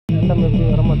Random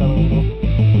எப்படி வர மாட்டாங்க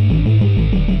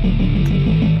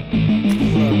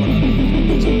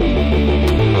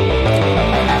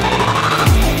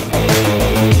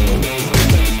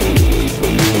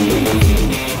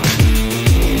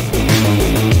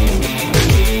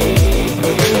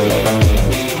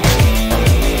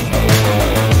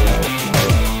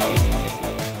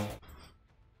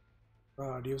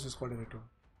டியூசஸ் கோஆர்டினேட்டர்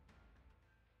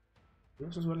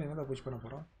டியூசஸ் வரல என்னடா புஷ் பண்ண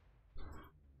போறோம்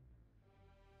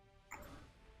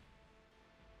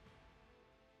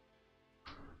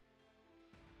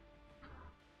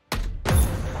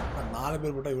நாலு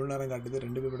பேர் போட்டா இவ்வளவு நேரம் காட்டுது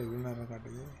ரெண்டு பேர் போட்டா இவ்வளவு நேரம்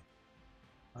காட்டுது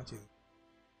ஆச்சு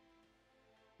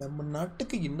நம்ம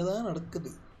நாட்டுக்கு என்னதான்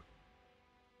நடக்குது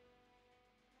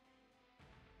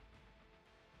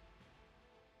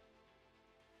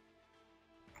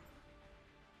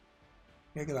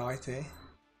கேக்குதா voice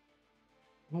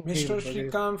mister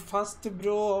Srikanth first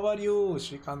bro how are you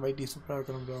Srikanth வைட்டி சூப்பரா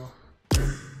இருக்கணும் ப்ரோ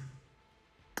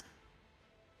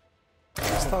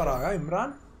ஸ்டாராக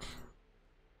இம்ரான்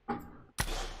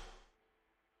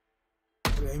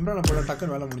இம்ரானை போட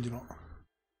டக்குன்னு வேலை முடிஞ்சிடும்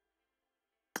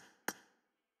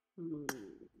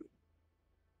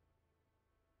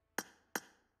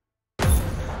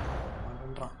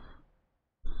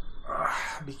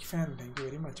big fan thank you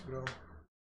very much bro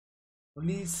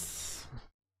Police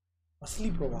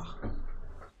asleep bro.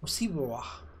 Usi bro.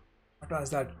 What was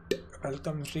that?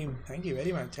 Welcome stream. Thank you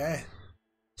very much.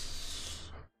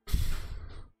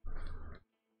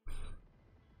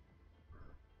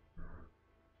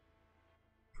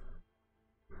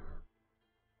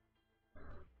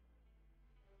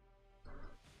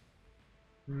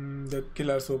 The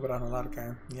killer super நல்லா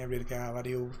இருக்கேன் நீ எப்படி இருக்க how are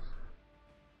you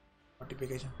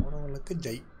notification போனவங்களுக்கு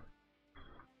Jai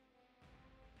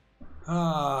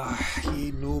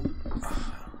he noob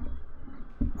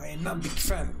I am a big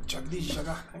fan Jagdish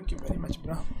Jaga thank you very much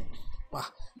bro wow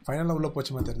final உள்ள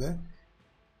போச்சு மாத்தறது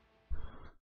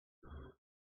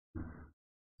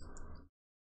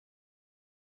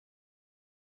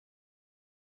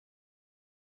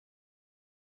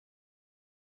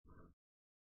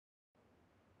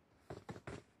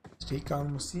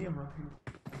Srikanth Museum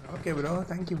okay bro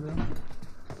thank you bro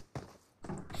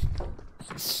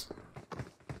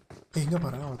எங்க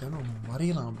பாருங்க அவன்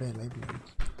மறியலாம் அப்படியே லைவ்ல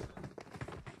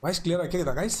வாய்ஸ் கிளியரா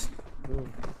கேக்குதா guys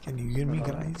can you hear me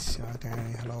guys okay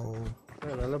hello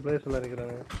நல்ல பிளேஸ் எல்லாம்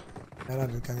இருக்காங்க யாரா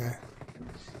இருக்காங்க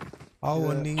how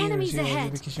only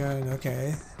notification okay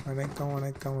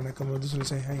வணக்கம் வந்து சொல்லி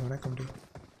say hi வணக்கம் டி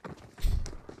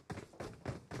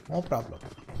no problem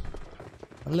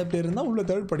நல்ல பிளேயர் இருந்தா உள்ள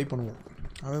தேர்ட் படி பண்ணுவோம்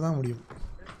அதுதான் முடியும்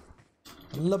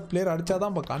நல்ல பிளேயர்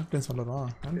அடிச்சாதான் இப்ப கான்ஃபிடன்ஸ்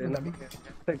வளரும்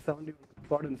கான்ஃபிடன்ஸ் 70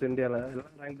 ஸ்குவாட்ஸ் இந்தியால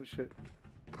எல்லாம் ரேங்க் புஷ்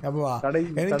அப்பவா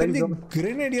எனக்கு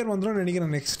கிரேனேடியர் வந்துரும்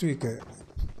நினைக்கிறேன் நெக்ஸ்ட் வீக்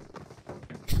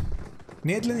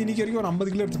நேட்ல இருந்து இன்னைக்கு வரைக்கும் ஒரு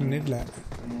 50 கிலோ எடுத்துட்டேன் நேட்ல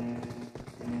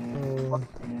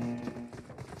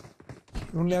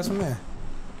உன்னையா சொன்னேன்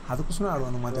அதுக்கு சொன்னா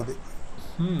ஆடுவாங்க மாத்தது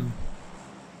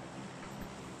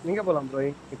நீங்க போலாம் ப்ரோ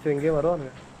இப்போ எங்கே வருவாங்க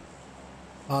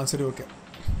சரி ஓகே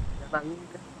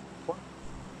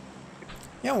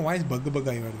ஏன் வாய்ஸ்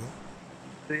பக் ஆகி வருது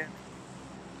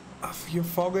you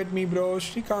forget me bro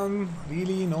Srikanth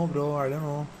really no bro I don't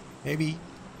know maybe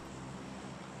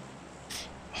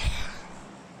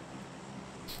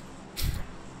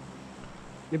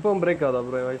இப்போ பிரேக் ஆதா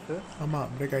ப்ரோ வாய்ஸ் ஆமா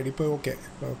பிரேக் ஆயிடு இப்போ ஓகே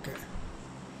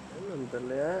என்ன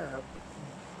தெரியல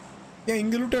ஏன்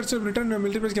இங்க லூட்டர்ஸ் ரிட்டர்ன்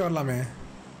மிலிட்டரி பேஸ்க்கு வரலாமே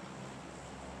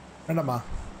வேண்டாமா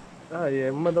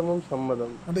எம்மதமும்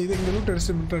சம்மதம் அந்த இது இங்க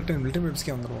லூட்டர்ஸ் ரிட்டர்ன் மிலிட்டரி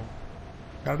பேஸ்க்கு வந்துரும்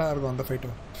கரெக்டா இருக்கும் அந்த fight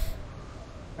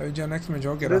I will join next match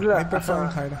okay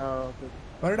hyperfunk hide okay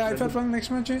வரடா hyperfunk next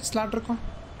match ஸ்லாட் இருக்கும்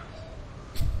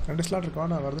ரெண்டு ஸ்லாட் இருக்கும்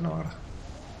வாடா வருதுனா வாடா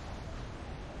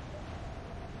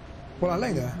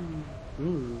போலாம்ல இங்க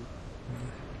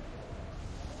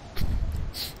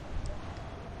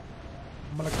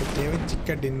நமக்கு தேவை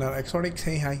chicken dinner exotic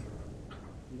say hi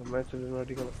இந்த மேட்ச்ல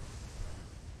அடிக்கிறோம்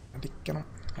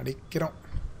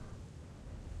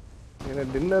என்ன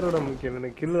டின்னரோட முக்கியம்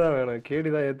எனக்கு கில் தான் வேணும் கேடி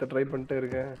தான் ஏத்த ட்ரை பண்ணிட்டே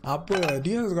இருக்கேன் அப்போ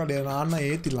டிஎஸ் கார்டு நான்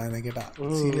ஏத்திடலாம் என்ன கேட்டா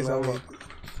சீரியஸாவே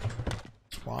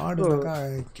ஸ்குவாடுலக்கா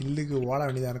கில்லுக்கு ஓட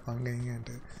வேண்டியதா இருக்கும் அங்க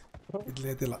இங்கன்ட்டு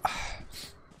இதுல ஏத்திடலாம்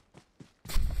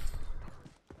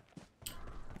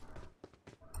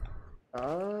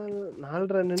நாலு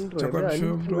ரன்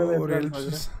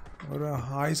ஒரு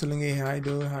ஹாய் சொல்லுங்க hi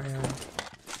two hi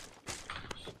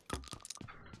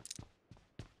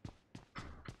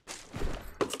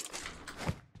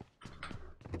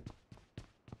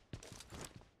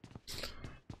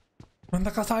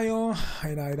Mandakasayo. Hi,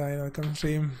 welcome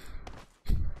stream.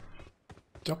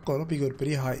 Choco, lo pico per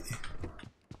high.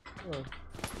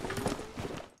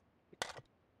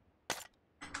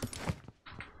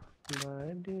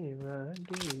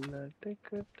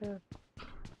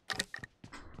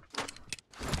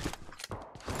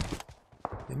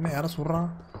 என்ன யாரும் சொல்றான்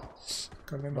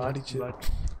கண்ணு அடிச்சு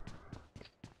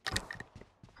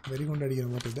வெறி கொண்டு அடிக்கிற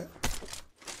மாதிரி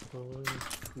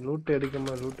லூட்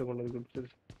அடிக்காம லூட் கொண்டு வந்து கொடுத்துரு.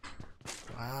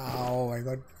 Wow, I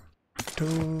got 2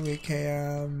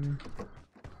 AKM.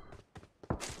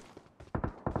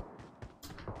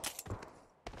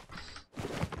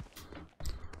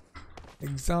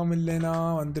 Exam இல்லைனா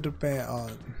வந்துருப்பேன்.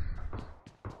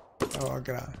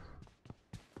 ஓகேடா.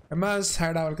 MS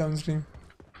ஹேடா welcome stream.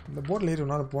 இந்த போட்டில் ஏறி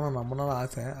ஒன்றால் போனோம் ரொம்ப நாள்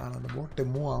ஆசை. ஆனால் அந்த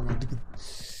போட்டு மூவ் ஆக மாட்டேங்குது.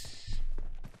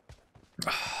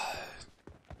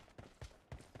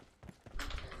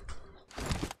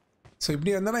 ஸோ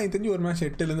இப்படி வந்தால் நான் தெரிஞ்சு ஒரு மேட்ச்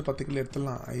 8 10 கிலோ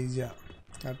எடுத்துடலாம் ஈஸியாக.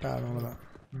 கரெக்டாக அவ்வளோதான்.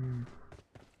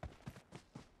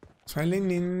 Smelling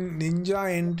ninja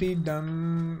entry ton.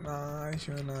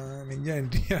 Ninja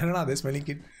entry ஆனால் அதே ஸ்மெல்லிங்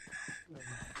கிட்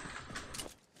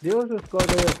டிவோர்ஸ்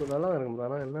ஸ்குவாட் நல்லா இருக்கும்.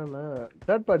 ஆனால் என்னன்னா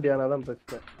தேர்ட் பார்ட்டி ஆனால் தான்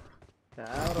பிரச்சனை.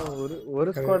 யாரும் ஒரு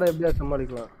ஸ்குவாடை எப்படியா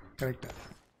சமாளிக்கலாம். கரெக்டாக.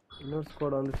 இன்னொரு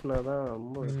ஸ்குவாட் வந்துச்சுன்னா தான்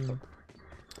ரொம்ப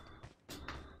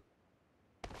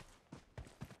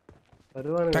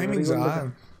டைமிங்ஸா.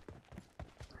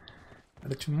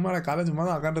 அது சும்மா காலேஜ் சும்மா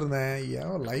தான் உட்காந்துருந்தேன்.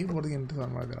 ஏன் லைவ் போகிறதுக்கு இன்ட்ரெஸ்ட்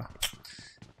வர மாதிரிடா.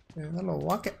 இருந்தாலும்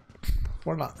ஓகே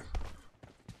போடலாம்.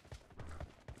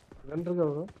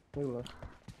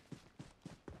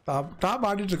 டாப்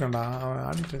ஆடிட்டு இருக்கான்டா அவன்.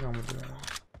 ஆடிட்டு இருக்கான் மட்டும்.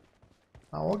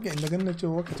 ஓகே இந்த கன் வச்சு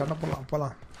ஓகே சண்டை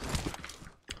போடலாம்.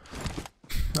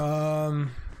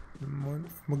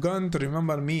 முகாந்த்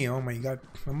remember me. Oh my God.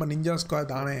 நம்ம நிஞ்சா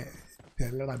ஸ்குவாட் தானே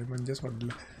தெரியலடா. நிஞ்சா ஸ்குவாட்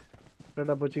இல்லை.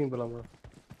 போச்சிங் போகலாமா?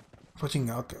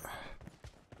 போச்சிங்க ஓகே.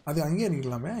 அது அங்கேயே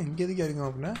இறங்கிக்கலாமே. இங்கே எதுக்கு இறங்கும்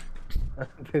அப்படின்னா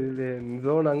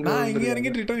நான் இங்கே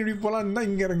இறங்கிட்டு ரிட்டர்ன் இப்படி போகலாம் தான்.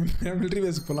 இங்கே இறங்கு மிலிட்ரி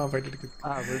பேஸுக்கு போகலாம். ஃபைட் எடுக்குது.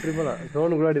 மிலிட்ரி போகலாம்.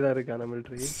 ஜோனுக்குள்ளாடி தான் இருக்கு. ஆனால்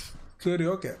மிலிட்ரி சரி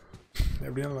ஓகே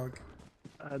எப்படினாலும் ஓகே.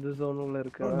 அது ஜோனுக்குள்ள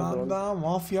இருக்கு. நான் தான்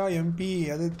மாஃபியா எம்பி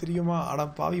அது தெரியுமா? அட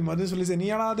பாவி மது சொல்லி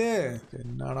நீயாடா அது?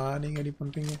 என்னடா நீங்கள் அடி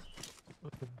பண்ணுறீங்க?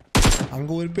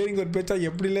 அங்கே ஒரு பேர் இங்கே ஒரு பேச்சா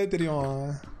எப்படிலே தெரியும்.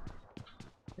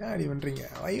 ஏன் அடி பண்ணுறீங்க?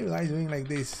 வை guys doing like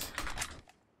this?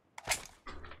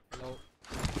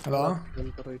 Hello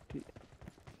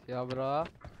bro.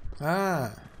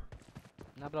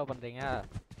 என்ன ப்ரோ பண்ணுறீங்க?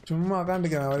 சும்மா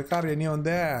உட்காந்துக்கிறேன். ஒரு கார் என்னையும்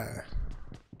வந்து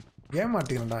கேம்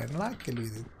ஆட்டுக்கிறேன்டா. என்னடா கேள்வி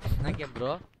இது? என்ன கேம்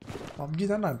ப்ரோ? PUBG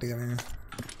தான் ஆட்டுக்கிறேன்.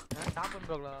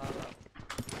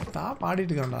 டாப்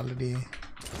ஆடிட்டு இருக்கேன்டா ஆல்ரெடி.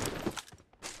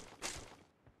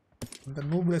 இந்த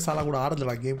நூப்ளே சாலா கூட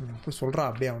ஆடுறதுடா கேம். போய் சொல்கிறா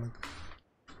அப்படியே அவனுக்கு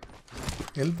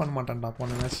ஹெல்ப் பண்ண மாட்டான்டா.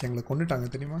 போன மேட்ச் எங்களை கொண்டுட்டாங்க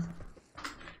தெரியுமா?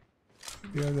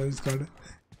 கார்டு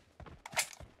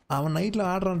அவன் நைட்டில்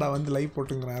ஆடுறான்டா. வந்து லைவ்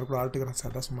போட்டுங்கிறான். யாரு கூட ஆட்டுக்கிறான்.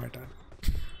 சார் தான் சும்மா ஆயிட்டான்.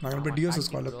 நாங்கள் போய் டியோஸ்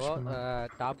ஸ்குவாட்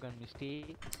டாப் கன் மிஸ்டி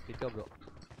பிக்கோ ப்ரோ.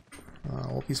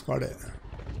 ஓபி ஸ்குவாடு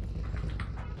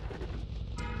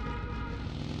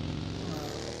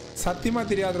சத்தியமாக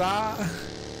தெரியாதுடா.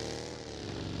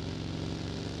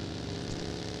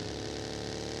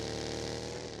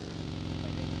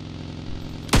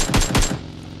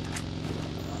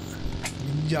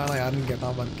 நிஞ்சானா யாருன்னு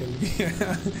கேட்டான் பாரு கேள்வி.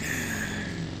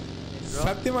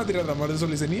 சத்தியமாக தெரியாதா மறு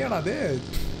சொல்லி சார். நீயாடா அது?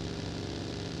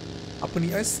 அப்போ நீ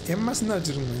எம்எஸ் தான்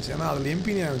வச்சுருந்துச்சு. ஏன்னா அதில்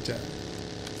எம்பி நீ வச்சேன்.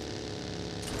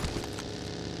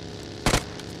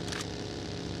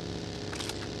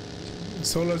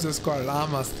 Solos squad.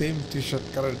 ஆமாம் சேம் டிஷர்ட்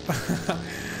கரெக்ட்.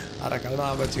 அரை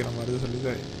கரெக்டாக வச்சுக்கிறேன் மருந்து சொல்லி.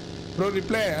 சரி bro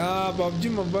reply. PUBG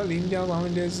mobile India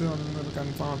 7 days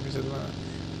confirm அப்படின்னு சொல்லுவேன்.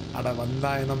 அட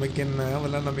வந்தா நமக்கு என்ன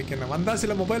வரல நமக்கு என்ன. வந்தால்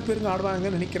சில மொபைல் பேருங்க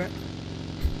ஆடுவாங்கன்னு நினைக்கிறேன்.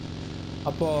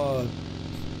 அப்போது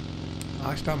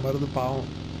லாஸ்ட்டாக மருது பாவம்.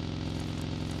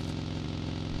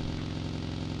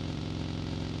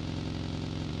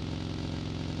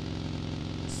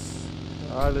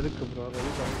 ஆள் இருக்கு ப்ரோ.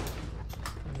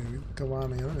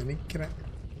 இருக்கவானு நினைக்கிறேன்.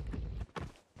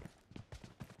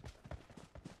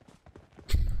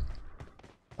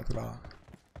 பார்த்துடா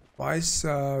வாய்ஸ்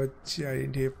வச்சு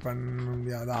ஐடென்டிஃபை பண்ண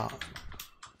முடியாதான்.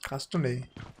 கஷ்டம் டே.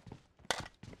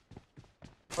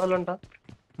 வரலண்டா.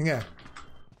 எங்க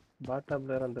பாட்டா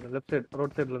பிளேயர் அந்த லெஃப்ட் சைடு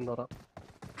ரோட் சைடுல இருந்து வரான்.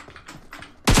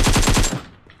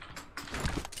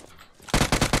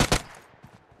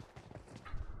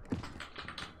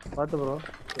 பாத்து ப்ரோ.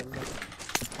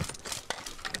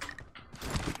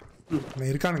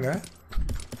 இருக்கானுங்க.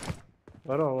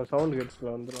 வரும் அவங்க சவுண்ட்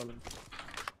கேட்ஸ்ல வந்துருவாங்க.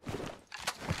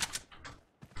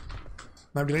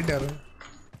 நான் அப்படி ரைட் யாரு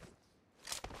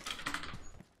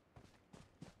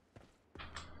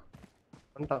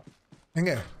வந்துட்டா.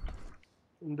 எங்க?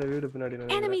 இந்த வீடு பின்னாடி.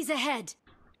 Enemies ahead.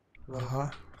 ஆஹா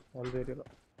அந்த ஏரியால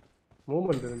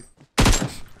மூவ்மென்ட் இருக்கு.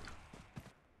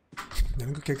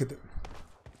 எனக்கு கேக்குது.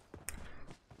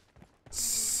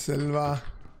 செல்வா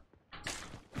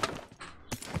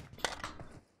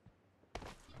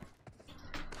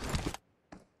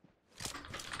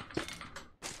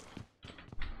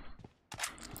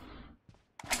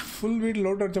ஃபுல் வீடு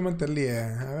லோட் அடிச்ச மாதிரி தெரியலையே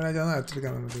அவராஜா தான்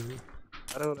அடிச்சிருக்காங்க நமக்கு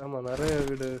ஆமாம் நிறைய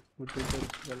வீடு விட்டு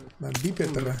நான் டீப்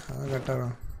ஏற்றுறேன் அதான் கரெக்டாக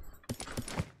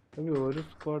தம்பி ஒரு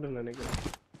ஸ்குவாடுன்னு நினைக்கிறேன்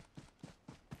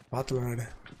பார்த்துலாம் நாடு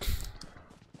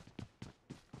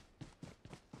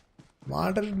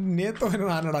மாடல் நேற்று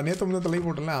ஆனடா நேற்று வந்து தலை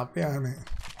போட்டல அப்பயே ஆனு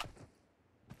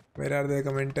வேறு யாருது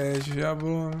கமெண்ட்டு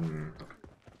ஷியாபு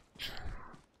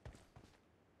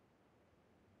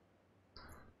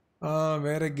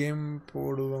வேறு கேம்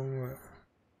போடுவாங்க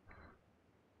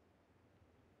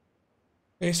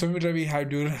Sameer Ravi hi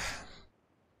your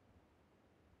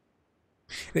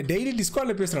daily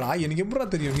டிஸ்கார்டில் பேசுகிறடா எனக்கு எப்படா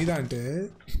தெரியும் நீதான்ட்டு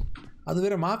அது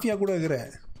வேறு மாஃபியா கூட இருக்கிற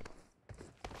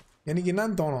எனக்கு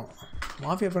என்னன்னு தோணும்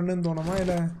மாஃபியா ஃப்ரெண்டுன்னு தோணுமா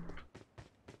இல்லை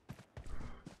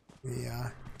ஐயா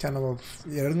சரி நம்ம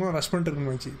எடுக்கணும் ரஷ் பண்ணிட்டு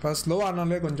இருக்கணும் வச்சு இப்போ ஸ்லோவாக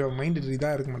ஆனாலே கொஞ்சம் மைண்டு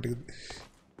இதாக இருக்க மாட்டேங்குது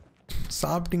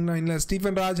சாப்பிட்டீங்களா இல்லை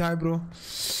Stephen Raj hi bro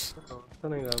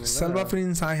Selva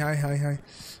friends hi hi hi hi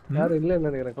யாரும் இல்லைன்னு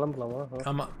நினைக்கிறேன் கிளம்பலாமா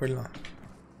ஆமாம் போயிடலாம்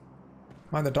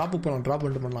அந்த ட்ராப்புக்கு போகலாம் ட்ராப்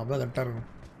பண்ணிட்டு பண்ணலாம் அப்போ தான் கரெக்டாக இருக்கும்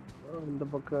இந்த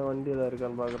பக்கம் வண்டி எதாவது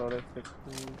இருக்கான்னு பார்க்குறோம்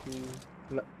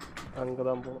இல்லை அங்கே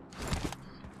தான் போகணும்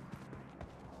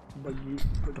பக்கி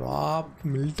ட்ராப்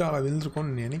மில்ட்டாவில்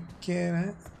விழுந்துருக்கோன்னு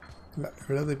நினைக்கிறேன் இல்லை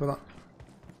விழுது இப்போ தான்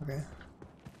ஓகே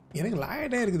எனக்கு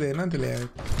லாயிட்டே இருக்குது என்னன்னு தெரியல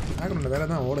பேக்ரவுண்டில்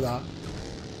வேறு தான் ஓடுதா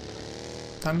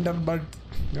தண்டர் பட்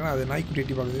ஏன்னா அது நாய்க்குட்டி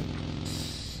எட்டி பார்க்குது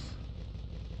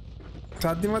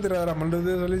சத்தியமாக தெரியாதா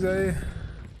பண்ணுறது சொல்லி சார்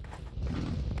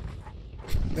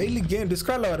டெய்லி கேம்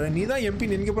டிஸ்கார்டில் வர நீ தான்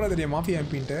எம்பின்னு எனக்கு பூரா தெரியும் மாஃபியா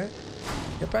எம்பின்ட்டு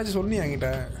எப்பயாச்சும் சொல்லி என்கிட்ட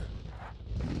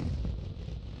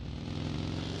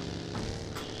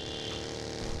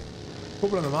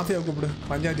கூப்பிடு அந்த மாஃபியாவை கூப்பிடு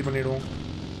பஞ்சாயத்து பண்ணிவிடுவோம்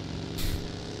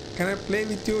can I play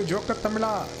with you joker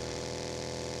தமிழா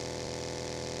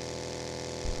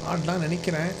ஆடலாம்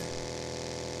நினைக்கிறேன்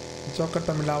ஜோக்கர்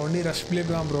தமிழா ஒன்லி ரஷ் பிளே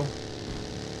தான் ப்ரோ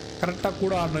கரெக்டாக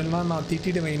கூட ஆடணும் இல்லைனா நான்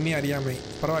திட்டிடுவேன் இன்னும் அறியாமை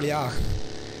பரவாயில்லையா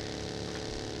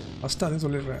ஃபஸ்ட்டு அதுவும்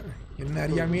சொல்லிடுறேன் என்ன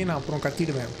அறியாமையே நான் அப்புறம்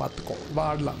கத்திடுவேன் பார்த்துக்கோ வா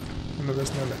ஆடலாம் ஒன்றும்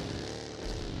பிரச்சனை இல்லை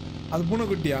அது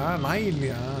பூனைக்குட்டியா நாய்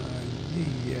இல்லையா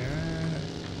ஐயா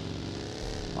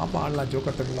பாப்பா ஆடலாம்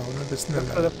ஜோக்கர் தமிழா ஒன்றும் பிரச்சனை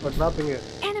இல்லை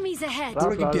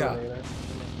பூனைக்குட்டியா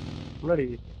முன்னாடி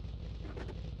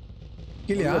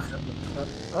இல்லையா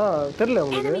தெரியல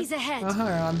உங்களுக்கு ஆஹா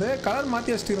அந்த கலர்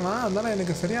மாற்றி வச்சுட்டுருக்கான் அதனால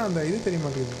எனக்கு சரியாக அந்த இது தெரிய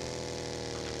மாட்டேங்குது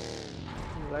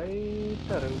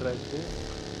லைட்டாக ரெண்டாச்சு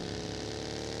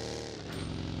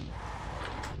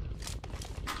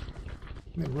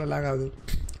இவ்வளோ லேக் ஆகுது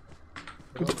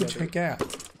குச்சி குச்சி வைக்க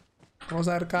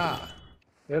ரோஸாக இருக்கா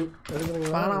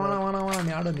வேணாம் வேணாம் வேணாம் வேணாம்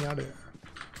நீ ஆடு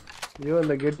ஐயோ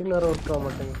இந்த கெட்டின் வேறு ஒர்க் ஆக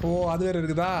மாட்டேங்க ஓ அது வேறு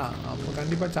இருக்குதா அப்போ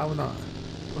கண்டிப்பாக சாவு தான்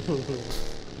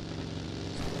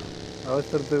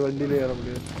அவசரத்துக்கு வண்டியிலே ஏற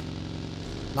முடியாது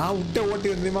நான் விட்ட ஓட்டி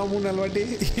வந்துமா 3-4 வாட்டி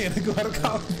எனக்கு ஒர்க்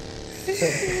ஆகும்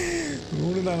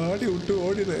 3-4 வாட்டி விட்டு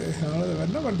ஓடிடு அவ்வளோ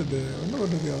என்ன பண்ணுறது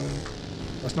அவன்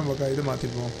ஃபஸ்ட் நம்ம இது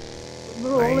மாற்றிப்போம்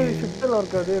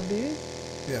இருக்காது எப்படி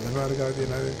எல்லாமே இருக்காது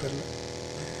என்ன தெரியல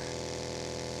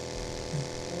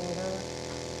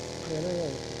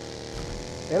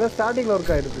ஏன்னா ஸ்டார்டிங்கில்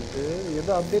ஒர்க் ஆகிடுச்சு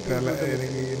ஏதோ அப்டேட் தெரியல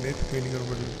எனக்கு நேற்று பெயிண்டிங்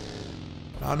ரொம்ப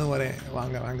நானும் வரேன்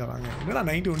வாங்க வாங்க வாங்க என்னடா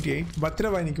 928 பர்த்டே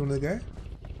பாய் நிற்க ஒன்றுக்கு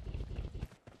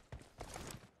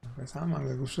பேசாமல்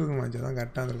அங்கே குஷ்ருக்கு மாச்சு தான்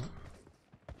கரெக்டாக இருக்கும்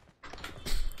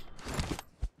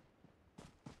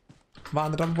வா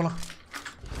அந்த டைம் போகலாம்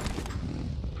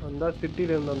வந்தால்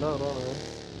சிட்டிலேருந்து வந்தால் வருவாங்க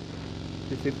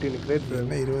சிட்டி கிரேட்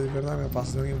என்ன 20 பேர் தான்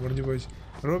ஃபஸ்ட் வரைக்கும் முடிஞ்சு போயிடுச்சு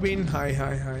ரோபின் ஹாய்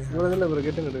ஹாய் ஹாய் இதில் ஒரு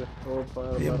கெட்டு ஓ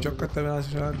சொக்கத்தை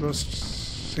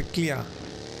ஸ்ட்ரிக்லியா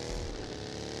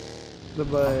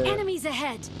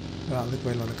அதுக்கு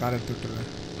போயிடலாம் அந்த கார் எடுத்து விட்டுருவேன்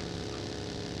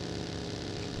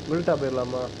மில்ட்டா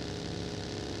போயிடலாமா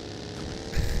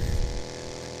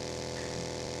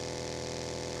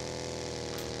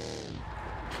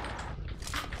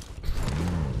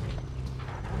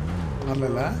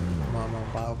வரல ஆமாம்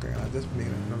ஆமாம் ஓகே அட்ஜஸ்ட்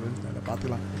பண்ணிக்கிறேன்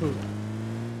பார்த்துக்கலாம்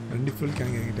 2 ஃபுல்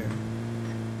கேங்க என்கிட்ட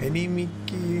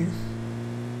எனிமிக்கு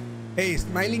ஏய்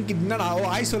ஸ்மைலிங் கிட் என்னடா ஓ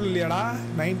ஆய் சொல்லலையாடா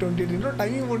 9:28 இன்னும்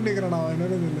டைமிங் போட்டுக்கிறேன் நான்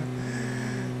என்னது இல்லை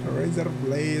ரைசர்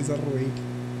பிளேசர் வெயிட்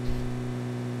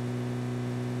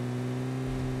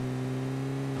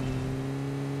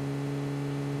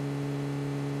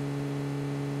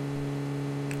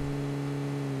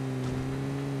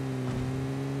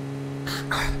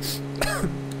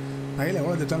கையில்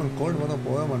எவ்வளோ தைச்சாலும் கோல்டு மட்டும்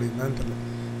போக மாட்டேங்குதுன்னு தெரியல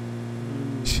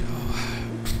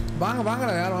வாங்க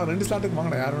வாங்கடா யாரும் 2 ஸ்லாட்டுக்கு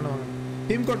வாங்கடா யார் வேணும் வாங்க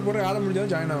டீம் கோட் போட்டு யாரை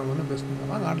முடிஞ்சாலும் ஜாயின் ஆகும் ஒன்றும் பிரச்சனை இல்லை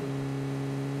வாங்க ஆடலாம்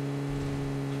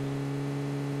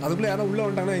அதுக்குள்ளே யாரும் உள்ளே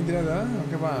வந்துட்டாங்கன்னா எனக்கு தெரியாதா?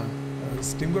 ஓகேப்பா,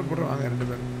 ஸ்டீம் கோட் போட்டுருவாங்க 2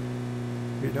 பேரும்.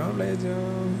 விடா விளையாஜா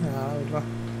விட்றா,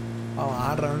 அவன்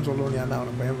ஆடுறான்னு சொல்லுவோம், ஏன்னா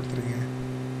அவனை பயன்படுத்துறீங்க.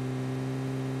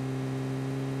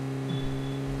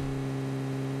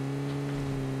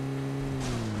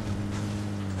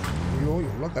 ஐயோ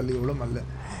எவ்வளோ கல், எவ்வளோ மல்ல.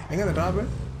 எங்கே அந்த ட்ராப்பு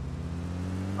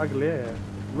பார்க்கலையே.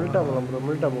 மில்ட்டா போகலாம் ப்ரோ,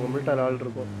 மில்ட்டா போங்க, மில்ட்டாவில் ஆள்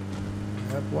இருக்கும்.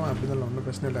 போகலாம், அப்படி தான் ஒன்றும்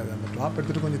பிரச்சனை இல்லை. அந்த ட்ராப்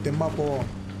எடுத்துகிட்டு கொஞ்சம் தெம்மா போவோம்.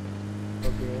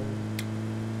 ஓகே,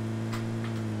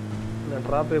 நான்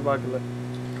ட்ராப்பே பார்க்கல.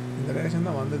 இந்த டைரக்ஷன்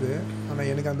தான் வந்தது, ஆனால்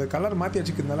எனக்கு அந்த கலர் மாற்றி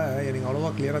வச்சுக்கிறதுனால எனக்கு அவ்வளோவா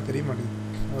கிளியராக தெரிய மாட்டேங்குது.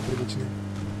 அப்படி பிரச்சனை,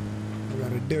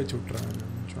 நான் ரெட்டே வச்சு விட்றேன்.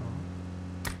 நிமிஷம்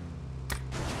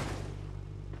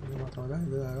இது மாத்திரம்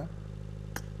இது அதான்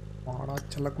மாடா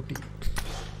செல்லக்குட்டி,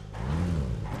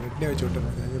 ரெட்டே வச்சு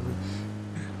விட்டுறேன்.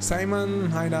 சைமன்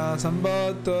ஹாய்டா,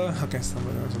 சம்பத். ஓகே,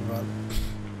 சம்பத் சொல்கிறார்.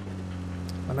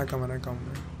 வணக்கம் வணக்கம்.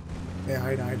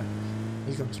 ஹாய்டா ஹாய்டா,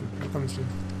 வெல்கம் ஸ்ரீ, வெல்கம் ஸ்ரீ.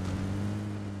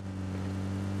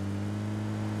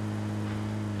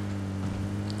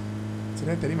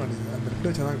 சரியா தெரிய மாட்டேங்குது, அந்த ரெட்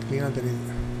வச்சா தான் க்ளீனாக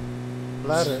தெரியுது.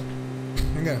 லாரு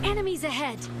எங்க enemies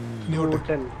ahead, nude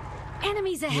 10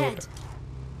 enemies ahead.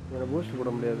 என்ன பூஸ்ட் போட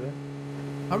முடியாது.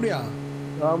 அப்படியா?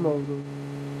 ஆமா,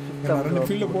 நான் 2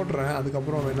 ஃபீல்டில் போட்டுறேன்,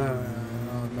 அதுக்கப்புறம் வேணா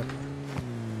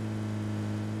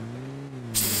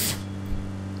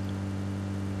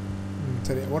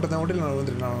சரி ஓட்டத்தான் ஓட்டில் நான்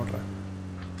வந்துட்டு நான் ஓட்டுறேன்.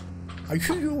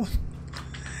 ஐயோ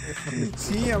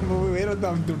அம்மா வேற வந்து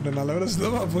அமுத்து விட்டேன். நல்ல வேலை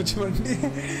ஸ்லோவாக போச்சு வண்டி.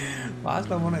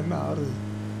 ஃபாஸ்ட்டாக போனால் என்ன ஆகுது?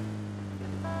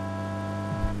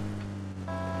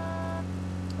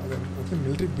 அது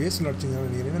மிலிட்ரி பேஸில் அடிச்சுங்க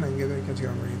நினைக்கிறேன். நான் இங்கே எதாவது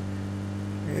வச்சுக்கிறேன்.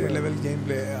 வேறு லெவல் கேம்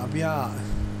பிளே. அப்படியா?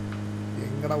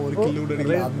 எங்கடா ஒரு கில் விட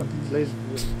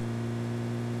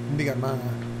இந்திக்காரனா?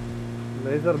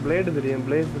 லேசர் பிளேடு தெரியும்,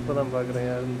 பிளேஸ் இப்போ தான் பார்க்குறேன்.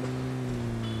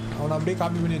 அவனை அப்படியே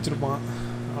காப்பி பண்ணி வச்சுருப்பான்.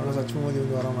 அவனை சர்ச் பண்ணும்போது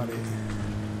வந்து வர மாதிரி.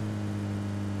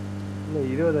 இன்னும்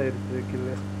 20 ஆயிடுச்சு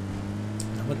கில்லு.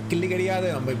 நம்ம கில்லு கிடையாது,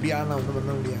 நம்ம எப்படி யாரும் ஒன்றும்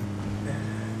பண்ண முடியாது.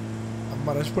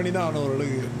 நம்ம ரஷ் பண்ணி தான் அவனை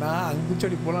ஓரளவுக்கு. நான்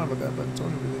அங்குச்சடி போகலாம், நம்ம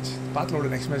இருந்துச்சு.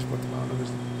 பார்த்துலோட நெக்ஸ்ட் மேட்ச் பார்த்துக்கலாம். அவனை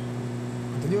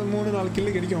தெரிஞ்சு ஒரு 3-4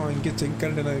 கில்லு கிடைக்கும். இங்கே செக்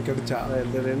கரெக்டாக கிடைச்சா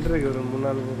இந்த 2 இருக்கு, ஒரு 3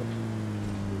 நாள் போதும்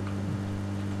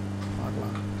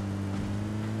பார்க்கலாம்.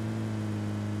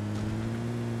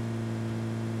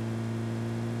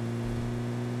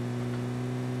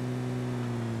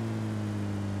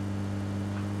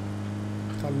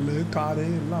 கல்லு காரு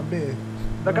எல்லாம் அப்படியே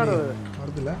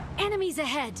வருதுல்ல. Enemies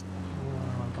ahead.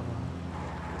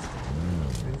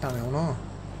 எவனோ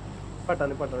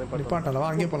நிப்பாட்டான்.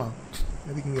 அங்கே போகலாம்.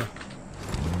 எதுக்கு இங்கே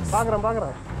பார்க்குறேன்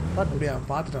அப்படியா?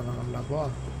 பார்த்துட்டான் நல்லா. அப்போ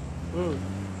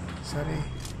சரி,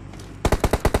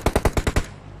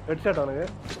 ஹெட்ஷாட் அவனுக்கு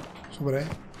சூப்பரே.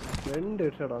 2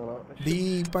 ஹெட்ஷாட் வாங்கலாம்.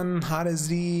 Deepan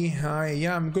ஹாரஸ்டி hi.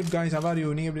 Yeah I'm good guys, how are you?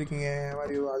 நீங்கள் எப்படி இருக்கீங்க? How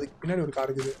are you? அதுக்கு பின்னாடி ஒரு கார்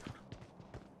இருக்குது.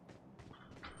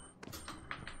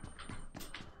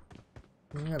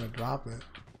 எங்கே ட்ராப்பு?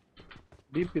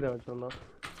 டிபி தான் வச்சோம்னா.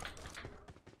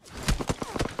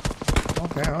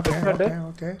 Okay okay okay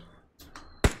okay.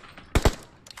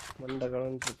 மண்டை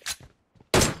கலந்து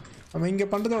நம்ம இங்கே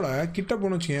பண்ணுறதோட கிட்ட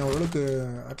போகணும் வச்சுக்கேன், ஓரளவுக்கு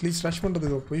அட்லீஸ்ட் ரஷ்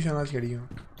பண்ணுறதுக்கு பொசிஷன் ஆச்சு கிடைக்கும்.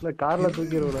 இல்லை காரில்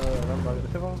தூக்கிடுவோம். அதான்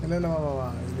பார்க்குறேன். இல்லை இல்லை வா வா,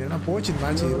 இது என்ன போச்சு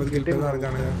மேட்ச். 20 கிட்ட தான்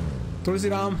இருக்கானுங்க.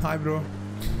 Tulsiram hi bro.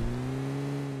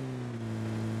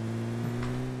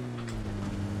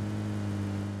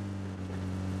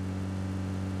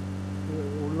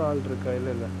 உள்ள ஆள் இருக்கா?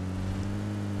 இல்லை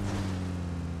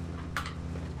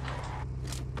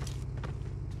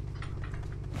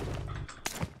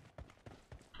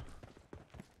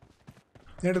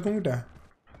நேற்று கும்பிட்ட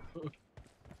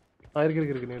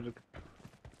இருக்கு நேற்று இருக்கு.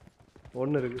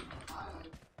 1 இருக்கு.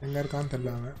 எங்கே இருக்கான்னு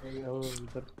தெரியல.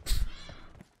 அவன்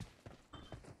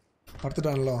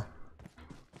படுத்துட்டான்ல,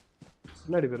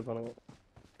 முன்னாடி போயிருப்பானுங்க.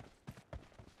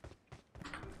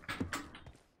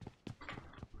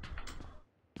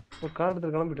 கார் எடுத்து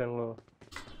கிளம்பிட்டாங்களோ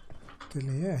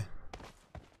தெரியலையே.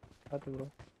 பார்த்து ப்ரோ.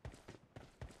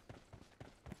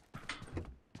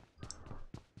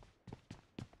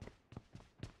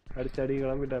 அடி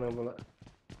கிளம்பிட்டானுங்க போல.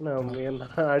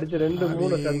 அடிச்சு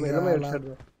 2-3 எல்லாமே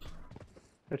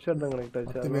ஹெட்ஷாட் தான் கனெக்ட்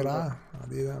ஆச்சு.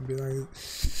 அதேதான் அப்படிதான் இது.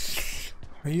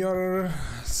 ஐயோ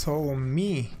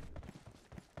சோகமி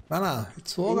தானா?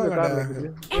 சோகா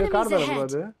கார் தான் ப்ரோ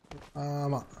அது.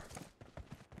 ஆமாம்,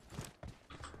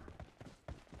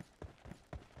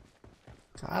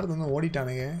 கார் தான்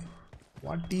ஓடிட்டானுங்க.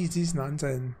 What is this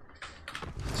nonsense?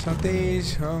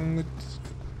 Satish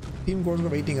team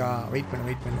கோடுக்கு வெயிட்டிங்கா? Wait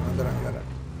பண்ணு வந்துடுறேன்.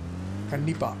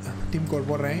 கண்டிப்பாக டீம் கோட்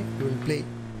போடுறேன். You will play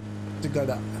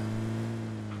டுகெதா.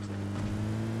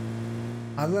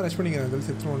 அதுதான் ரஷ் பண்ணிக்கிறேன். அதில்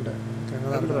செத்துருவோன்ட்டு.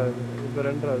 இப்போ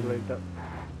 2 லைட்டாக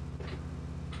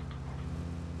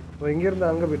இங்க இருந்து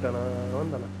அங்க போயிட்டானா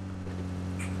அவன் தானே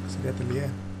சரியா தெரியலையே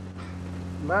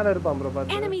மேல இருப்பான் ப்ரோ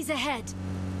பாத்து Enemies ahead.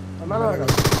 மேல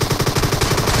இருக்கான்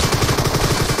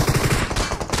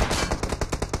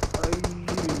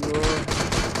ஐயோ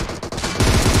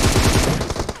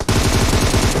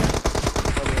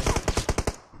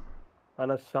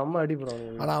ஆனா செம்ம அடி ப்ரோ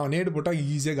ஆனா அவன் நேடு போட்டா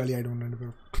ஈஸியா காலி ஆயிடும் ரெண்டு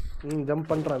பேரும் ஜம்ப்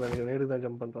பண்றான் எனக்கு நேரு தான்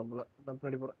ஜம்ப் பண்றான் போல ஜம்ப்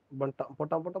பண்ணி போறான்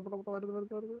போட்டான்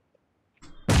வருது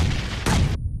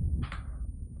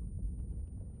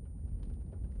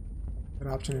வேற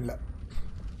ஆப்ஷன் இல்ல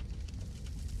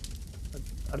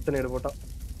அடுத்த நேரு போட்டான்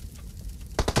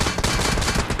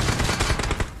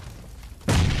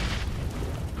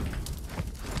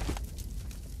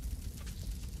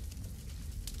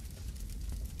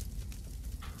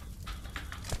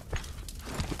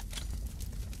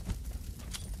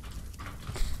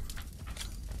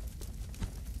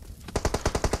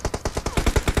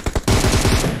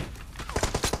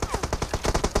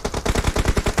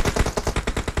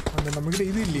நம்மகிட்ட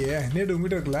இது இல்லையே நேடு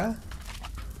உங்ககிட்ட இருக்குல்ல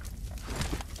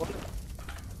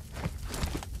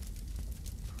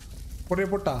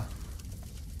போட்டா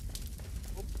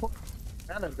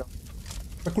மேல இருக்கான்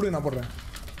கொடு நான் போடுறேன்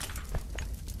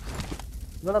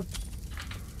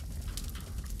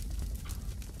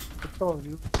போக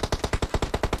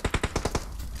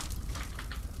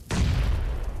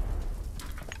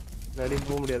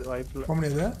முடியாது வாய்ப்பு இல்லை போக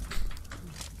முடியாது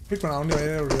வெயிட் பண்ண அவனே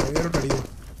ஏரோட்டு அடிக்கும்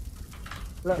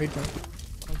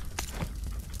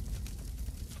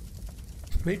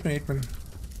வெயிட் பண்ணு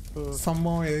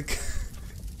சம்பவம் எதுக்கு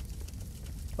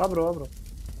வா ப்ரோ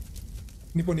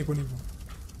நீ போ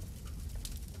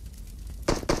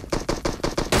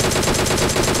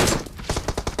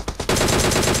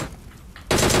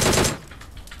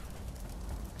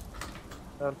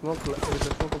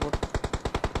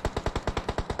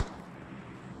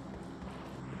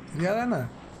தெரியாதானே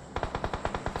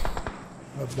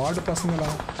வார்டு பசங்களா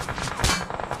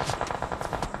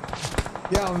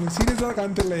ஏன் அவனுக்கு சீரியஸாக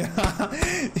காமிச்சிடலையா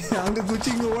அங்கே குச்சி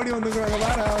இங்கே ஓடி வந்துக்கிறாங்க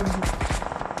வேற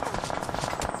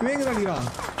இவங்க அடிக்கிறான்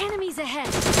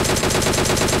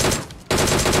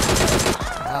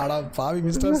ஆடா பாவி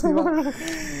மிஸ்டர் சிவா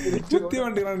சுத்தி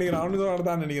வண்டிக்கிறான் நினைக்கிறேன் அவனுக்கு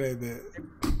சொல்லுதான் நினைக்கிறேன் இது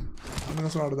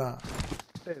அவனுக்கு சொல்லுதான்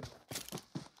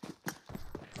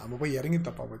நம்ம போய் இறங்கி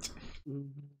தப்பா போச்சு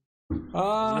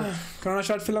கரோனா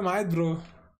ஷார்ட் ஃபிலிம் ஆயிடுது ப்ரோ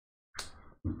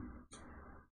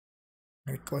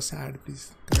எனக்கு sad please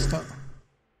கஷ்டம்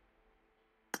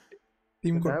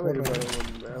டீம் கோட்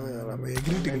நம்ம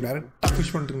எக்ரிட்டிங் டைரக்டா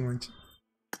புஷ் பண்ணிட்டு வந்துச்சு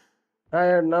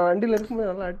நான் வண்டியில இருக்கும்போது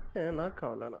நல்லா அடிச்சேன் நாக்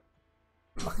ஆகல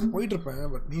நான் போயிட்டு இருப்பேன்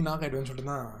பட் நீ நாக் ஆயிடுவேன்னு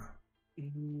சொல்லிட்டு தான்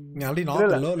நீ ஆல்ரெடி நாக்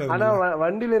லோ லெவல் ஆனா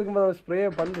வண்டியில இருக்கும்போது ஸ்ப்ரே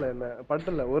பண்ணல என்ன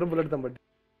பட்டல ஒரு புல்லட் தான் பட்டு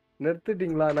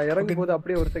நிறுத்திட்டீங்களா நான் இறங்கும் போது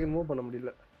அப்படியே ஒரு செகண்ட் மூவ் பண்ண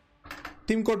முடியல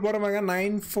டீம் கோட் போறமாங்க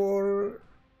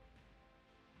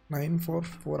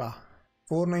 944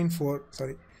 494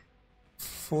 sorry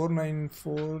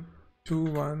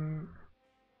 49421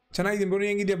 ಚೆನ್ನಾಗಿದೆ ಬ್ರೋ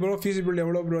ಹೆಂಗಿದ್ಯಾ ಬ್ರೋ ಫೀಸಿಬಲ್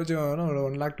ಎವಳೋ ಬ್ರೋ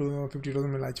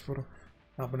 1,50,000 ಮೇಲೆ ಆಚೆ ಬ್ರೋ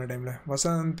अपने टाइम ले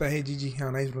वसंत है जी हाँ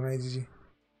नाइस ब्रो नाइस जी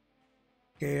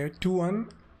के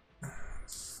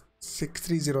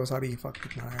 21630 सॉरी फक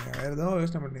कितना यार दो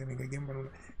वेस्ट ना पड़ने का गेम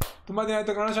बनूंगा तुम्हारे दिन आए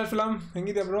तो कौन सा फिल्म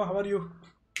ಹೆಂಗಿದೆ bro how are you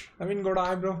Naveen Gowda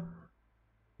hi bro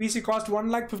PC cost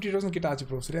 1,50,000 kit आज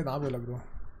ब्रो सरिया ना बोला ब्रो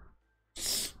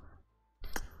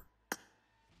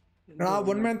ना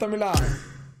वन मैन तमिला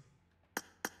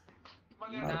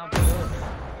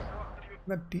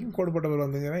ना टीम कोड போட்ட bro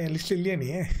வந்துங்க என் லிஸ்ட்ல இல்லையா நீ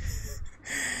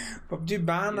PUBG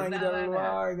ಬ್ಯಾನ್ ಆಗಿದೆ ಅಲ್ವಾ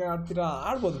ಈಗ ಆಡ್ತೀರಾ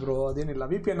ಆಡ್ಬೋದು ಬ್ರೋ ಅದೇನಿಲ್ಲ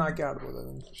VPN ಹಾಕಿ ಆಡ್ಬೋದು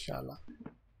ಅದನ್ನ ಇನ್ಶಾಅಲ್ಲಾ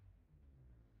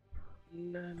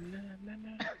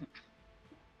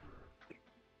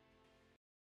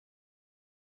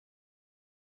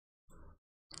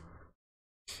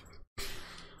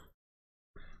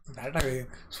டேட்டாவே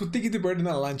சுத்திக்கிட்டு போயிட்டு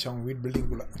தான் லான்ச் ஆகும் வீட் பில்டிங்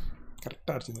குள்ள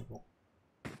கரெக்டா அடிச்சிருப்போம்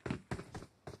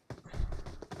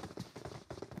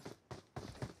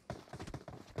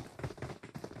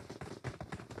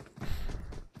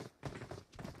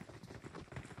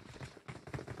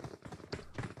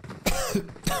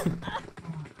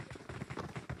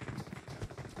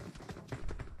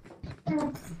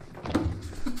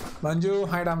मंजू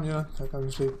हाय डामजू वेलकम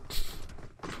स्ट्रीट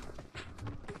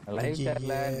லைவ்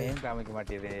சாட்ல நேம் காமிக்க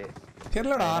மாட்டேங்குது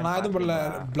தெரியலடா நான் எதுவும் பண்ணல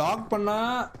பிளாக் பண்ணா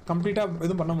கம்ப்ளீட்டா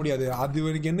எதுவும் பண்ண முடியாது அது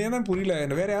வரைக்கும் என்னன்னு புரியல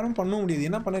வேற யாரும் பண்ண முடியாது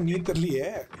என்ன பண்ண நீ தெரியலையே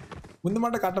முந்த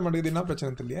மாட்ட காட்ட மாட்டேங்குது என்ன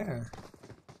பிரச்சனை தெரியலையே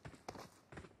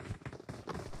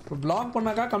இப்போ பிளாக்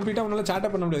பண்ணாக்கா கம்ப்ளீட்டா உன்னால சேட்டை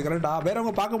பண்ண முடியாது கரெக்டா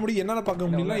வேறவங்க பார்க்க முடியும் என்னால்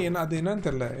பார்க்க முடியல என்ன அது என்னன்னு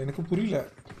தெரியல எனக்கு புரியல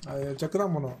அது செக்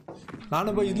தான் பண்ணும்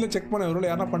நானும் போய் இதில் செக் பண்ணேன் ஒருவேளை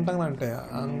யாரா பண்ணிட்டாங்களான்ட்டு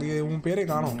அங்கே உன் பேரே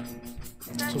காணோம்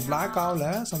ஸோ பிளாக் ஆகல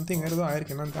சம்திங் வேறு எதுவும்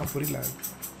ஆயிருக்கு என்னன்னு தான் புரியல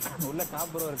உள்ள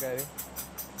டாப் ப்ரோ இருக்காரு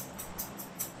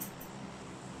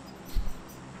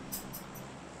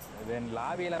தென்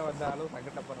லாபியில வந்தாலும்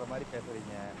சங்கடப்படுற மாதிரி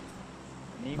பேசுறீங்க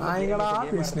நான் எங்கடா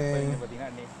பேசுனேன்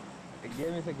பாத்தீங்கன்னா நீ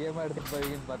கேமிஸ கேமா எடுத்து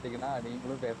போவீங்கன்னு பாத்தீங்கன்னா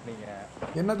நீங்களும் பேசுனீங்க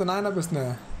என்னது நான் என்ன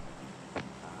பேசுனேன்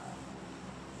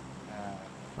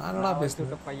நான் என்னடா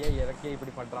பேசுனேன் பையன் எனக்கே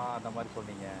இப்படி பண்றான் அந்த மாதிரி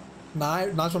சொன்னீங்க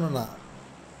நான் சொன்னேனா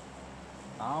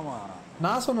ஆமா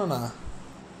நான் சொன்னேனா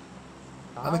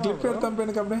அந்த கிளிப் எடுத்தப்ப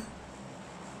எனக்கு அப்படியே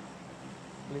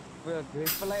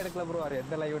கிளிப் எல்லாம் எடுக்கல ப்ரோ அது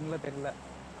எந்த லைவ்ல தெரியல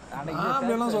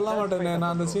அப்படியெல்லாம் சொல்ல மாட்டேனே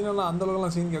நான் அந்த சீனெல்லாம் அந்த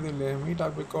அளவுக்குலாம் சீன் எதுவும் இல்லை மீட்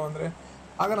ஆப்பிக்கோ வந்து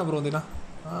ஆகணும் ப்ரோ வந்தீங்கன்னா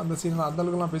அந்த சீன்லாம் அந்த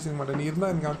அளவுக்குலாம் பேசிக்க மாட்டேன் நீ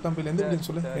இருந்தால் எனக்கு அடுத்த பேர் எந்த வீடியோ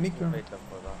சொல்லு எனக்கு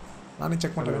நானே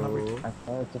செக் பண்ணுறேன் வேணா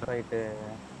போயிட்டு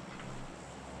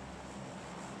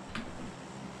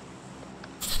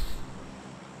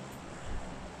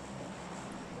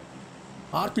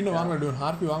ஆர்பின்னு வாங்கல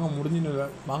ஆர்பி வாங்க முடிஞ்சுன்னு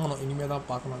வாங்கணும் இனிமே தான்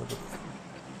பார்க்கணும் அதை பற்றி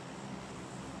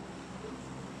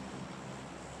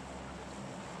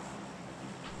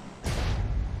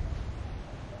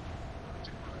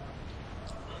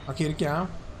ஓகே இருக்கியா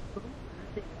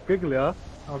கேட்கலையா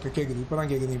ஓகே கேட்குது இப்போ தான்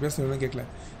கேட்குது நீங்கள் பேசுறது கேட்கல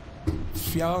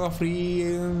ஃபியாக ஃப்ரீ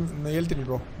எழுத்துட்டு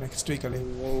ப்ரோ நெக்ஸ்ட் வீக் அல்ல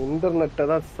இன்டர்நெட்டை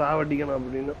தான் சாவடிக்கணும்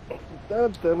அப்படின்னு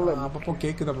தெரியல அப்பப்போ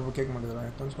கேட்குது அப்பப்போ கேட்க மாட்டேங்குது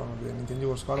எத்தனை ஸ்கால் வருது எனக்கு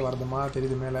தெரிஞ்சு ஒரு ஸ்கால் வருதுமா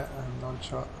தெரியுது மேலே நாட்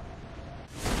ஷோர்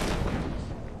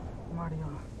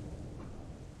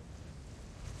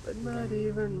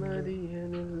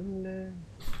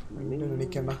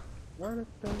நினைக்கேன்டா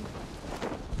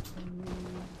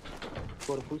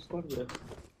ஒரு ஃபுல் ஸ்குவாட்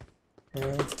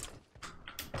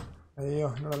ஐயோ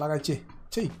என்னடா லாகாச்சு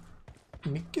சரி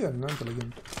நிற்கிது என்னன்னு தெரியல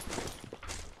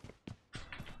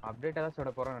அப்டேட் ஏதாச்சும்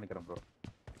விட போகிறோன்னு நினைக்கிறேன் ப்ரோ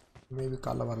மேபி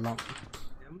காலைல வரலாம்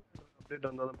அப்டேட்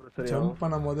வந்தாலும் சரி ஜம்ப்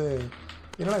பண்ணும்போது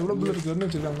என்னடா இவ்வளோ புல்லட் கன்னு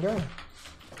வச்சுருக்காங்க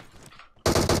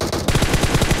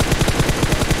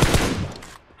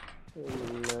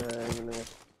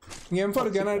இங்கே M4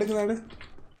 இருக்கு என்ன எடுக்குதா எடு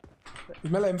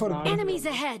இது மேலே M4 இருக்கு Enemies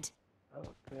ahead.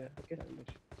 ஓகே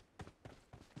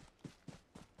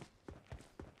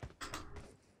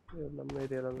நம்ம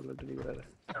ஏரியால வந்து அடிக்கிறாரு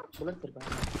புல்லட்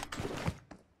இருக்காங்க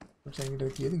என்கிட்ட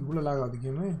இருக்கு எதுக்கு இவ்வளோ லாக்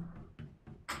ஆகுதுன்னு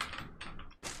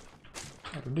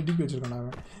 2 டிபி வச்சிருக்கான்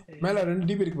அவன் மேலே 2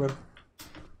 டிபி இருக்கு பாரு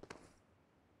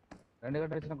 2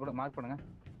 கட்ட வச்சுனா கூட மார்க் பண்ணுங்க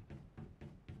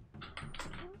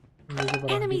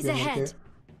Enemies ahead.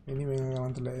 எனிமே எங்க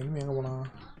வந்துல எனிமே எங்க போனா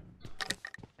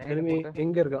எனிமி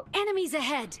எங்க இருக்கா Enemies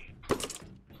ahead.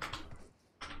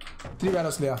 3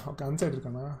 வேரஸ்லயா ஓகே அந்த சைடு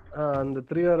இருக்கானா அந்த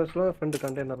 3 வேரஸ்ல ஃப்ரண்ட்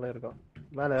கண்டெய்னர்ல இருக்கான்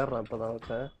மேலே ஏறறான் இப்பதான்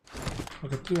ஒருத்தன்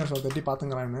ஓகே 3 வேரஸ் தட்டி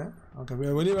பாத்துங்கறானே ஓகே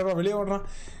வெளிய ஓடுறான்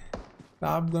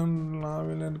டாப் கன்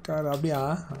லாவில இருக்காரு அப்படியே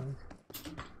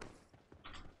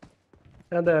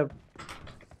அந்த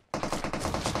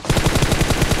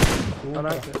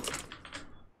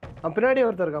பின்னாடி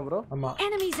ஒருத்தர் இருக்கான் ப்ரோ ஆமா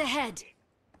Enemies ahead.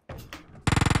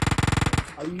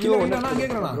 ஐயோ நான்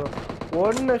கேக்குறேனா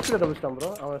ஒன் நெக்ஸ்ட் தப்பிச்சான் ப்ரோ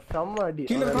அவன் செம்ம அடி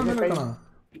கீழ இருக்கானா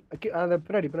அந்த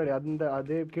பின்னாடி அந்த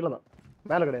அதே கீழ தான்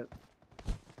மேல கிடையாது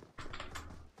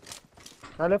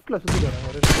நான் லெஃப்ட்ல சுத்தி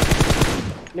வரேன்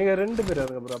நீங்க 2 பேர்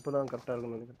இருங்க ப்ரோ அப்பதான் கரெக்டா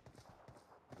இருக்கும்னு நினைக்கிறேன்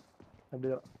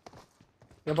அப்படிதான்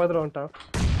என் பக்கத்துல வந்துட்டான்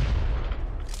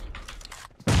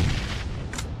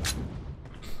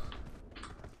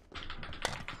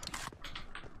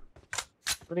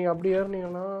நீங்க அப்படி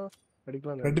ஏறினீங்கன்னா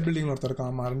அடிக்கலாம் 2 பில்டிங்ல ஒருத்தர்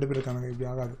இருக்கான் ஆமா 2 பேர் இருக்காங்க இப்படி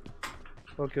ஆகாது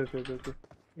ஓகே ஓகே ஓகே ஓகே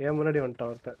ஏன் முன்னாடி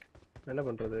வந்துட்டான் ஒருத்தன் என்ன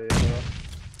பண்றது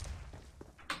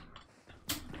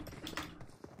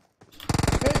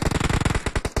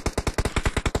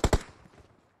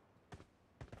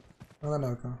அதான்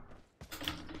இருக்கான்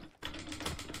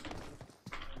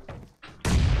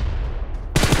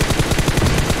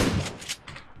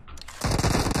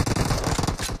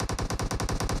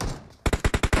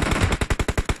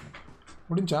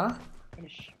முடிஞ்சா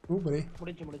சூப்பரே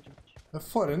முடிச்சு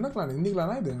F4 என்ன கிளான் இந்த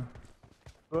கிளானா இது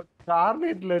ப்ரோ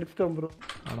டார்கெட்ல அடிச்சிட்டோம் ப்ரோ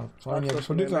அட பாருங்க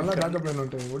சொல்லிட்டலாம் பேக்கப்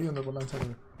பண்ணிட்டு ஓடி வந்த கொல்லாம் சார்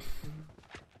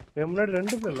முன்னாடி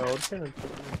 2 பேர் இல்ல ஒருத்தன்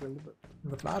 2 பேர்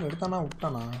இந்த ஃபிளார் எடுத்தானா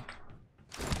விட்டானா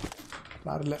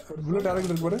ஃபிளார் இல்ல புல்லட்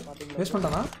டைரக்ட் இருக்கு பாரு வேஸ்ட்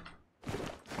பண்ணிட்டானா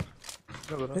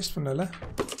வேஸ்ட் பண்ணல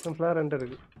ஃப்ளேர் ரெண்டு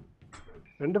இருக்கு,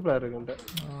 ரெண்டு ஃப்ளேர் இருக்குன்ட்டு.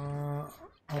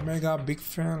 Omega big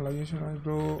fan location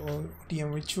bro TM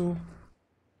with you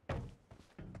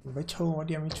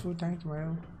TM with you thank you man.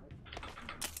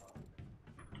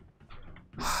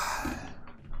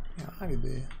 யார்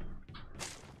இது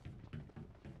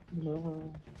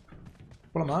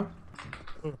போலாமா?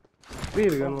 ஃப்ரீ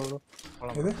இருக்கு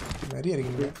இது நிறைய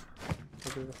இருக்குங்க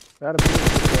வேற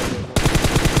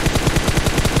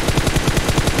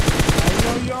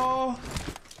ஐயோ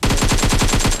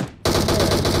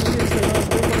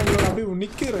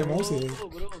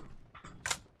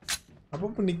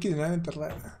அப்பப்போ நிக்குது என்னன்னு தெரியல.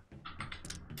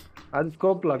 அது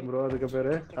ஸ்கோப் லாக் ப்ரோ, அதுக்கு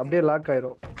பேரு அப்படியே லாக்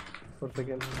ஆயிரும் ஒரு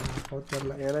செகண்ட்.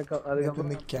 தெரியல எனக்கு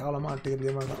அதுக்கப்புறம் கேவலமா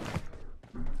ஆட்டுக்கிறதே மாதிரி தான்.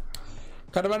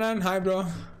 கடவானன் ஹாய் ப்ரோ.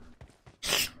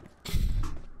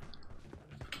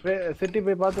 சிட்டி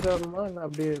போய் பார்த்துட்டு வரணுமா இல்லை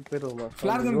அப்படியே போயிடுவோமா?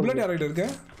 ஃபிளார் கன் புல்லட் யார்கிட்ட இருக்கு?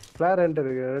 ஃபிளார் என்கிட்ட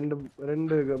இருக்கு,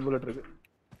 ரெண்டு புல்லட் இருக்கு.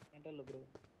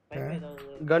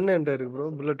 கன் என்கிட்ட இருக்கு ப்ரோ,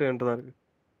 புல்லட் என்கிட்ட தான் இருக்கு.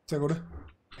 சரி கொடு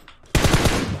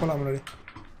போலாம் முன்னாடி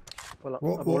போலாம்.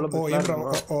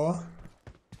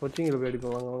 கொச்சிங்கில் போய்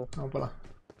அடிப்போம், வாங்க வாங்க போலாம்.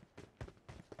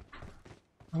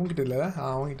 அவங்ககிட்ட இல்லை,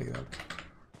 அவங்ககிட்ட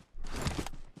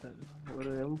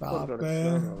ஒரு M4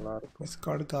 நல்லா இருக்கும்.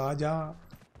 ஸ்காடுக்கு ஆஜா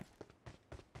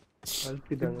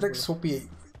அல்டிடாங்க சோப்பியை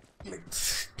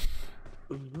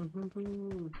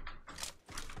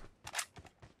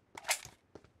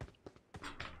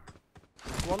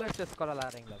Solo vs squad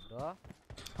விளையாடுறீங்களா ப்ரோ?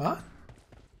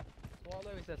 Solo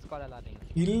vs squad விளையாடுறீங்க?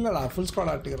 இல்லடா ஃபுல்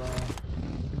ஸ்குவாட் ஆட்டுக்கிறோம்.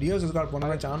 டியோஸ் ஸ்குவாட் போன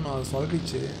மேட்ச் ஆன்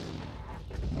சொதப்பிச்சு.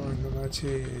 இந்த மேட்ச்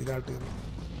இதாட்டுக்கிறோம்.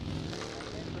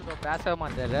 ப்ரோ பேசவே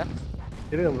மாட்டாரு.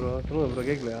 இருங்க ப்ரோ, சொல்லுங்க ப்ரோ,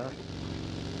 கேட்கலையா?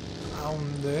 அவன்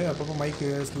வந்து அப்பப்போ மைக்கு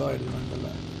ஸ்லோ ஆகிடுவாங்கல்ல.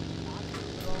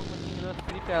 நீங்கள்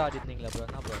ஃப்ரீ ஃபயர் ஆடிருந்தீங்களா ப்ரோ?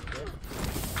 என்ன ப்ரோ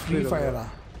ஃப்ரீ ஃபயரா?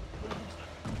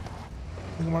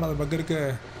 இதுக்கு மேலே அது பக் இருக்கு.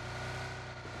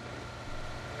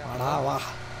 வாடா வா.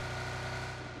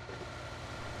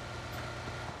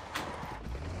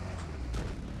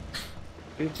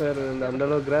 ஃப்ரீ ஃபயர் அந்த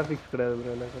அளவு கிராஃபிக்ஸ் கிடையாது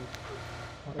ப்ரோ எனக்கு.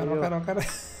 உட்கார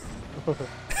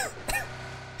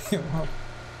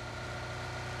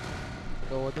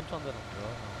ஒரு நிமிஷம் வந்துடும் ப்ரோ.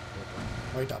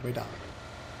 போயிட்டா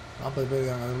 40 பேர்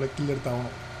இருக்காங்க, அதுக்குள்ள கில்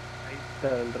எடுத்தாகணும்.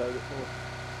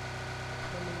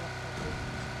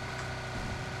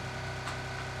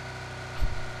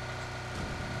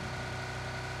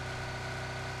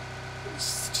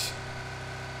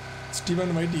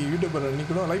 ஸ்டீவன் மைட்டி யூடியூபர் நீ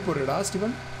கூட லைக் போடுறடா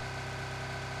ஸ்டீவன்?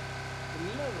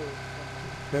 இல்லை ப்ரோ,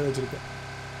 பேர் வச்சிருக்கேன்.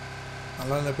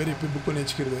 நல்லா இந்த பேர் இப்போ புக் பண்ணி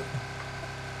வச்சுக்கிறது.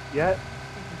 ஏன்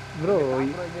ப்ரோ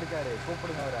இங்க இருக்காரு,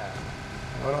 கூப்பிடுங்க அவரை.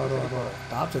 வர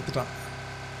டாப் செத்துட்டான்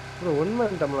ப்ரோ.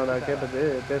 உண்மைன்ட்டம்ல நான் கேட்டது,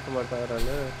 பேச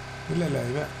மாட்டாரான்னு. இல்லை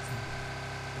இவன்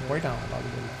போயிட்டான்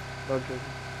லாபியில். ஓகே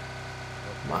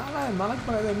மலைக்கு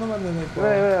போனது என்ன மாதிரி இப்போ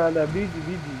அந்த பிஜி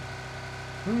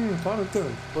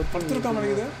படுத்துருக்கா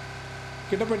மலைக்குது.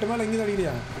 கிட்ட போயிட்ட மேலே எங்கேயும்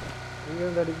அடிக்கிறியா?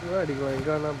 எங்கேருந்து அடிக்கலாம்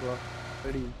எங்கே வேணா ப்ரோ.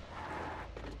 ரெடி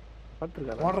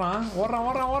ஓடுறான்.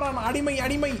 அடிமை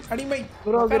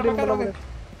ப்ரோ.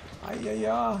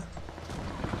 ஐயா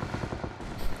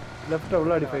லெஃப்ட்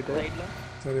உள்ள அடி போயிட்டு.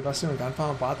 சரி ஃபர்ஸ்ட் நான்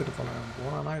கன்ஃபார்மாக பார்த்துட்டு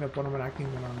போனானா இல்லை போன மாதிரி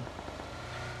ஆக்டிங் பண்ணாங்க.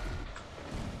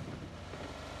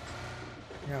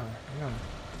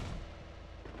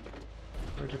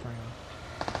 போயிட்டுருக்காங்க.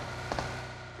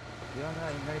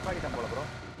 இங்கே நிப்பாட்டிட்டான் போல ப்ரோ.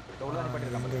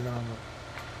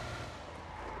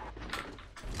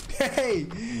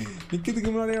 நிக்கிறதுக்கு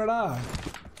முன்னாடியோடா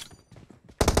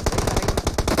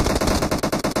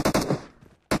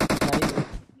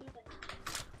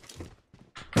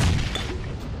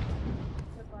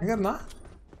எங்க இருந்தா?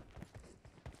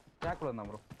 ஷாக்ல இருந்தான்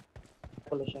ப்ரோ.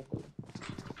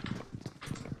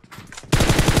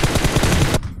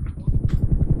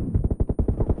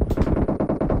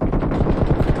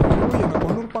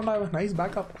 கொண்டு இருப்பான்டா. Nice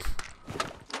backup.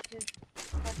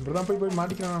 இப்படிதான் போய்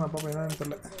மாட்டிக்கிறான். அப்பா என்னன்னு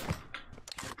தெரியல.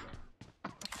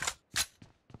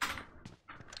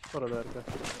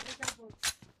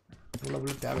 இவ்வளோ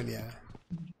தேவையில்லையா?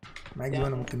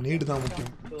 மேக்ஸிமம் நமக்கு நீடு தான்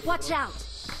முக்கியம்.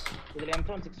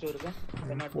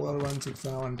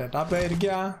 416 வந்துட்டேன். டாப்ல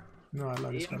இருக்கியா? இன்னும் வரல.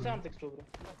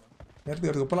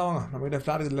 எடுத்து இப்போலாம் வாங்க, நம்ம கிட்ட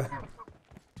ஃப்ளார் இல்லை.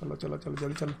 சொல்ல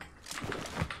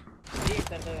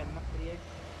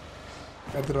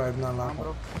எடுத்துருவா. இருந்தாலும்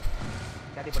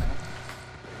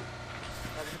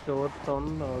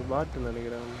பாட்டு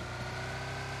நினைக்கிறேன்.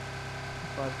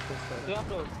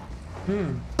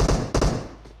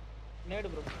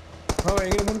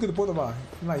 எங்கே முன்னுக்கு போதுப்பா.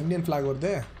 என்ன இந்தியன் ஃப்ளாக்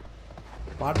வருது?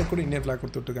 பாட்டுக்கு கூட இந்தியன் ஃப்ளாக்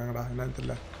கொடுத்துட்ருக்காங்கடா, என்னன்னு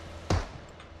தெரியல.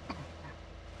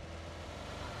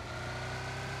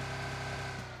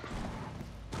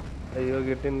 ஐயோ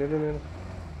கெட்டு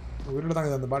உயிரோட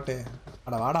தாங்க அந்த பாட்டு.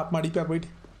 அட வாடா அப்பமா அடிப்பா போயிட்டு.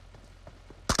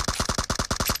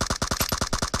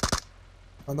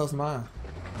 சந்தோஷமா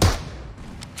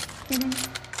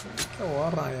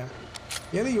ஓடுறான்.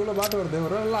 எது இவ்வளோ பாட்டு வருது?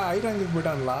 ஒரு நல்லா ஐராங்குக்கு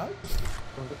போயிட்டான்லா.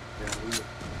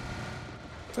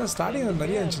 சார் ஸ்டார்டிங்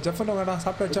நிறைய இருந்துச்சு. ஜெஃபன் வேண்டாம்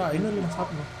சாப்பிட்டாச்சா? இன்னும் இல்லை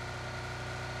சாப்பிடணும்.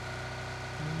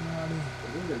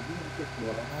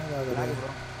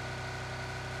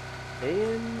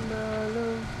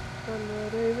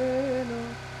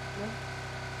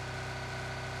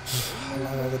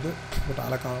 But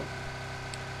அலக்காகும்.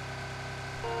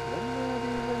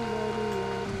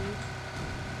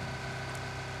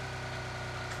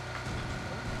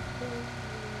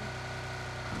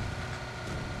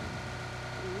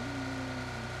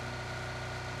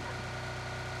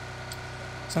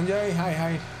 Sanjay, hi.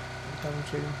 Welcome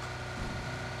stream.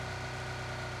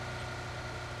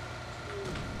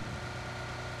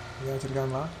 Yeah,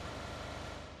 வச்சிருக்காங்களா?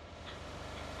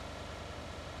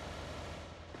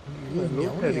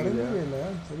 இறங்கவே இல்லை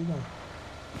சரிதான்.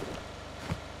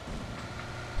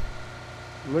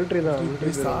 மிலிட்டரி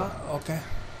தான். ஓகே.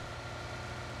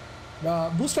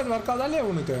 பூஸ்டர் ஒர்க் ஆகுதா இல்லையா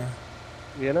உனக்கு?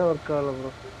 ஏன்னா ஒர்க் ஆகல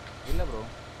ப்ரோ. இல்லை ப்ரோ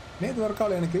நேற்று ஒர்க்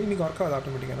ஆகல எனக்கு, இன்னைக்கு ஒர்க் ஆகுது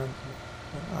ஆட்டோமேட்டிக்காக.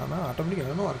 ஆனால் ஆட்டோமேட்டிக்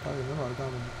என்னென்ன ஒர்க் ஆகுது என்னென்ன ஒர்க்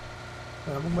ஆகுது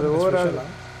நமக்கு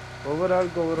ஒவ்வொரு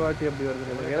ஆளுக்கு ஒவ்வொரு வாட்டி அப்படி வருது.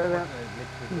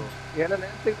 ஏன்னா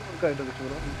நேரத்துக்கு ஒர்க் ஆகிட்டு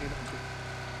ப்ரோ.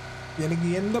 எனக்கு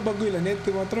எந்த பக்கும் இல்லை.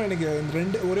 நேற்று மாத்திரம் எனக்கு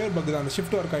இந்த ஒரே ஒரு பக்கு தான், அந்த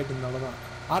ஷிஃப்ட் ஒர்க் ஆகிட்டு இருந்தனால தான்.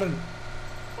 ஆரன்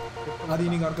அது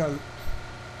இன்னைக்கு ஒர்க் ஆகுது.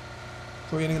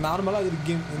 ஸோ எனக்கு நார்மலாக அது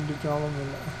கேம் எந்த ப்ராப்ளம்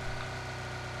இல்லை.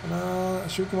 ஆனால்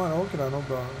சிவகுமார் ஓகேடா, நோ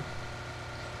ப்ராப்ளம்.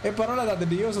 பரவாயில்ல, அது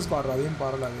டிஓஎஸ் பாடுறா, அதையும்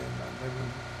பரவாயில்ல. அது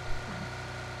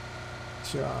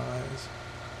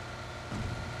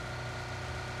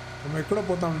நம்ம ఎక్కడో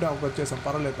పోతా ఉంటే ఒక వచ్చేసాం.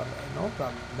 పర్వాలేదు నో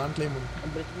ప్రాబ్లం, దాంట్లో ఏముంది.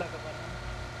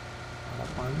 అలా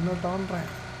పన్నటోన్రా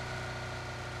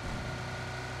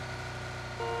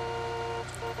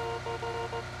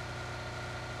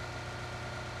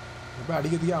இப்போ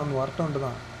அடிக்கிறதுக்கே அவன் வரட்டோன்ட்டு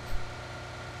தான்.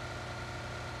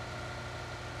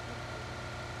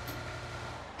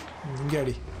 இங்கே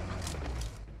அடி.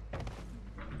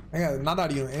 ஏங்க நான் தான்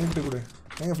அடிக்கணும். என்கிட்ட கொடு.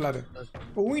 எங்க ஃப்ளாரு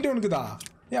உங்ககிட்ட உனக்குதா?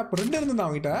 அப்போ 2 இருந்துதான்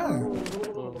அவங்ககிட்ட.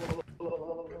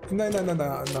 இந்த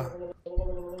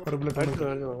ஒரு பிளட்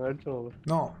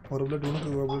நோ, ஒரு பிளட் உனக்கு,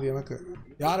 ஒரு பிளட் எனக்கு.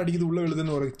 யார் அடிக்குது உள்ள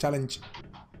விழுதுன்னு ஒரு சேலஞ்ச்.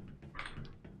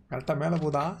 கரெக்டாக மேலே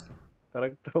போதா?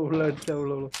 கரெக்டாக உள்ள அடிச்சா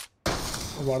உள்ள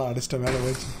வாடா அடிச்சிட்ட மேலே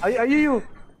போச்சு. ஐயோ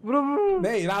ப்ரோ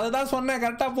டேய், நான் அதுதான் சொன்னேன்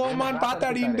கரெக்டாக போமான்னு பார்த்து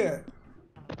அடின்ட்டு.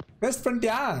 வேஸ்ட்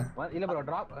பண்ணிட்டியா? இல்லை ப்ரோ,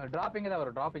 டிராப்பிங் தான்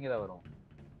வரும்.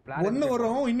 ஒன்று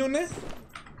வரும், இன்னொன்று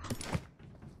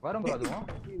வரும் ப்ரோ. அதுவும்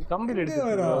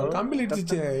கம்பில்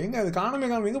இடிச்சிச்சு. எங்க அது காணாம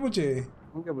எங்க போச்சு?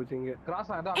 இங்க கிராஸ்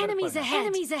ஆகுது.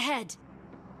 Enemies ahead.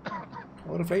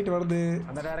 ஒரு ஃளைட் வருது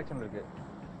அந்த டைரக்ஷன்ல இருக்கு.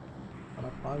 அட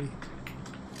பாவி.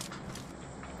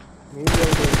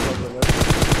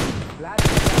 ஃபிளாஷ்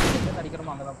எங்க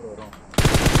அடிக்கறோமோ அங்க தான் ப்ரோ வரும்.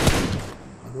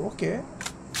 அது ஓகே.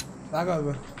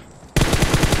 தாகாது.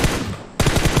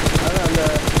 அந்த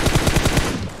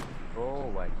ஓ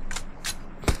பாய்.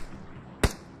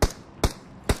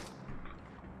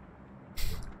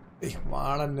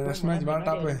 வாடா நெக்ஸ்ட் மேட்ச் வாடா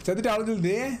டாப். செத்துட்டு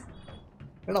அழுதுல்தே.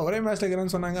 ஏடா ஒரே மேட்ச்ல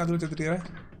இருக்கறேன்னு சொன்னாங்க, அதுல செத்துட்டீங்க.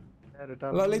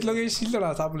 லைக் லோகேஷ் இல்லடா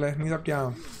சாப்பிடல. நீ சாப்பிட்டியா?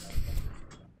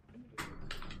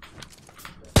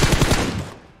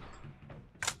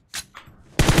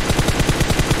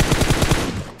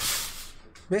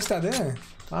 வேஸ்ட் அது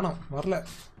காணோம், வரல.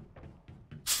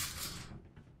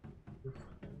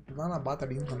 இதான் நான் பார்த்து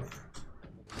அடின்னு சொன்னேன்.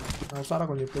 நான் உசாரா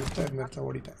கொஞ்சம் பெருசாக இருந்துச்சு,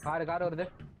 ஓடிட்டேன். கார் வருது.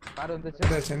 கார் வந்துச்சு.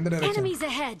 எந்த டைரக்ஷன்? Enemies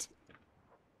ahead.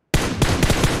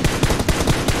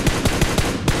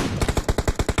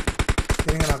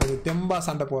 சரிங்க, நான் கொஞ்சம் தெம்பா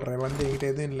சண்டை போடுறேன். வந்து என்கிட்ட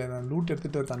எதுவும் இல்லை, நான் லூட்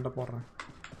எடுத்துகிட்டு ஒரு சண்டை போடுறேன்.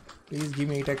 Please give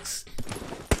me 8x.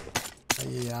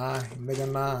 ஐயா இந்த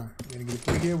கண்ணா எனக்கு இது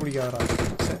பிடிக்கவே பிடிக்காதரா.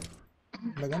 சரி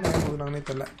இந்த கண்ணா ஏன் போதுனாங்கன்னே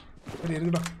தெரில. சரி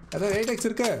இருக்கட்டும். ஏதாவது 8x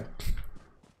இருக்கு?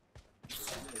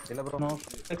 இல்லை ப்ரோ,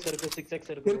 6x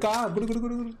இருக்கு. இருக்கா?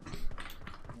 குடு.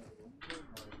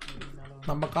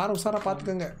 நம்ம காரை உசாரா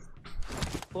பார்த்துக்கோங்க.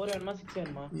 4 வேணுமா 6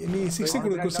 வேணுமா? நீ 6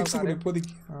 கொடு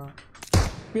இப்போதைக்கு.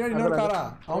 பின்னாடி இன்னொரு காரா?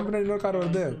 அவன் பின்னாடி இன்னொரு கார்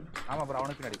வருது. ஆமா ப்ரோ,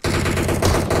 அவனுக்கு பின்னாடி.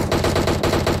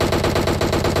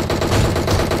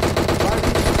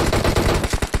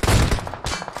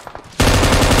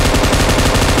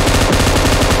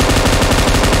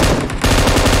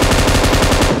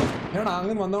 ஏன்னா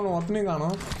அங்கேருந்து வந்தவன ஒருத்தனையும்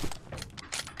காணோம்.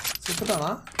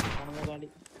 செத்துட்டானா?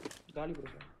 காலி ப்ரோ.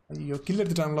 ஐயோ கில்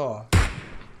எடுத்துட்டாங்களோ?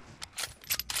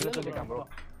 கில் சொல்லிட்டான் ப்ரோ.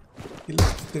 கில்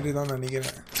எடுத்துட்டு தான்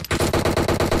நினைக்கிறேன்.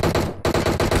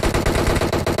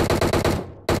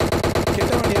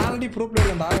 கெட்டவன் ஆல்ரெடி ப்ரோ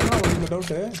பிளேயர்டா. என்ன உங்களுக்கு இந்த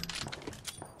டவுட்?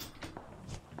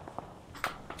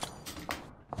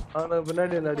 அவன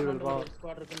பின்னாடி அந்த அடி விழுறான்.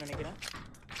 ஸ்குவாட் இருக்குன்னு நினைக்கிறேன்.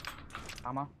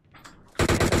 ஆமா.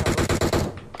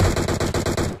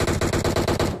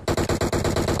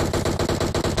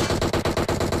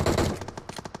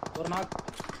 ஒரு நாக்.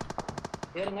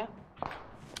 ஏறுங்க.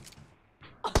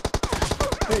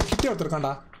 ஏய் கிட்டே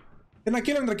ஒருத்தர்காண்டா. என்ன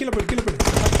கீழ போய். நான்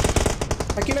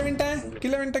கீழ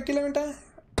விட்டேன்.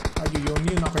 ஐயோ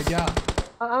நீ நான் போய்ட்டியா?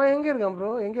 அவன் எங்க இருக்கான் ப்ரோ?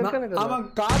 எங்க இருக்கானே? அவன்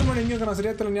கார் மேல எங்க இருக்கான்?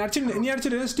 சரியா தெரியல. நீ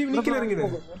அடிச்சிடு. ஸ்டீவ் நீ கீழ இறங்கிடு.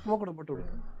 ஸ்மோக் கூட போட்டு விடு.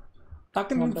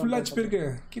 டக்குன்னு ஃபுல் ஹெச்பி இருக்கு.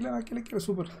 கீழ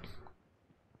சூப்பர்.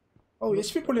 ஓ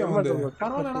ஹெச்பி போலியா வந்து?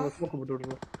 பரவாயில்லடா. ஸ்மோக் போட்டு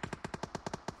விடு.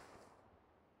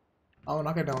 அவன்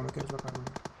நான் கேட்டான் அவனுக்கு.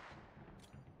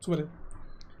 சூப்பர்.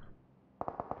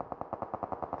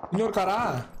 இன்னொரு காரா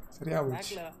சரியா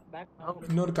போச்சு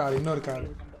இன்னொரு கார்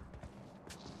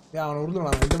ஏன் அவனை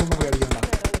உருந்துடலாம் இந்த பக்கம் போய் அடிக்கலாம்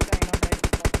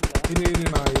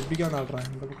இரு நான் இப்படிக்கா நாடுறேன்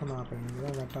இந்த பக்கம் நாடுறேன்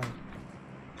இதுதான் கரெக்டாக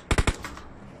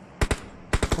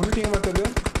கொண்டுட்டீங்க மற்றது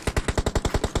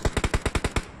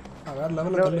வேற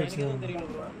லெவலில் தள்ளி வச்சு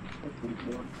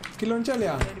கிலோ வந்துச்சா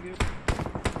இல்லையா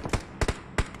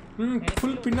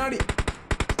ஃபுல் பின்னாடி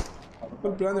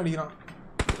ஃபுல் பின்னாடி அடிக்கிறான்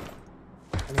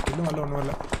எனக்கு இன்னும் வரல ஒன்றும்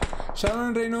இல்லை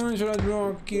ஷான் ரெய்னோ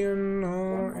ஷிவராஜ்கியனோ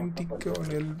என்டிக்கோ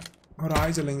ஒரு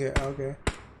ஆய் சொல்லுங்க ஓகே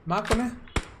மார்க் பண்ணு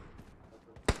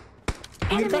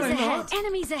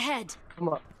Enemies ahead.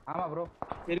 ஆமா ப்ரோ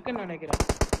இருக்குன்னு நினைக்கிறேன்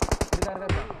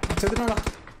செத்துட்டானா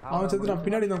அவன் செத்துட்டான்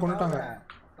பின்னாடி தான் கொண்டுட்டாங்க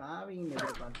சாவிங்க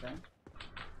எதிர்பார்த்தேன்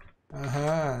ஆஹா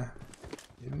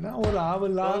என்ன ஒரு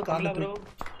ஆவலா கால ப்ரோ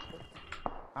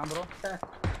ப்ரோ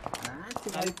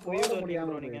மேட்ச் போக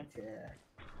முடியாம நீங்க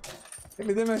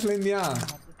இதே மேட்ச்ல இந்தியா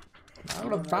நான்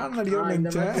கூட பேன் அடிக்கிறேன்னு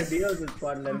நினைச்சேன் டியோஸ்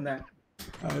ஸ்குவாட்ல இருந்தேன்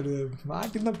அது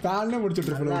மாட்டி தான் பேன்ல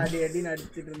முடிச்சிட்டு இருப்பேன் அடி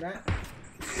நடிச்சிட்டு இருந்தேன்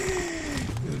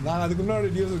நான் அதுக்கு முன்னாடி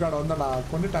டியோஸ் கார்டு வந்தேன்டா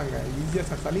கொண்டுட்டாங்க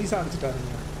ஈஸியாக சலீஸாக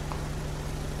அடிச்சுட்டாருங்க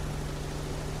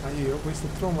ஐயோ போய்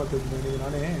சுற்றுவோம்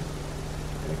பார்த்துருந்தேன்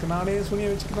எனக்கு நானே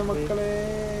சுனிய வச்சுக்கிட்டேன் மக்களே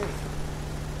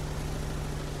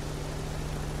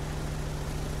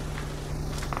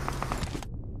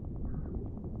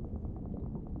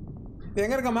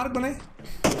எங்க இருக்க மார்க் பண்ணு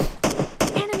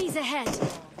Enemies ahead.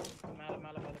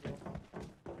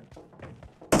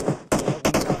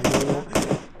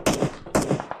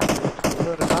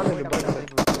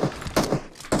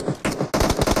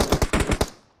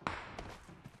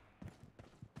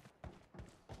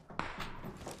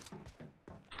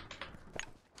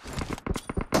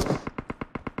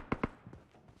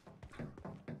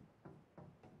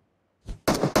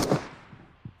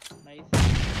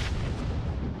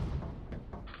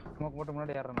 ஸ்மோக் போட்டு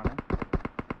முன்னாடி ஏறறேன் நானு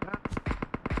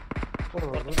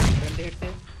ரெண்டு ஹிட்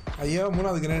ஐயோ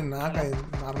மூணாவது கிரேட் நாக்கா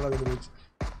நார்மலா வந்து போச்சு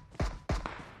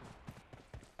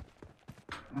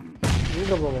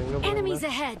இங்க போங்க Enemies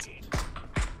ahead.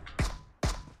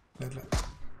 இல்ல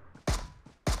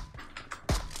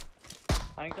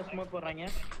அவங்க ஸ்மோக் போடுறாங்க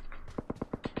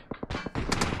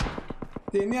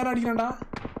என்ன யார அடிக்கறான்டா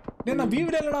டேய் நான்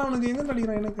பீவில இல்லடா அவனுக்கு எங்க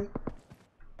அடிக்கறான் எனக்கு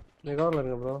நீங்க கவர்ல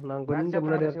இருங்க ப்ரோ நான் கொஞ்சம்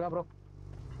முன்னாடி சிவா ப்ரோ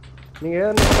நீங்க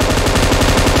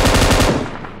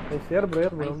ஷேர்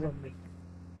ப்ரோ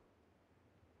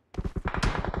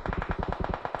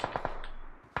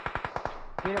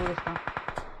கீழே போயிட்டான்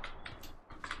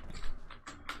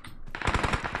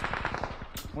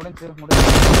முடிஞ்சு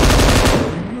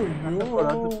ஐயோ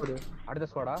அடுத்த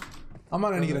ஸ்குவாடா ஆமா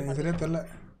நினைக்கிறேன் சரியா தெரியல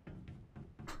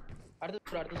அடுத்து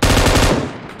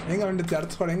எங்க வந்துச்சு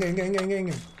அடுத்த ஸ்குவாட்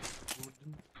எங்க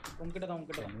உன்கிட்ட தான்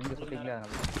உன்கிட்ட நீங்க சொல்றீங்களா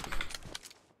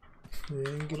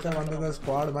என்கிட்ட வந்தது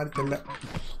ஸ்குவாட் மாதிரி தெரியல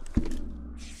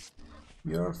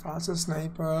யுவர் ஃபாஸ்டஸ்ட்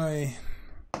ஸ்னைப்பர்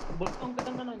புல் உன்கிட்ட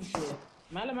தான் வந்துச்சு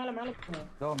மேல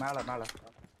தோ மேல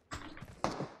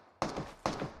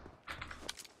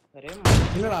அரே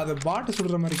இல்லடா அது பாட்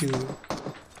சுடுற மாதிரி இருக்குது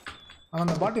ஆனா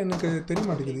அந்த பாட் எனக்கு தெரிய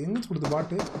மாட்டேங்குது எங்க சுடுது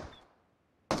பாட்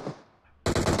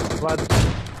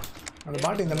அந்த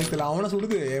பாட் எங்க தெரியல அவனை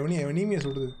சுடுது எவனிமே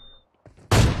சுடுது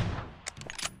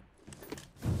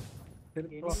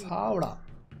சாவுடா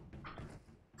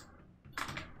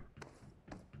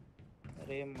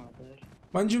அரே மதர்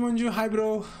மஞ்சு hi bro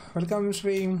welcome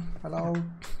stream hello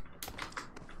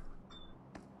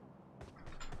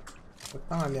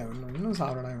பத்தாம் இல்லையா இன்னும்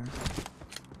சாப்பிடா இவன்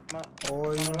ஓ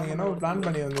இவன் என்ன பிளான்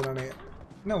பண்ணி வந்து நான்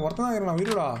என்ன ஒருத்தன் தான் இருக்கிறான்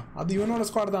வீடுடா அது இவனோட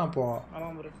ஸ்குவாட் தான் அப்போ ஆமா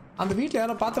ப்ரோ அந்த வீட்டில்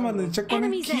யாரோ பார்த்த மாதிரி இருந்துச்சு செக்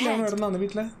பண்ணி கீழே எவனோ இருந்தான் அந்த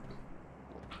வீட்டில்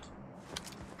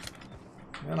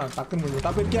ஏன்னா டக்குன்னு முடியும்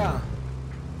டாப் இருக்கியா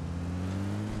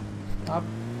டாப்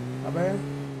அப்பே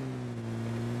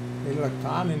இல்லைடா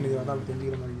கால் நின்று அதான்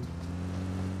தெரிஞ்சுக்கிற மாதிரி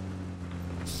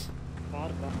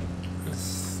கார்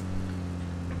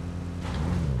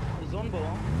ஜோன்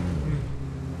போவோம்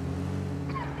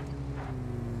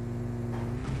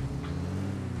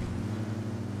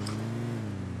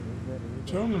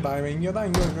சொல்லுடா இவன் இங்கே தான்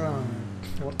இங்கே இருக்கிறான்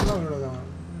ஒருத்தர் தான் விடுதான்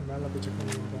மேலே போய் செக்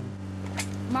பண்ணி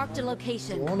Marked a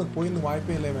location. ஃபோனுக்கு போயிருந்து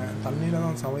வாய்ப்பே இல்லை இவன் தண்ணியில்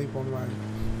தான் சமாளி போனுவான்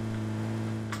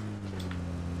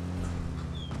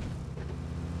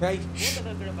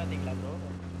போட்டோ பாத்தீங்களா ப்ரோ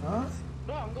ஆ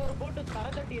ப்ரோ அங்க ஒரு போட் தர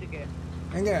தட்டி இருக்கு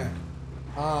எங்க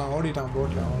ஓடிட்டான்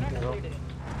போட்டில் ஓகே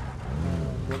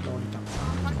போட்டில் ஓடிட்டான்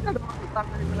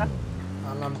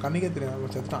நம்ம கண்ணிக்கே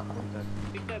தெரியும் செத்தான்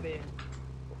பிக்கபே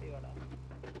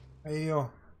ஐயோ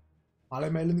மலை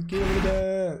மேலேருந்து கீழே விழுது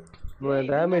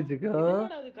டேமேஜுக்கு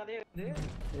அது கதையா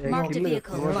Marked a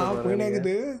vehicle.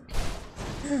 போயினேக்குது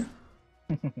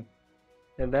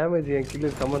N damage என் கில்லு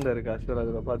சம்மந்தம் இருக்கு ஆக்சுவலாக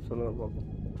அதில் பார்த்து சொல்லுங்க பார்ப்போம்.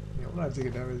 எவ்வளோ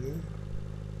ஆச்சு டேமேஜ்?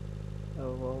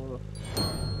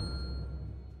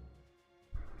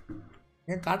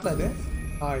 ஏன் காட்டலாது?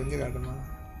 இங்கே காட்டுமா?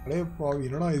 அடையே போவி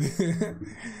என்னடா இது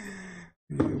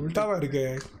உல்டாவா இருக்கு.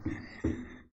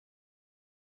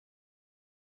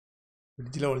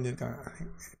 ஃப்ரிட்ஜில் ஒழிஞ்சிருக்காங்க.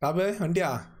 டாபு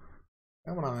வண்டியா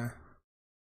ஏன் பண்ணாவன்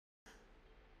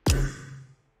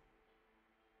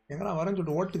எங்கடா வரேன்னு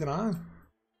சொல்லிட்டு ஓட்டுக்கிறான்.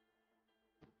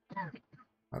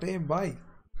 அரே பாய்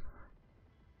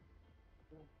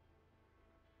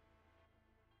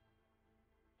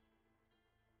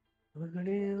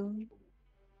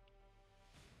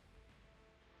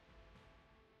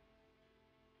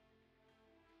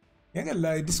எங்க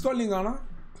இல்லை டிஸ்கால் நீங்கள் ஆனா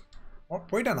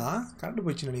போயிட்டானா? கரண்ட்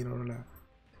போயிடுச்சு நினைக்கிறேன்.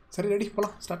 சரி ரெடி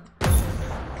போகலாம் ஸ்டார்ட்.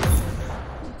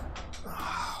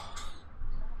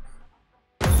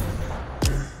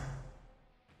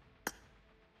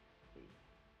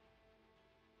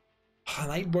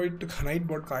 नाइट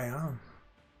बोट का है यहाँ.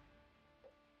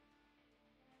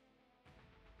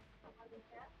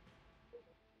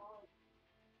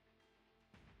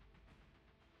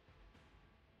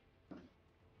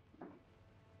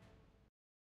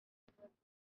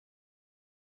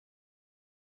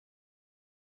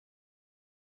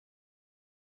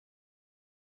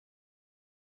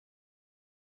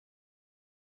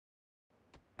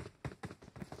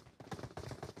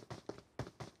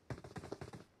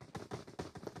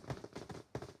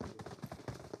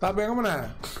 Tapi yang mana?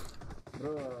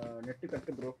 Bro, net cut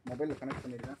bro. Mobile connect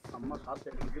பண்ணிருக்கேன். அம்மா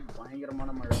காத்து அடிக்குது பயங்கரமான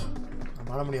மழை.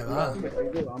 மழை முடியாதா?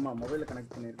 ஆமா மொபைல்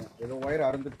கனெக்ட் பண்ணிருக்கேன். ஏதோ வயர்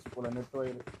அறுந்துச்சு போல நெட்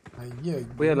வயர். ஐயே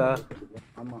புயலா?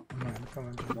 ஆமா.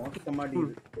 மோசமா மாட்டி.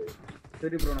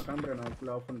 சரி ப்ரோ நான் கிளம்புறேன். நான்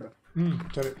ஃபுல் ஆஃப் பண்றேன்.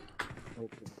 சரி.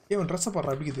 ஓகே. ஏன் Dress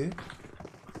பாறா அபிக்குது?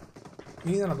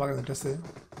 நீ தான பாக்குற Dress.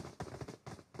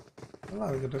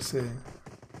 நல்லா இருக்கு Dress.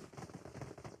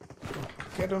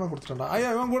 கேட்டவன கொடுத்துட்டான்டா.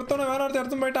 ஐயா இவன் கொடுத்தவன வேற ஒருத்தர்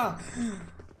எடுத்து போயிட்டான்.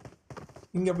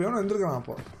 இங்க போய் அவன் எந்திருக்கான்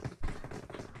அப்போ.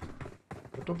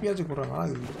 தொப்பியாச்சு போடுறாங்க.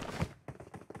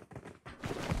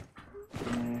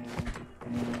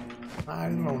 நான்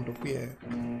எடுக்கணும் தொப்பியை.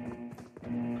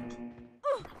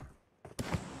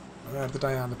 அவன்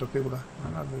எடுத்துட்டான் அந்த தொப்பியை கூட.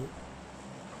 நல்லா இருந்தது.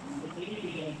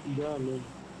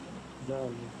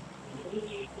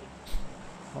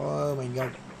 Oh my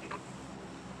god.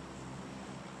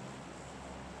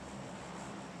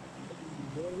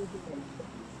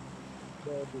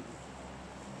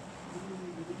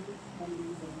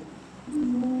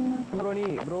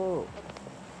 bro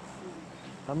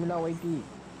Tamizha வைக்கி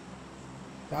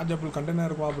chargeable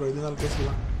container வா ப்ரோ இதனால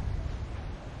பேசலாம்.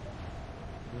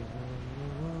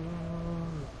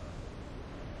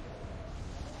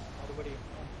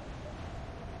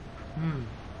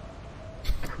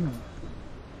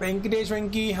 Venkatesh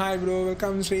Venky hi bro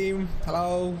welcome stream. Hello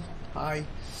hi.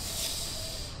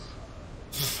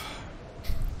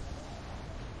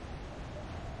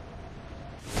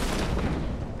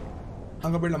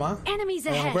 அங்கே போயிடலாமா? அங்கே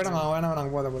போயிடலாம். வேணாம்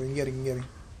நாங்கள் போதும் இங்கே இருக்கு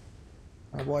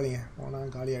அங்கே போகாதீங்க.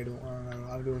 போனால் காலி ஆகிடுவோம்.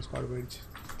 ஆல்ரெடி ஒரு ஸ்குவாட் போயிடுச்சு.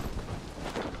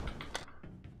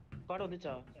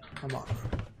 ஆமாம்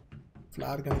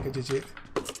ஃப்ளார் கணக்கு வச்சிச்சு.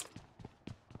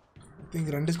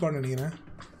 இங்கே 2 ஸ்குவாட் நினைக்கிறேன்.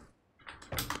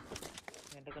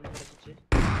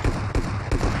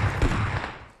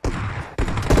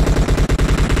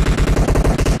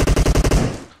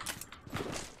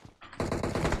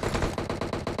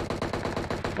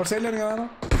 ஒரு சைடில் இருங்க வேறு.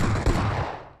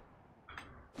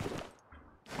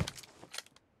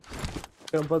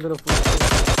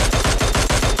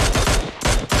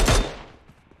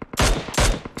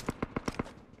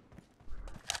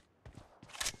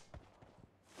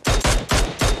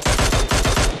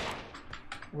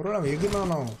 ஒரு நம்ம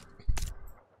எகுனாலும்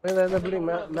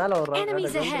மேலே வர்றான்.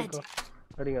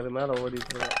 அடிங்க அது மேலே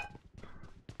ஓடிட்டு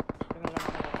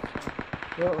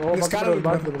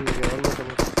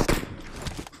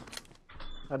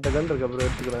அந்த கன் இருக்கு அப்புறம்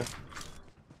எடுத்துக்கிறேன்.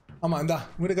 ஆமா இந்தா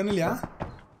உங்ககிட்ட கன் இல்லையா?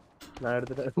 நான்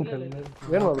எடுத்துட்டேன்.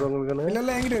 வேணுமா ப்ரோ உங்களுக்கு கன்? இல்ல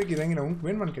இல்ல என்கிட்ட இருக்கு. எங்க உங்களுக்கு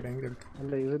வேணுமான்னு கேட்டேன். எங்க இருக்கு?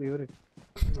 இல்ல இவரு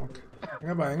ஓகே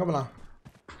எங்க போலாம்?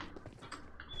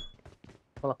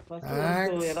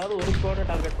 ஏதாவது ஒரு ஸ்குவாட்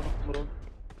டார்கெட் பண்ணும் ப்ரோ.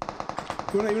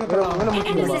 இவனை போலாம்.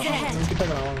 கிட்ட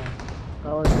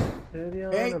வாங்க.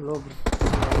 சரியான லோ ப்ரோ.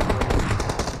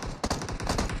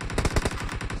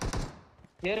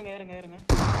 ஏறுங்க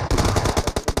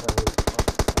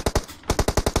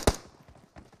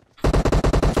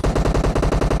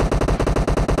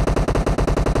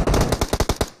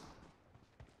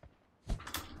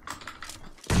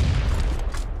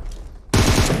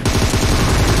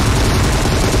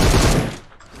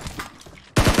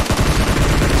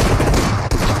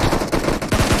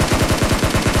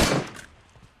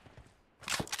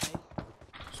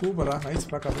சூப்பரா நைஸ்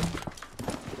பேக்கப்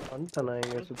வந்துட்டானா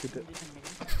இங்க சுத்திட்டு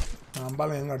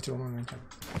அம்பால எங்க அடிச்சிரோம்னு நினைச்சேன்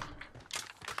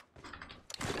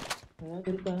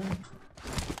இருக்கா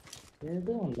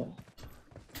எதுவும்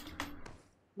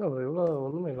இல்ல இவ்வளோ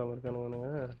ஒண்ணுமே இல்லாம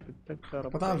இருக்கானுங்க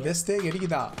அப்பதான் வெஸ்டே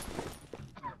கிடைக்குதா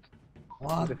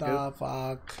வாட் தி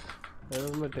ஃபக்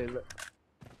ஹெல்மெட் இல்ல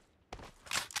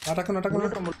நடக்க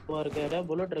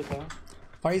புல்லட் இருக்கா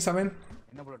 57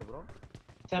 என்ன புல்லட் ப்ரோ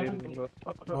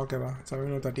 7 ஓகேவா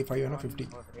 735 வேணா 50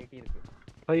 80 இருக்கு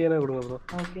பையனே கொடுங்க ப்ரோ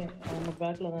ஓகே அவங்க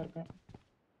பேக்ல தான் இருக்கேன்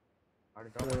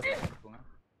அடுத்து எடுத்துங்க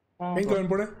எங்க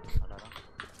வேணும் போடு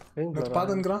எங்க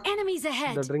பாத்துங்கறான் Enemies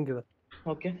ahead. இந்த ட்ரிங்க் இது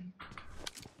ஓகே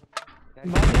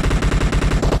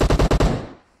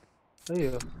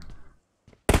ஐயோ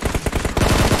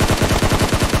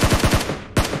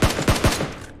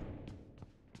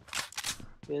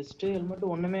வெஸ்ட் ஹெல்மெட்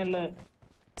ஒண்ணுமே இல்ல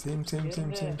சேம்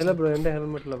இல்ல ப்ரோ எந்த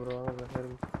ஹெல்மெட் இல்ல ப்ரோ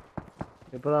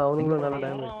இப்பதான் அவனுங்களும் நல்ல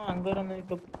டேமேஜ் அங்க இருந்து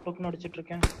இப்ப டோக்கன் அடிச்சிட்டு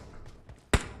இருக்கேன்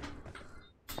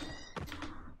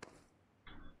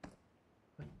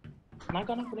நான்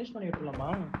கணக்கு ஃபினிஷ் பண்ணி விட்டுலாமா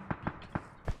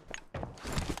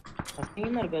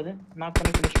அசிங்கமா இருக்காது நான்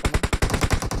பண்ணி ஃபினிஷ் பண்ணேன்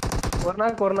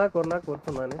ஒரு நாக்கு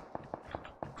ஒருத்தன் நானு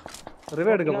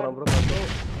ரிவே எடுக்க போறான் ப்ரோ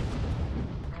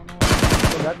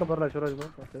பேக்க போறல சுரஜ் ப்ரோ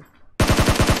ஓகே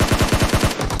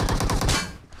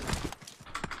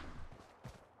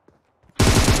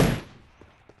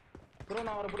ப்ரோ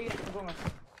நான் வர பிடிக்கிறேன் போங்க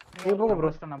நீங்க போங்க ப்ரோ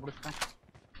நான் புடிச்சேன்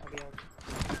அப்படியே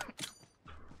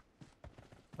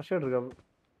ஃபர்ஸ்ட் எய்ட் இருக்கா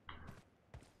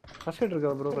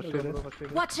bro first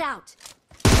eight Watch out.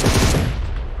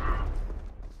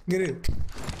 கிரு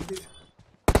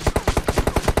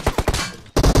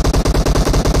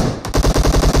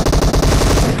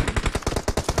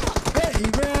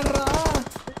இவன்டா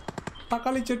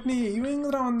தக்காளி சட்னி இவன்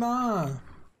எங்கடா வந்தான்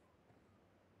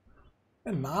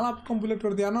நாலா பக்கம் புல்லட்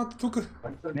வருது யாரோ தூக்கு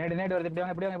நேடு வருது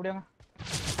இப்படி வாங்க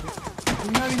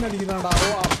முன்னாடி நடிக்கிறான்டா ஓ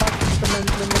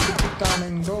அப்பார்ட்மெண்ட்ல இருந்து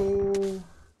குத்திட்டானுங்கோ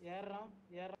ஏறறான்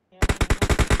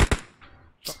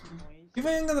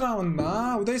இவன் எங்கடா வந்தான்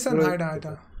உதய் சார்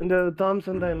ஆயிட்டா இந்த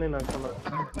தாம்சன் தான் என்ன நான் சொன்னேன்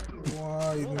வா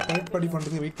இது டைப் படி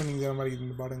பண்றது வெயிட் பண்ணிக்கிற மாதிரி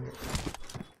இந்த பாடுங்க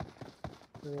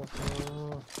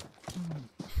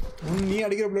நீ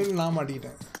அடிக்கிற பிளேல நான்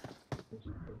மாட்டிக்கிட்டேன்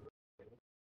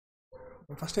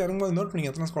ஃபர்ஸ்ட் இறங்கும்போது நோட் பண்ணி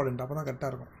எத்தனை ஸ்குவாட் அப்பதான் கரெக்டா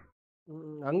இருக்கும்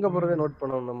அங்க போறதே நோட்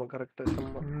பண்ணணும் நம்ம கரெக்டா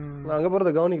சும்மா அங்க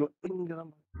போறத கவனிக்கலாம் இங்க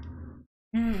தான்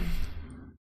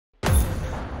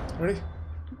ரெடி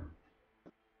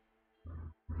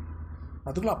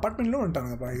அதுக்குள்ள அபார்ட்மெண்ட்ல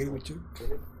வந்துட்டானுங்கப்பா எகிரி வச்சு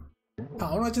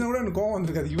அவனை வச்சுனா கூட எனக்கு கோவம்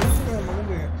வந்திருக்காது இவனுக்கு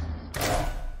மகன்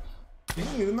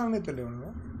எங்க இருந்தானே தெரியல இவனுங்க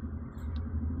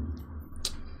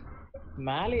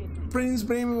மேலே Prince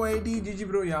frame YT GG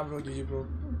bro yeah bro GG bro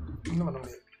இன்னும் பண்ண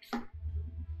முடியாது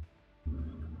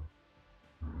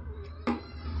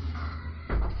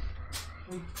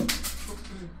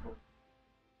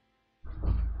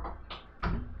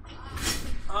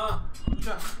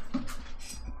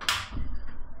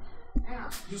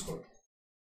யூஸ் கरो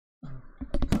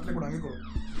அங்கே கூட அங்கே கூட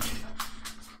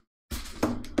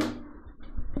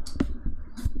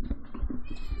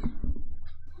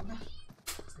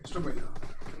எக்ஸ்ட்ரா பையா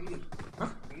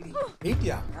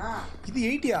 80 இது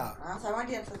 80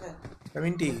 70 ಅನ್ಸುತ್ತೆ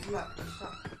 70 ಇಲ್ಲ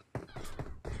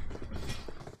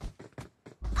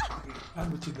ನಾನು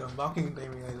ಬಿಚ್ಚಿದ್ದೆ ವಾಕಿಂಗ್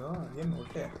ಟೈಮಿಂಗ್ ಇದು ಏನು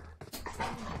ಹೊಟ್ಟೆ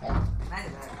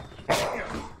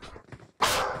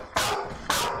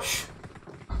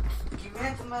ಕಿವಿನೇ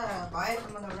ತುಂಬ ಬಾಯಿ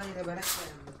ತುಂಬ ದೊಡ್ಡದಾಗಿದೆ ಬೆಳಗ್ಗೆ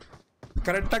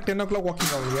ಕರೆಕ್ಟಾಗಿ 10 o'clock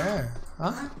ವಾಕಿಂಗ್ ಅವಳಿಗೆ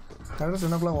ಹಾಂ ಕರೆಕ್ಟಾಗಿ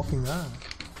 10 o'clock ವಾಕಿಂಗಾ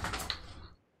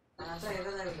ನನ್ನ ಹತ್ರ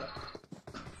ಇರೋದಾಗಿಲ್ಲ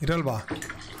ಇರಲ್ವಾ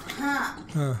ಹಾಂ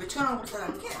ಬಿಚ್ಕೊಂಡು ಹೋಗ್ಬಿಡ್ತಾರೆ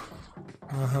ಹಂಗೆ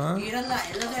ಇರಲ್ಲ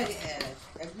ಎಲ್ಲದೇ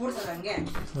ಎಗ್ಬಿಡ್ತಾರೆ ಹಂಗೆ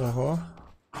ಓಹೋ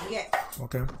ಹಂಗೆ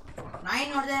ಓಕೆ ನಾಯಿ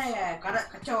ನೋಡಿದೆ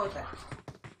ಕಚ್ಚ ಹೋಗುತ್ತೆ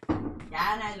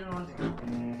ಯಾರನ್ನಾದ್ರೂ ನೋಡಿದೆ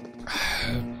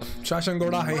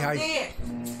ಶಾಶಂಗೌಡ ಹೈ ಹಾಯ್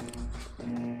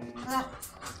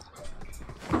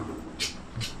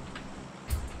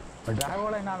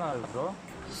டிராகோல என்ன ப்ரோ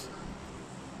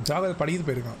ஜாக படிக்கிட்டு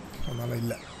போயிருக்கான் அதனால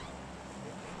இல்லை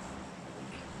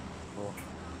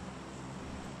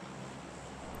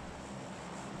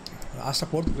லாஸ்ட்டாக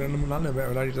போகிறதுக்கு 2-3 நாள்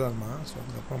விளையாடிட்டு தான் இருந்தான் ஸோ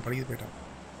அதுக்கப்புறம் படிக்கிட்டு போயிட்டான்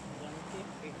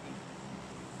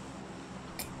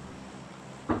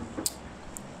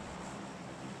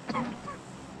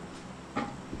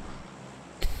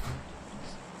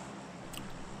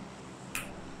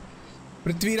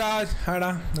பிருத்விராஜ் ஹாடா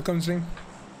வெல்கம் ஸ்ட்ரீம்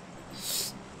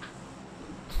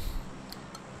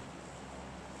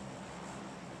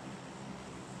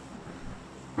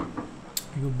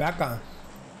யூ பேக்கா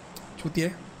சுத்தியே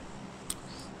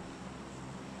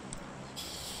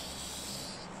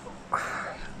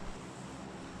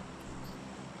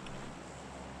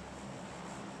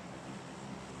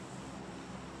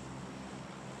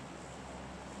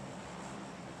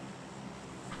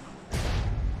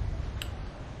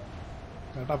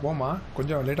கரெக்டாக போமா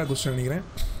கொஞ்சம் லேட்டாக குடிச்சு நினைக்கிறேன்.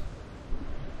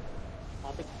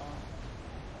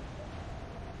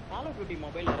 கால் ஆஃப் டியூட்டி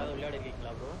மொபைல் யாராவது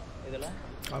விளையாடுறீங்களா ப்ரோ? இதில்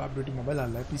கால் ஆஃப் டியூட்டி மொபைல்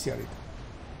அல்ல பிசி ஆடி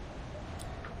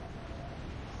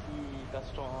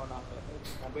கஷ்டம். நாங்கள்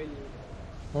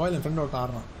மொபைல் என் ஃப்ரெண்ட் ஒருத்தன்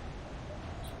ஆடுறான்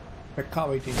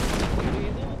𝐁𝐻𝐽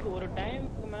இதுக்கு ஒரு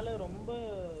டைமுக்கு மேலே ரொம்ப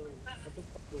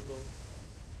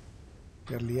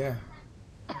தெரியலையே.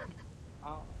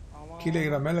 கீழே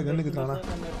இருக்கிற மேலே கண்ணுக்கு தானா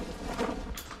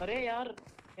அரே யார்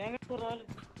என்கிட்ட ஒரு ஆள்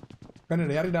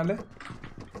கண்ணு யாருக்கு ஆளு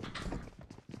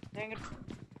என்கிட்ட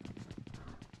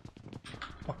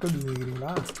பக்கத்தில்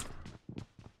இருக்கிறீங்களா?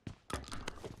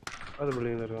 அது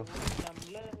பில்டிங்ல இருக்கோம்.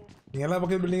 நீங்கள் எல்லா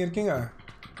பக்கத்து பில்டிங் இருக்கீங்க?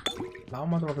 நான்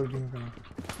மாத்திரம் பக்கத்து பில்டிங் இருக்கேன்.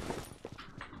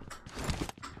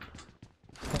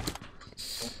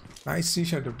 நைஸ்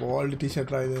டிஷர்ட் போல்டு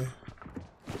டிஷர்ட்ரா இது.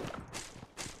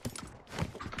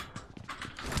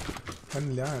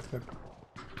 பண்ணலையா இல்லை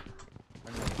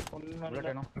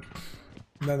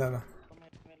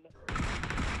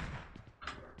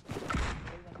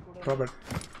ராபர்ட்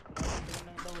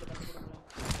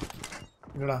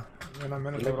இல்லைடா நான்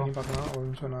மேலே ட்ரை பண்ணி பார்க்கலாம். ஒரு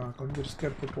நிமிஷம் நான் கொஞ்சம் ரிஸ்க்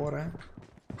எடுத்து போகிறேன்.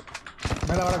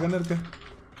 மேலே வர கன்று இருக்கு.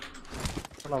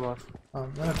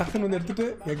 மேலே டக்குன்னு வந்து எடுத்துட்டு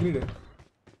எக்ரிடு.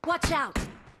 Watch out!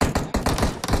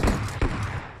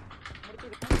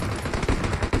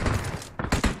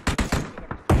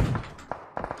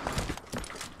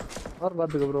 और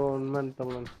बात करो ब्रो मैं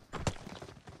तमन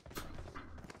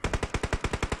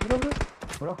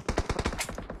ब्रो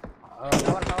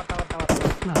टावर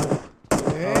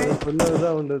ए फुल्ला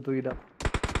வந்து தூக்கிடா.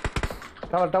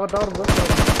 டவர் ப்ரோ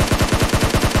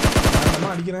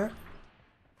நான் அடிக்கிறேன்.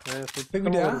 சுத்தமா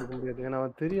முடியாது. ஏன்னா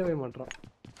அவன் தெரியவே மாட்டான்.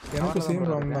 எனக்கு சேம்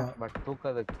ராங் தான். பட்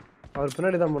தூக்காத அவர்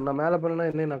பின்னாடி தான் நான் மேலே பண்ணா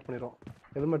என்ன நாக் பண்ணிரோம்.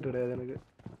 எது மட்டும் கிடையாது எனக்கு.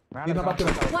 நான்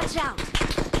பாத்துறேன். Watch out!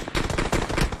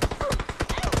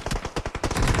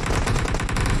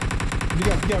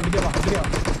 அப்படியா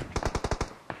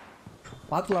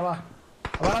பாத்துலாம் வா.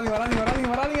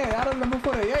 வராதீங்க யாரும் நம்பர்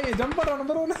 4. ஏய் ஜம்ப் பண்ற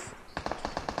நம்பர் 1.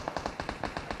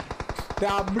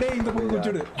 அப்படியே இந்த பக்கம்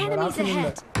குச்சிடு. Enemies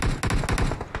ahead!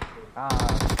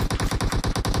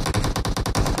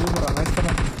 நைஸ் பண்ண.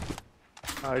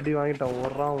 அடி வாங்கிட்டான்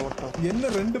ஓட்டான்.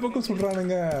 என்ன ரெண்டு பக்கம்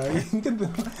சுடுறானுங்க. எங்க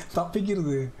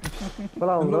தப்பிக்கிறது?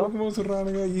 ரெண்டு பக்கமும்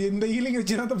சுடுறானுங்க. இந்த ஹீலிங்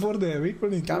வச்சு என்ன போறது? வெயிட்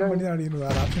பண்ணி கேம் பண்ணி ஆடிக்கணும்.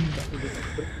 வேற ஆப்ஷன் இல்லை.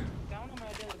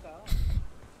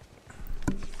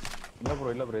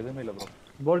 இல்ல ப்ரோ எதுவுமே இல்ல ப்ரோ.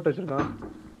 போல்ட் வச்சிருக்கான்.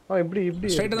 இப்படி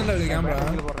ஸ்ட்ரைட்டா தான் இருக்கு கேமரா.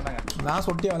 நான்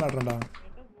சொட்டியா விளையாடுறேன்டா.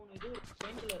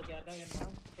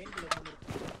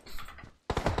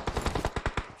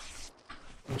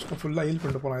 ஃபுல்லா ஹீல்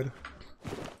பண்ணிட்டு போலாம். இரு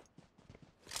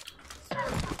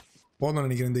போதும்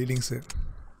நினைக்கிறேன் இந்த ஹீலிங்ஸ்.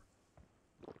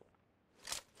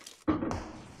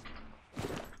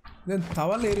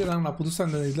 தவல் ஏறிடுறாங்க. நான் புதுசா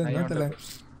இந்த இதுல நேரத்துல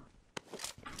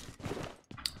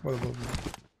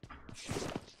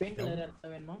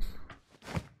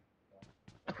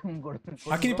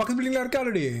அக்கினி பக்கத்து பில்டிங்ல இருக்கா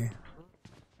ஆல்ரெடி?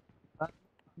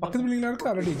 பக்கத்து பில்டிங்ல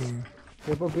இருக்கா ஆல்ரெடி?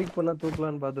 எப்போ பீக் பண்ணா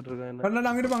தூக்கலாம்னு பாத்துட்டு இருக்கேன். என்ன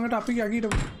அங்கிட்டு அக்கிட்ட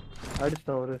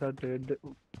அடிச்சான் ஒரு ஷாட் ஹெட்.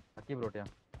 அக்கி ப்ரோட்டியா.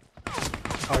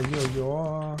 ஐயோ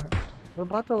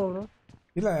பார்த்தா ப்ரோ.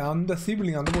 இல்ல அந்த சி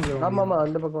பில்டிங் அந்த பக்கம். ஆமா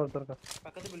அந்த பக்கம் ஒருத்தர் இருக்கான்.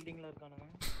 பக்கத்து பில்டிங்ல இருக்கானுங்க.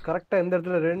 கரெக்ட்டா இந்த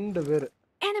இடத்துல ரெண்டு பேர்.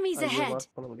 Enemies ahead!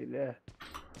 பாஸ் பண்ண முடியல.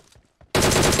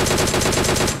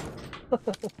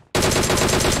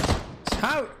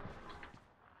 ஹவ்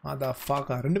அத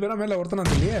ஃபக்க ரெண்டு பேரா மேல ஒருத்தனா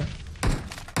தெரியல.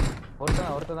 ஒருத்தன்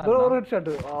ஒரு ஹெட்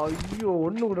ஷாட். ஐயோ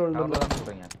ஒண்ணு கூட இல்ல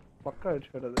சொல்றீங்க. பக்கா ஹெட்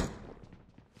ஷாட் அது.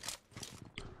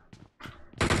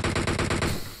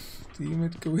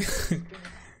 டீமேட்க்கு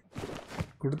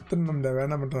கொடுத்துறோம்டா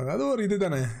வேணாம் பண்றாங்க. அது ஒரு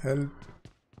இதுதானே.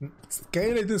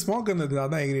 கையில இது ஸ்மோக் இருந்தது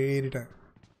அதான் ஏறிட்டேன்.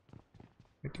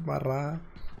 வெட்டி மாறா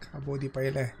போதி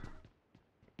பையல.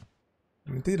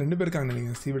 இது ரெண்டு பேர் இருக்காங்க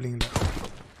நீங்க சி பில்டிங்ல.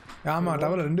 ஆமா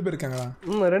டவர்ல ரெண்டு பேர் இருக்காங்களா?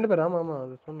 ரெண்டு பேர். ஆமா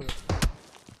அது சொன்னேன்.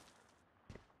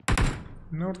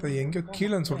 இன்னொருத்த எங்க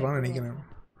கீழன்னு சொல்றான்னு நினைக்கிறேன்.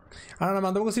 ஆனா நம்ம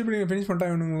அந்த பக்கம் சி பில்டிங் ஃபினிஷ் பண்ணிட்டா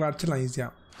இவனுங்க அடிச்சிடலாம் ஈஸியா.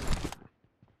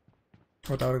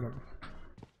 ஒரு டவர் இருக்கு.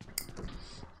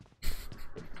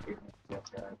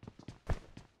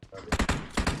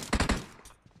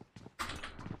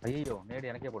 ஐயோ நேடி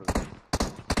எனக்கே போடுது.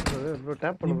 ப்ரோ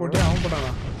டேப் பண்ணி போட்டு அவன்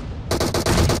போட்டானா?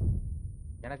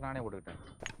 எனக்கு நானே போட்டுட்டேன்.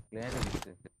 லேட்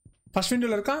ஃபர்ஸ்ட்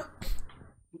விண்டோல இருக்கா?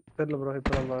 தெரியல ப்ரோ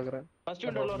இப்போ நான் பாக்குறேன். ஃபர்ஸ்ட்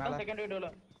விண்டோல ஒருத்தன் செகண்ட் விண்டோல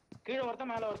கீழ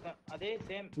ஒருத்தன் மேல ஒருத்தன் அதே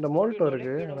சேம். இந்த மோல்ட்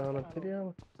இருக்கு. எனக்கு தெரியாம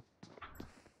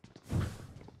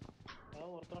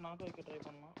ஒருத்தர் நாக்க வைக்க ட்ரை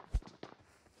பண்ணா.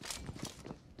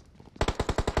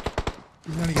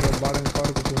 பின்னாடி ஒரு பாலங்க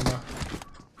கவர் குத்துறா.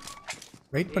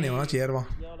 வெயிட் பண்ணி வாச்சு ஏறுவான்.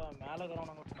 மேல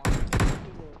கரவனங்க.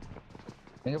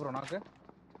 எங்க ப்ரோ நாக்கு?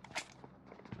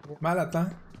 மேல அத்தா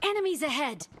Enemies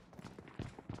ahead.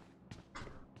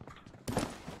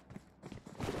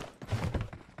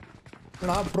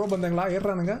 நான் ப்ரோ பந்தங்களா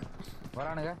ஏறானுங்க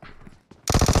வரானுங்க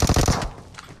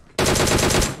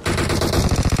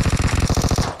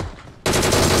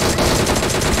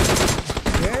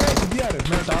ஏய் இடியாரு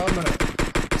மேல டவர் மேல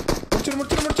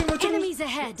முடிச்சு Enemies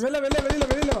ahead.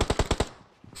 வெளியில வா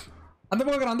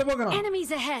அந்த பக்கம்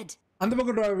Enemies ahead. அந்த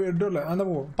பக்கம் டோர்ல அந்த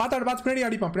பக்கம் பார்த்து பின்னாடி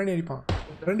அடிப்பான்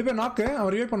ரெண்டு பேர் நாக்கு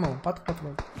அவன் ரிவைவ் பண்ணுவான்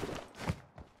பார்த்து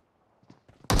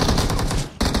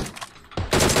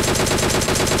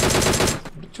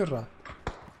முடிச்சிடுறா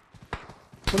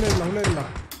உள்ள இல்ல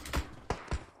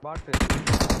பாட்டு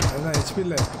அதுதான் ஹெச்பி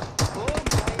இல்ல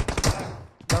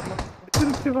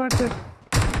பாட்டு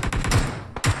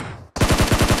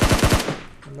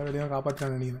நல்லா வெளியாக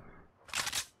காப்பாற்றான்னு நினைக்கிறேன்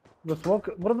இந்த ஸ்மோக்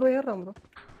ப்ரோ ஏறான் ப்ரோ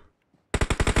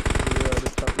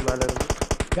மேல இருந்து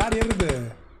யார் ஏறுது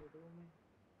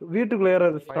வீட்டுக்குள்ள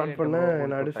ஏறது ஸ்டார்ட் பண்ண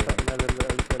என்ன அடிச்சிட்டான் மேல இருந்து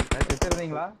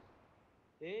வச்சிருந்தீங்களா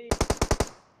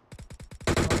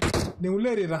நீ உள்ள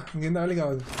ஏறிடுறா இங்க எந்த வேலைக்கு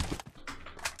ஆகுது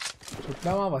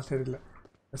சுத்தமா பஸ் ஏறிடல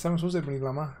பேசாம சூசைட்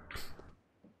பண்ணிக்கலாமா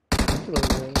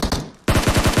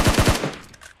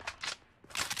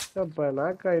அப்ப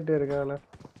நாக் ஆயிட்டே இருக்கானே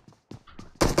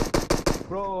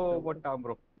ப்ரோ போட்டான்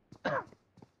ப்ரோ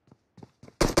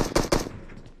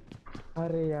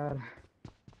அரே यार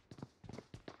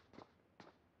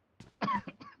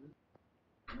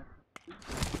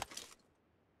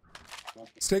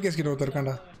ஸ்டேகேஸ் கிட்ட ஒருத்தர்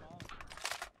இருக்காண்டா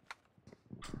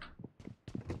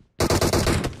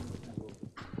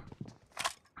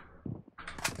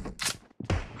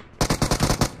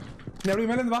நீ அப்படியே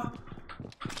மேல இருந்து வா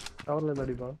டவர்ல இருந்து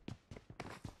அடிப்பான்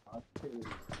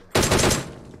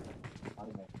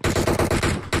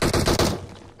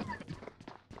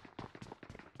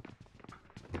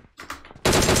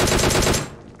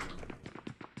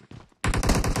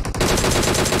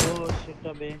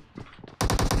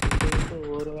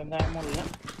ஒரு வெங்காயமும் இல்ல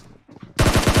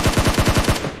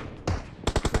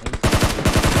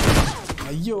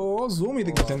ஐயோ ஜூம்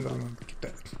இது கிட்ட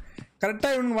கரெக்டா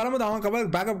இவனுக்கு வரும்போது அவன்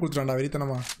கவர் பேக்கப் கொடுத்துட்டான்டா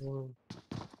வெறித்தனமா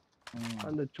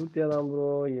அந்த சூத்தியா தான் ப்ரோ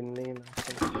என்னையும்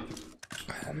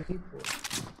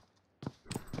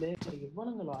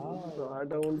இவனுங்களா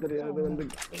ஆடவும் தெரியாது வந்து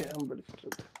கேம்ப்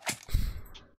அடிச்சிட்டு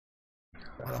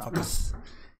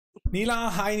நீலா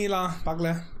ஹாய் நீலா பார்க்கல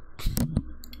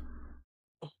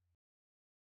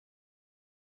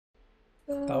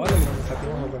தவறு நம்ம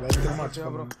சத்தியமா சொல்றேன் வெறித்தனமா அடிச்சு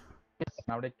ப்ரோ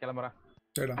நான் அப்படியே கிளம்புறேன்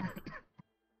சரிடா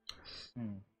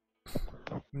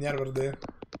யார் வருது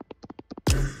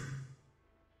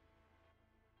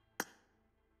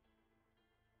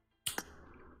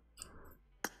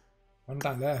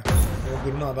வந்துட்டாங்க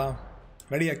இன்னும் அதான்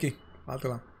ரெடியாக்கி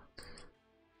பார்த்துக்கலாம்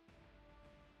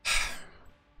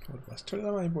ஒரு ஃபஸ்ட்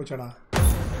தான் வாங்கி போச்சாடா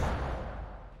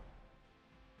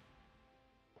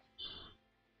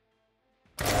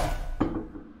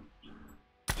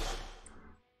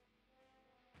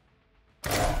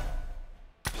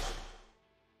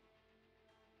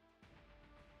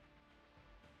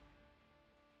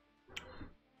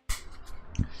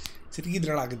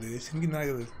சிரிக்கிதுடா ஆகுது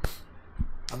சிரிக்கிது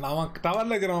அந்த அவன்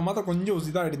டவரில் இருக்கிறவன் மாத்திரம் கொஞ்சம்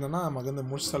இதாக ஆகிடுந்தான்னா நமக்கு வந்து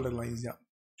முடிச்சு தள்ளிடலாம் ஈஸியாக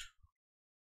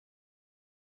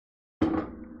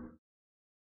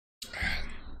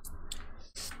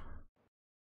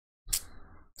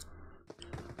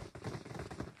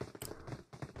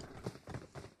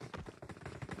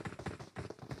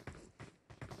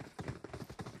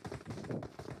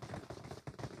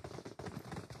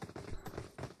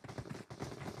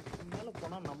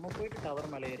நம்ம போயிட்டு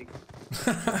டவர் மேல ஏறிக்கும்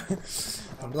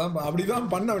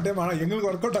அப்படிதான் பண்ண விட்டேன் ஆனா எங்களுக்கு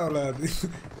ஒர்க் அவுட் ஆகல அது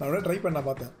நான் ட்ரை பண்ண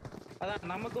பார்த்தேன் அதான்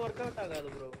நமக்கு ஒர்க் அவுட் ஆகாது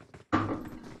ப்ரோ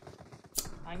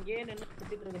அங்கேயே நின்று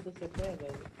சுத்திட்டு இருக்கிறது செட்டே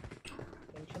ஆகாது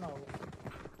டென்ஷன் ஆகும்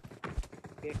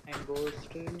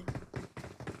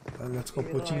let's go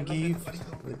போச்சிங்கி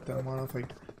வித்தமான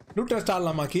fight loot test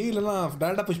ஆடலாமா key இல்லைன்னா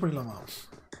டேரக்டாக புஷ் பண்ணிடலாமா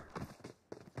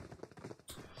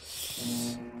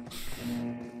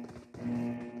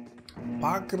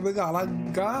பார்க்கறதுக்கு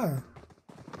அழகா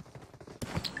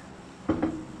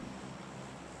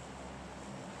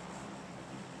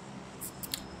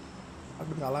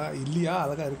அதுக்கு அழகா இல்லையா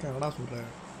அழகா இருக்கேன் என்னடா சொல்ற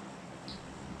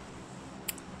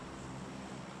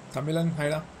தமிழன்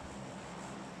ஹைடா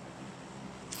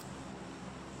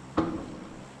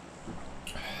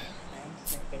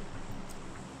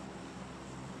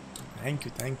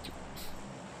தேங்க்யூ தேங்க்யூ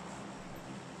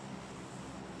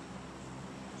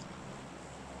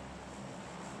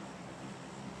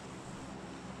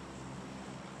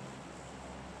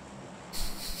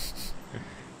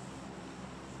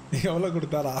எவ்வளோ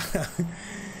கொடுத்தாரா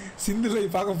சிந்துலை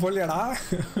பார்க்க போலியாடா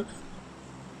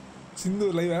சிந்து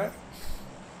லைவ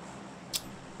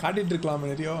காட்டிட்டு இருக்கலாம்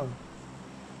நிறையோ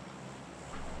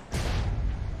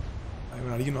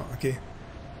அடிக்கணும். Okay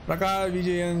Prakash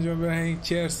Vijay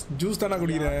chairs juice தானே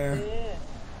குடிக்கிறேன்.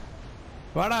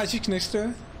 வாடா அஷிக் நெக்ஸ்ட்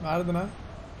வாரதுனா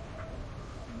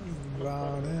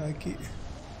ஆக்கி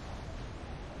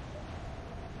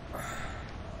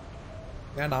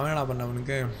ஏன் அவன் என்ன பண்ண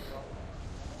அவனுக்கு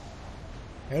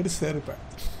எடுத்து சேர்ப்பேன்.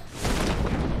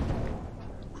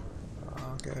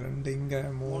 ஓகே 2 இங்கே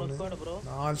 3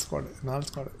 4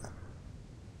 ஸ்குவாடு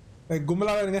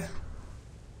கும்பலாக இருங்க.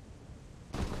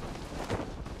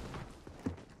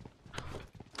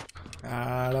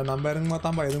 நம்ம இறங்குமா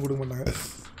தான்ப்பா எதுவும் கொடுக்க மாட்டாங்க.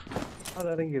 அது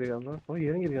இறங்கியிருக்காங்க.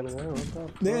 இறங்கியிருக்கானுங்க.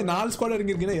 4 ஸ்குவாடு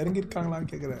இறங்கியிருக்கீங்க.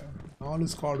 இறங்கியிருக்காங்களான்னு கேட்குறேன்.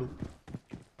 4 ஸ்குவாடு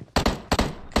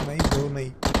நை ப்ரோ நை.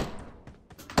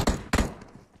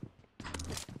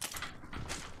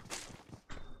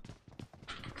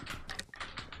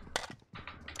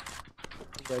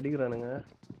 அடிக்கிறானுங்க.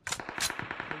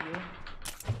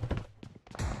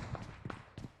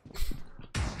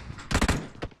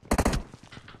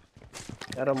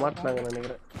 யாரோ மாட்டினாங்க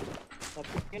நினைக்கிறேன்.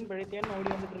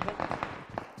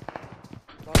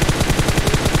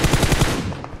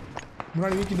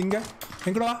 முன்னாடி வீக்கிட்டீங்க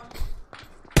எங்கடா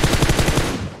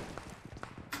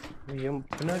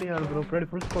பின்னாடி ஆள் ப்ரோ. பின்னாடி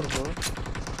ஃபுல் ஸ்கோர் ப்ரோ.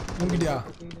 உங்ககிட்டயா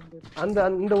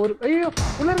அந்த ஒரு ஐயோ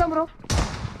உள்ள இல்ல ப்ரோ.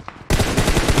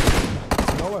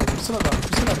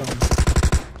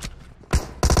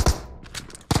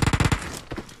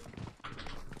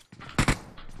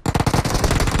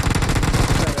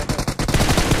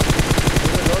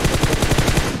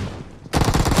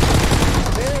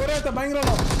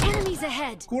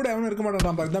 கூட எவனும் இருக்க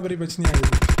மாட்டான். இதுதான் பெரிய பிரச்சனையா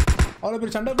இருக்குது. அவ்வளோ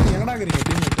பெரிய சண்டை பண்ணி எங்கடா இருக்கிறீங்க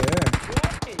டீம்மேட்டு?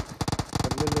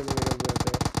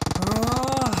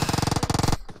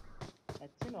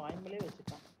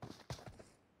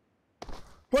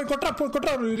 போய்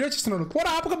கொட்டா ரிலேஷன் போறா.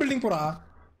 ஆப்பக்க பில்டிங் போறா.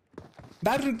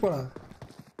 டைரக்ட் போறா.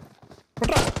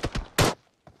 கொட்டா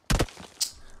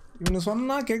இவனு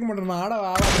சொன்னா கேட்க மாட்டேன்.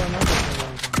 ஆடாடுறானா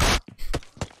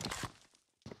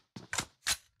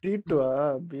T2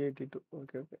 BAT2.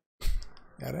 Okay okay.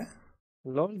 யாரு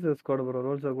ரோல்ஸ் ஸ்குவாட் ப்ரோ.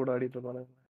 ரோல்ஸ் கூட ஆடிட்டு இருப்பாங்க.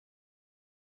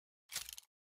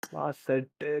 கிளாஸ்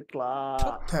செட் கிளாஸ்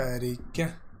சரிக்க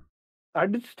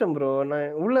அடிச்சிட்டேன் ப்ரோ.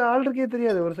 நான் உள்ள ஆள் இருக்கே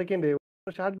தெரியாது. ஒரு செகண்ட்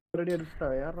ஷாட் ரெடி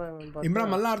அடிச்சிட்டான். யாரா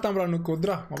இம்ரான் மல்லா ஆடுதான் ப்ரோ. எனக்கு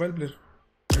கொத்ரா மொபைல் பிளேயர்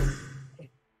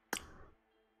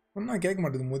ஒன்னா கேட்க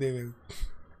மாட்டேது. மூதேவே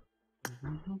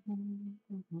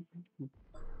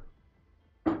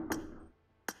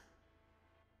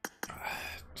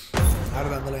யாரா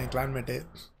இருந்தாலும் என் கிளான்மேட்டு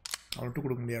அவன் விட்டு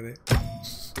கொடுக்க முடியாது.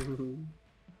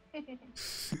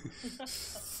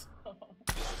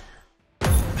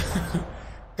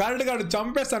 கரண்ட் கார்டு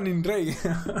சம்பேஸ் நின்றே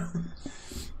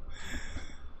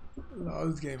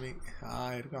லால்ஸ் கேமிங்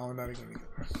இருக்கு. அவன் தான் இருக்கு.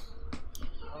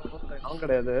 அவன்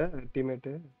கிடையாது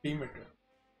டீம்மேட்டு.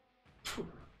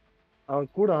 அவன்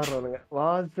கூட ஆடுறானுங்க.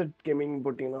 வாசட் கேமிங்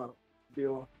போட்டிங்கன்னா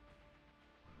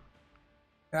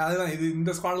அதுதான் இது.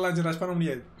 இந்த ஸ்குவாட்லாம் வச்சு ரஷ் பண்ண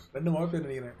முடியாது. 2 மொபைல் பேர்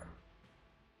நினைக்கிறேன்.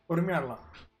 பொறுமையா ஆடலாம்.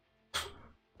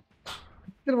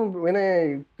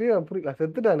 புரியல.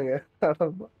 செத்துட்டானுங்க.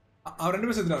 அவன் 2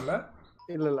 பேர் செத்துட்டான்ல.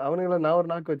 இல்ல அவனுங்கள நான் ஒரு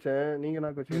நாக்கு வச்சேன். நீங்க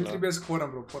நாக்கு வச்சீங்க. மிலிட்டரி பேஸ்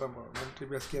போறேன் ப்ரோ. மிலிட்டரி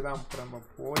பேஸ்க்கே தான் போறேன்.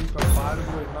 போய் இப்போ பாரு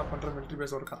ப்ரோ என்ன பண்ற. மிலிட்டரி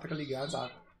பேஸ் ஒரு கத்தக்களி கேஸ்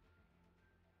ஆகும்.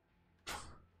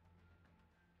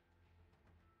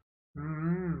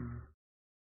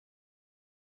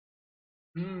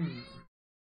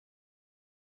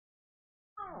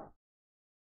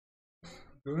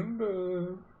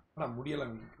 முடியல.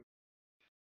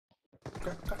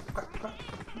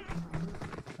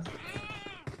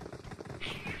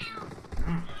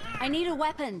 I need a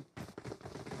weapon.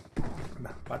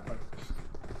 Pot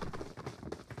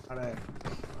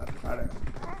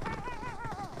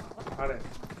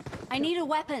I need a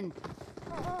weapon.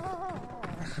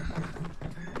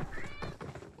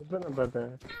 இப்பதான்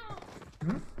பார்த்தேன்.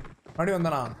 அடி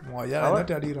வந்தானா?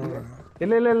 ஏதாட்டி அடிக்கிறான்.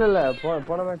 இல்ல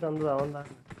போன மேட்ச் வந்தது அவன் தான்.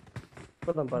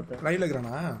 இப்பதான் பார்த்தேன். லைவ்ல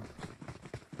இருக்கறானா?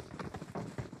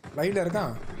 லைவ்ல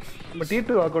இருக்கான். நம்ம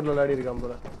T2 அக்கவுண்ட்ல விளையாடி இருக்கான்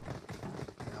போல.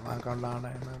 அவன் அக்கவுண்ட்ல ஆனா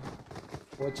என்ன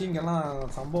கோச்சிங் எல்லாம்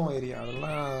சம்பவம் ஏரியா.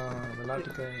 அதெல்லாம்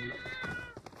விளையாட்டுக்கு இல்லை.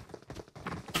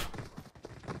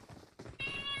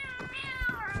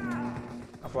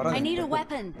 I need a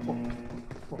weapon.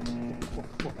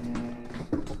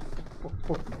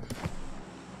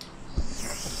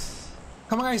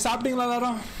 Come on, சாப்பிட்டீங்களா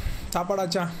எல்லாரும்?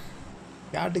 சாப்பாடாச்சா?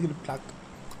 யாட்டுக்கு பிளாக்.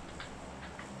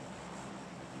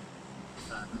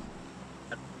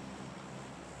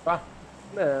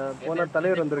 போன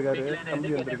தலைவர் வந்திருக்காரு. தம்பி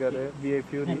வந்திருக்காரு. VI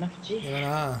fury.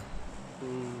 ஏனா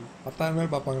 10,000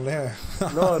 பேர் பார்ப்பாங்களே.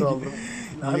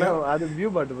 அது வியூ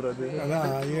பாட் ப்ரோ. அதான்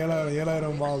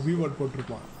 7,000 வியூ பாட்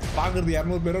போட்டிருப்பான். பார்க்குறது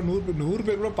 200 பேரோ 100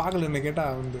 பேர் கூட பார்க்கல என்ன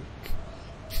கேட்டால் வந்து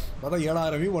பார்த்தா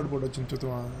 7,000 வியூ பாட் போட்டு வச்சுன்னு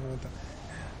சுற்றுவான்.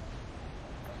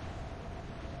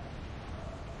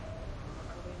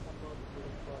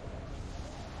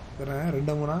 சரி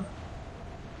 2-3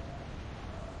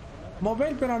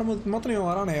 மொபைல் பேர் ஆடும்போது மொத்தம் இவன்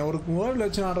வரானே ஒரு மொபைல்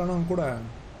வச்சு ஆடுறானு கூட.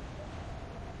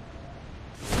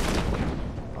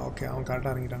 ஓகே அவன்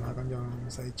கரெக்டாக இறங்கிட்டான். நான் கொஞ்சம்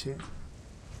மிஸ் ஆயிடுச்சு.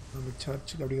 நம்ம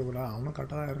சர்ச்சுக்கு அப்படியே போல அவனும்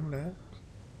கரெக்டாக இறங்கல.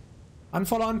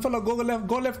 Unfollow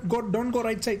go left don't go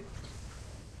right side.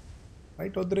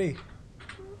 Right ஒத்துரே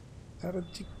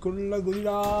சர்ச்சுக்குள்ள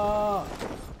குதிடா.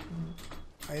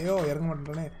 ஐயோ இறங்க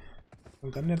மாட்டேன்டானே.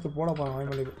 உன் கண்ணு எடுத்து போட போகிறான்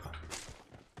வாய்மொழி.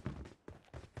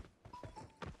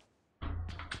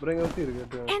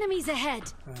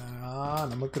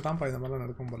 நமக்கு தான் இந்த மாதிரிலாம்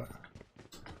நடக்கும் போல.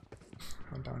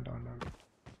 வேண்டாம்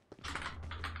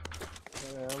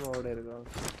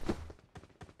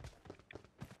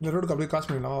இந்த ரோடுக்கு அப்படியே காசு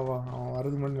பண்ணிடலாம். வா அவன்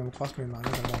வரதுக்கு முன்னாடி நம்ம காசு பண்ணிடலாம்.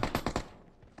 வேண்டாம்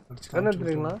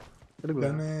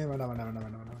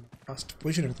ஃபர்ஸ்ட்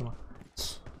பொசிஷன் எடுத்துக்கலாம்.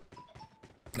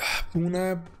 பூனை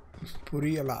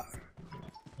பொரியலா?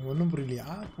 ஒன்றும் புரியலையா?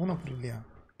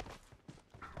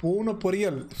 பூனை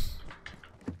பொரியல்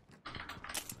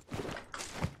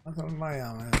சொல்றாயா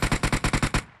அவன்?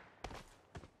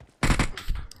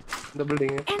 இந்த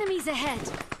பில்டிங்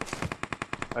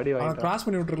அடி வாங்கி கிராஸ்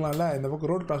பண்ணி விட்டுறலாம்ல. இந்த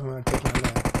பக்கம் ரோடு கிராஸ் பண்ணி விட்டுறலாம்ல.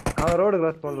 அவன் ரோடு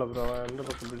கிராஸ் பண்ணல ப்ரோ. அவன் இந்த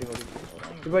பக்கம் பில்டிங் ஓடி.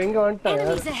 இப்போ இங்க வந்துட்டான்.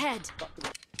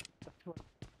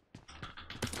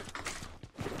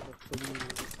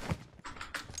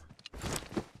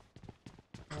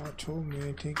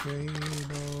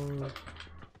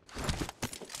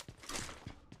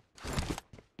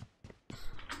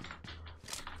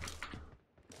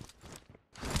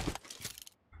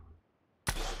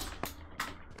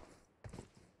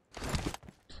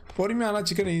 பொறுமையான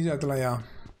சிக்கன் ஈஸியாக ஆற்றலாம்யா.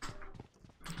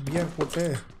 பியர் போட்டு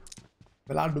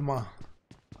விளாடுமா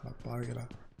பாருங்களா.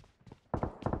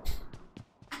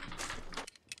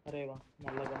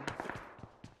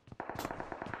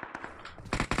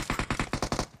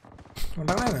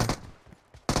 வந்துட்டாங்களா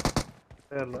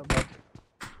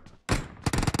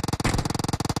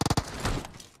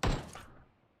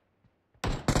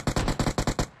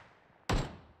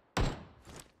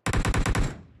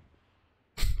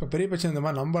இப்போ பெரிய பிரச்சனை. இந்த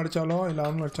மாதிரி நம்ம அடித்தாலும் இல்லை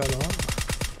அவனும் அடித்தாலும்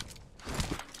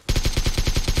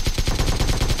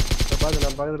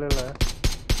நான் பக்கத்தில் இல்லை.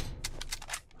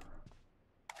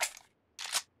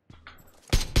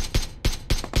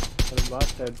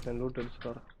 பாஸ்ட் அடிச்சேன் லூட்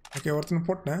அடிச்சுட்டு. ஓகே ஒருத்தனை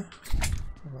போட்டேன்.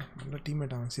 நல்ல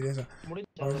டீம்மேட் அவன் சீரியஸாக.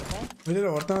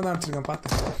 இல்லை ஒருத்தனை தான் அடிச்சிருக்கேன்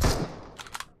பார்த்தேன்.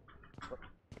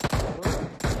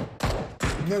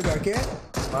 எங்கே இருக்கா? ஓகே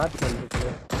மார்க் பண்ணிருக்கு.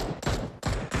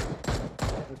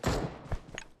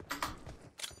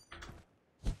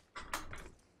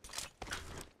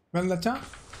 வேண்டாச்சா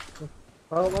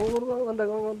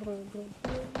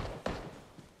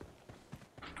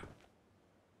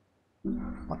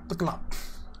பார்த்துக்கலாம்.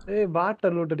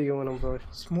 பாட்டர் லூட் அடிக்கும் நம்ம.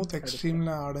 ஸ்மூத்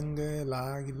எக்ஸ்ட்ரீமில் அடங்கு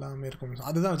லாக் இல்லாமல் இருக்கும்.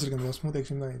 அதுதான் வச்சுருக்கேன். ஸ்மூத்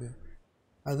எக்ஸ்ட்ரீம் தான் இது.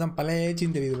 அதுதான் பழைய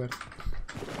ஏச்சின்னு தெரியுது பாரு.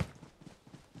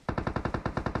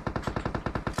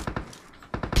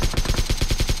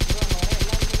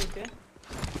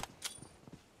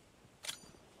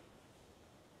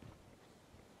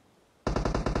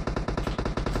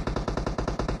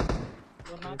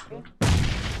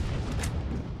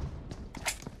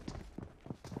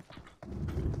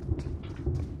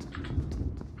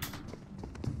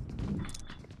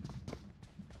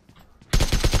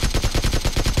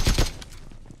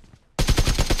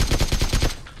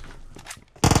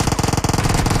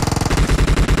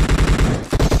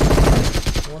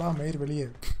 மயிர் வெளியே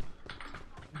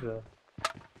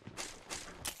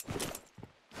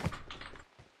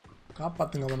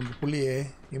காப்பாத்துங்க நம்ம புள்ளியே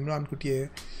இம்ரான் குட்டியே.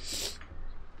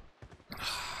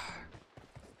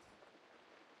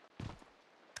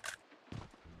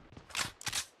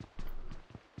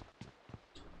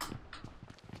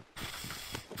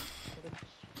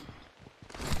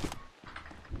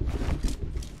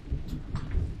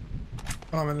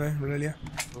 வெளியா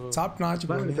சாப்பிட்டு ஆச்சு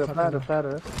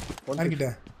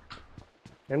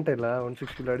என்கிட்ட இல்லை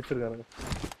 160 அடிச்சிருக்காங்க.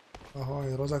 ஓஹோ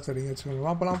இது ரோசாக்ஸ் அடிங்க வச்சுக்கோங்க.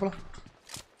 வா போலாம் போலாம்.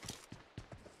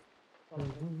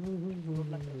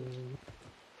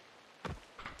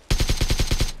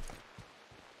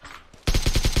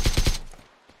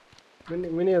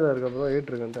 மினியா தான் இருக்கா ப்ரோ? 8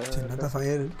 இருக்குன்ட்டு என்னதான்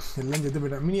ஃபயர் எல்லாம் செத்து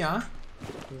போயிட்டேன். மினியா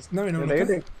என்ன வேணும்?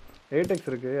 8x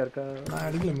இருக்கு. யாருக்கா? நான்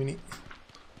எடுக்கல மினி.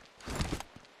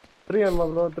 3 ஆமா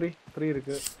ப்ரோ. 3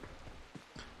 இருக்கு.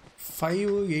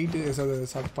 5 8 5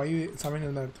 7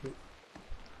 தான் எடுத்து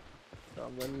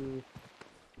அவன்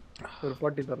ஒரு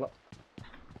 40 தரலாம்.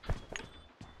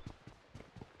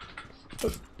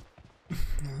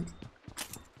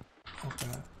 ஓகே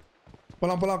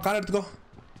போலாம் கார் எடுத்துக்கோ.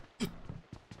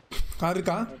 கார்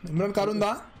இருக்கா? இம்ரான் கார்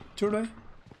உண்டா? చూడు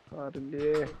கார்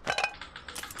இல்லையே.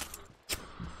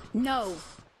 No.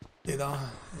 இதா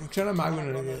எக்ஸ்ட்ரா மேக்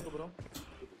பண்ணிடுங்க.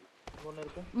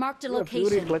 Marked a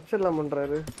fury location. Clutch எல்லாம்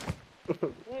பண்றாரு.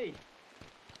 ஏய்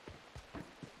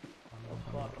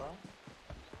பாறா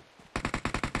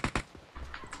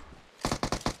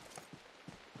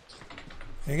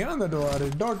எங்க அந்த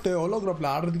ரெட் டாட்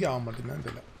ஹோலோகிராஃப்ல ஆடுறதுக்கே ஆக மாட்டேங்குது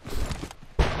தெரியல.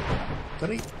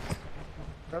 சரி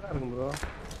நல்லா இருக்கும் ப்ரோ.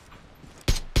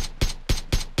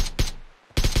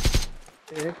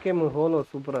 ஏகேம் ஹோலோ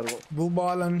சூப்பரா இருக்கும்.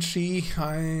 பூபால் அண்ட் ஸ்ரீ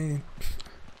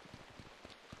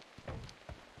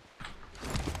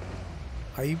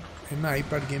என்ன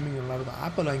ஐபேட் கேமிங் நல்லா இருக்கும்.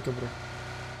 ஆப்பிள் வாங்கிக்க ப்ரோ.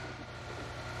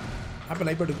 ஆப்பிள்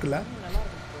ஐபேட் இருக்குல்ல?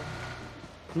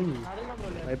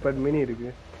 ஐபேட் மினி இருக்கு.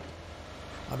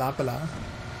 அது ஆப்பிளா?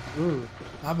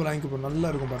 ஆப்பிள் வாங்கிக்க ப்ரோ. நல்லா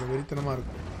இருக்கும் பாருங்க, வெறித்தனமா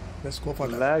இருக்கும். ப்ளஸ் கோஃபா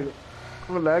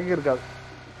லேக் இருக்காது.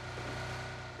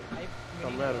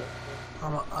 செம்மையா இருக்கும்.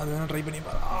 ஆமாம் அது வேணா ட்ரை பண்ணி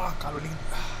பாரு. கால் வலி.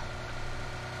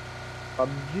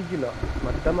 PUBGல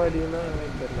மற்ற மாதிரினா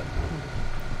தெரியல.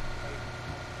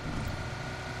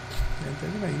 எனக்கு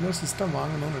தெரிஞ்சு நான் இன்னொரு சிஸ்டம்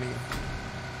வாங்கணும்னு நினைக்கிறேன்.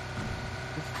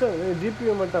 சிஸ்டம்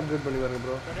ஜிபியூ மட்டும் அப்டேட் பண்ணி பாருங்க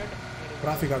ப்ரோ.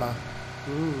 கிராஃபிக் கார்டா?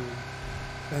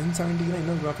 1070க்கு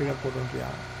இன்னொரு கிராஃபிக் கார்டு போட்டுருக்கியா?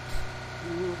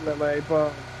 நம்ம இப்போ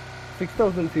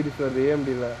 6000 சீரிஸ் வருது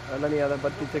AMDல. அதனால் நீ அதை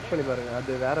பற்றி செக் பண்ணி பாருங்க.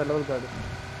 அது வேற லெவல் கார்டு.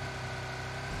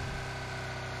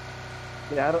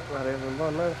 யாரும் நிறைய ரொம்ப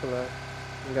என்ன சொல்ல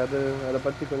நீங்கள் அதை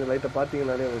பற்றி கொஞ்சம் லைட்டாக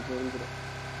பார்த்தீங்கன்னாலே உங்களுக்கு புரிஞ்சிடும்.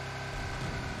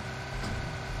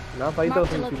 நான்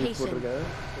 5000 சீரிஸ் போட்டிருக்கேன்.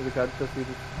 இதுக்கு அடுத்த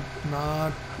சீரிஸ்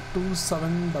நான்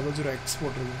 2700X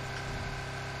போட்டிருக்கேன்.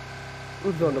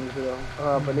 2700.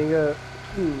 அப்போ நீங்கள்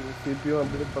CPU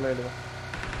அப்டேட் பண்ணிடுங்க.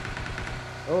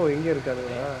 ஓ இங்கே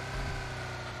இருக்கானுங்களா?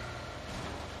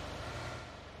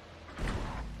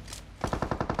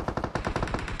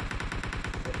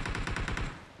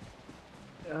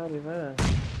 யார் இவன்?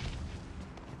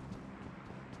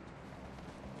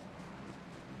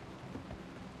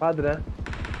 பாத்துறேன்.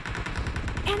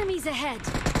 Enemies ahead.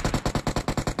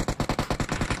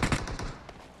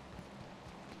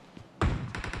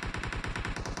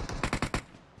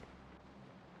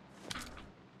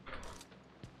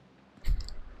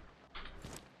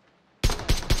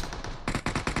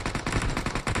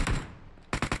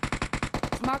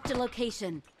 Marked a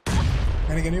location.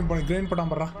 எனக்கு என்ன பண்ண கிரேன்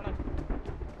போடாம பறா.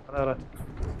 வர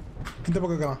இந்த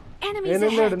பக்கம் இருக்கான். Enemies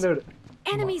ahead.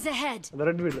 Enemies ahead. அந்த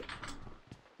red wheel.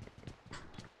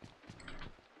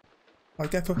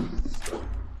 careful.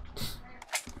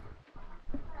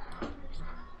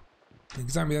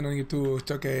 Exam is not too.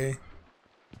 It's okay.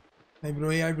 Hi bro.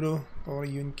 How are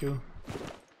you? Thank you.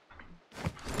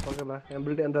 ஓகேடா. என்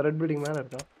பில்டிங் அந்த ரெட் பில்டிங் மேல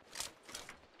இருக்கா?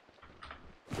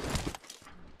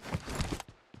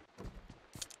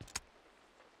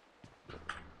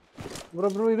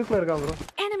 ப்ரோ இதுக்குள்ள இருக்கா ப்ரோ?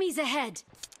 Enemies ahead.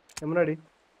 முன்னாடி.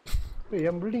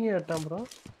 என் பில்டிங்கே ஏட்டான் ப்ரோ.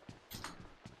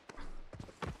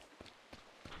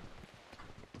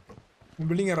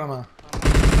 பில்டிங் ஏறானா?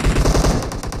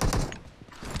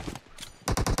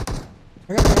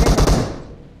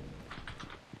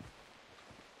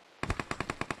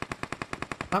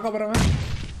 நாக்க போறவன்.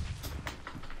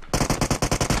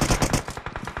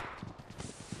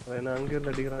 என்ன அங்க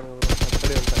இருந்து அடிக்கறாங்க ப்ரோ.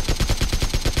 அப்படியே வந்துட்டான்.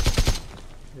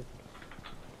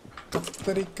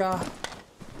 கத்தரிக்கா.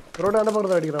 ரோட அந்த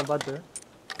பக்கத்துல அடிக்கறான் பாத்து.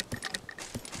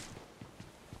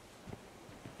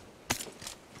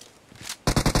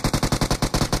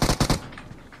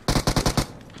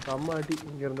 அம்மா அடி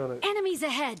இங்க இருந்தாரு. Enemies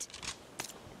ahead.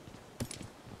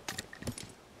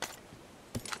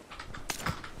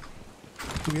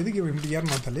 எதுக்கு இப்படி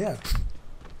ஏறனா தலையா?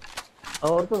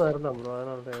 அவன் ஒருத்தன் இருந்தான் ப்ரோ.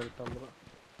 அதனால தான் எடுத்தான் ப்ரோ.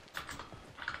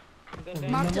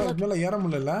 இதனால ஏற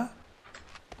முடியல.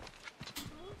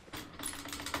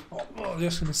 Oh,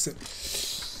 just missed it.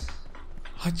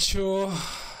 அச்சோ.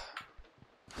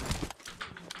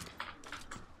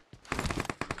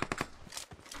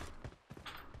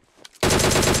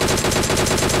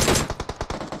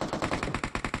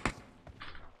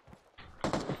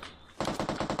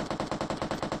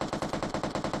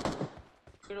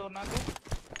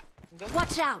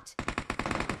 Watch out.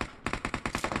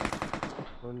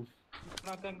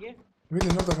 வீட்ல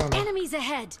என்ன தக்கானா? Enemies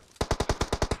ahead.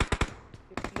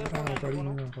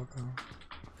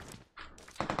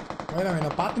 வேணா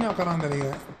பாத்துனே உட்காரான் தெரியுங்க.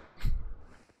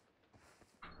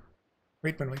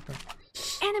 வெயிட் பண்ணு.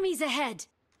 Enemies ahead.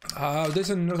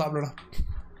 உதயசன் இன்னொரு சாப்பிடடா.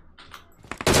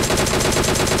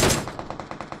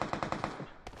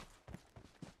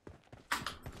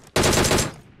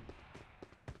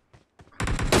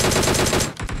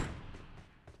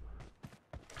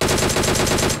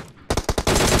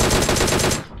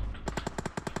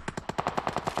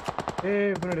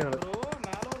 ஏய் பின்னாடி ஆளு. ப்ரோ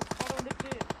மேல ஒரு ஸ்குவாட்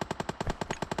வந்துருச்சு.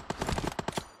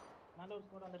 மேல ஒரு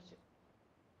ஸ்குவாட் வந்துருச்சு.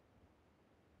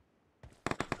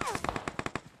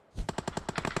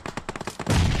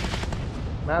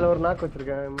 மேல ஒரு நாக்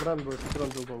வச்சிருக்கேன். இம்ரான் ப்ரோ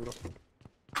சீக்கிரம் தூக்கும் ப்ரோ.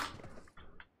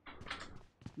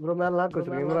 ப்ரோ மேல நாக்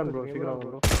வச்சிருக்கேன். இம்ரான் ப்ரோ சீக்கிரம் வாங்க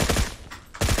ப்ரோ.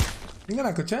 எங்க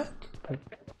நாக் வச்ச?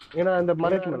 ஏன்னா இந்த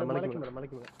மலைக்கு மேல.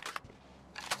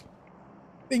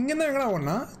 இங்க இருந்தா எங்கடா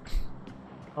ஓடுனா?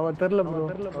 அவன் தெரியல bro.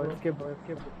 Escape.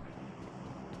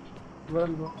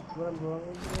 Imran bro.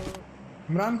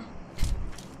 Imran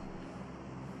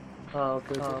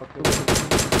okay.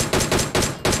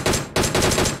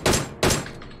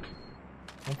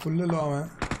 Full low அவன்.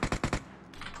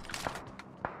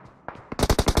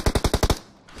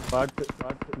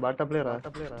 பாட்டா பிளேயரா?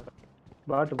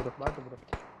 பாட்டு ப்ரோ.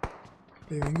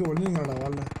 டேய் எங்க ஒளிங்கடா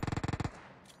வால்ல.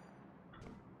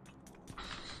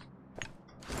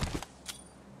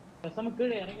 பேசாம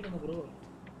கீழே இறங்கிடுங்க ப்ரோ.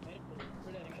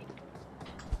 கீழே இறங்கிடுங்க.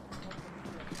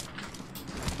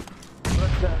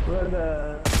 இந்த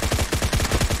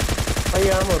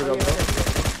பையாம இருக்கா ப்ரோ?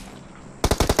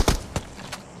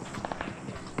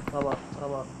 ஆமா.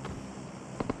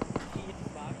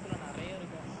 பாக்ஸ்ல நிறைய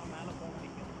இருக்கு. மேல போக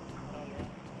முடியும். பரவாயில்லையா?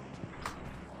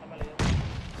 மேல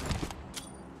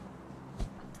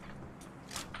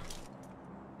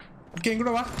ஓகே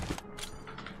இங்கூட வா.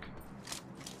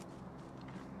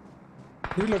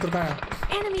 வீட்ல இருக்காங்க.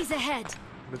 Enemies ahead.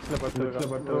 பிட்ல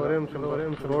பட்டு ஒரே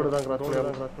நிமிஷம் ரோடு தான் கிராஸ்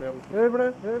பண்ணி. ஏய் ப்ரோ.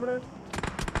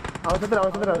 அவன் செத்துறா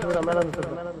மேல வந்து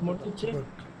முடிஞ்சு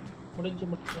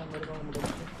அங்க இருக்கவங்க முடிஞ்சு.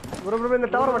 ப்ரோ இந்த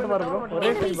டவர் மட்டும் பாரு ப்ரோ. ஒரே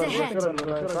சைடு பாரு.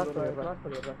 கிராஸ்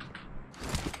பண்ணிடுறேன்.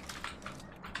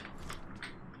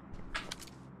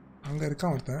 அங்க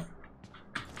இருக்கான் ஒருத்தன்.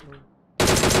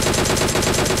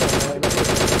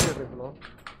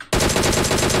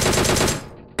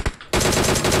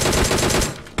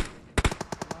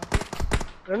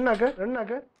 ரெண்டாக்கு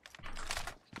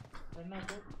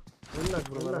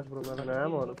ப்ரோ.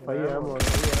 ஆமா 5 ஆமா.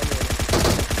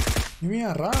 இவன்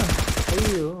யாரா?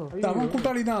 ஐயோ அவன்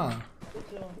கூட்டாளி தான்.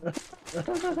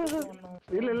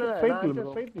 இல்ல ஃபைட்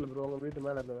ப்ரோ. உங்க வீட்டு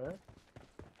மேல இருந்தவன்.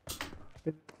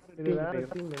 இது வேற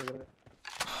டீம் நினைக்கிறேன்.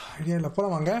 ஐடியா இல்ல.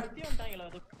 போலாம் வாங்க.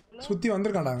 சுத்தி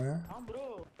வந்திருக்கான்டா அவன். ப்ரோ.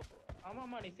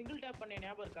 ஆமாமா நீ சிங்கிள் டேப் பண்ண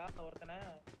ஞாபகம் இருக்கா ஒருத்தனை?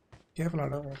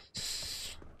 கேப்லாடா.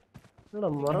 என்னடா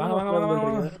மரம் வாங்க.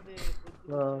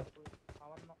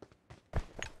 அவன்தான்.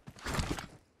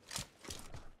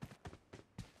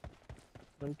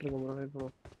 ப்ரோ.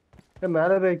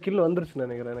 மேலே கில் வந்துருச்சு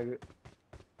நினைக்கிறேன் எனக்கு.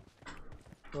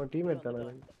 டீம்மேட் தானே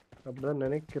அப்படிதான்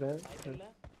நினைக்கிறேன்.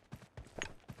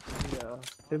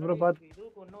 சரி ப்ரோ பாத்து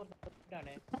இதுக்கு இன்னொரு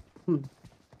தானே.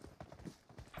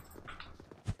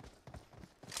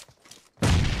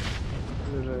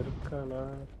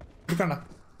 இருக்கான்டா.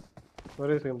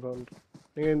 ஒரே செகண்ட் ப்ரோ.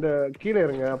 நீங்க இந்த கீழே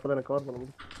இருங்க அப்பதான் கவர் பண்ண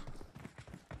முடியும்.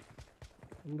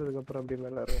 வந்ததுக்கு அப்புறம் அப்படி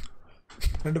மேல இருங்க.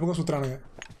 ரெண்டு பக்கம் சுத்துறானுங்க.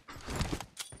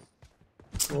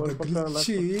 ஒரு பக்கம்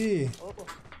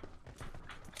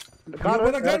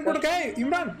கார் போடுங்க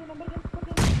இம்ரான்.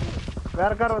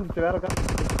 வேற கார் வந்துச்சு.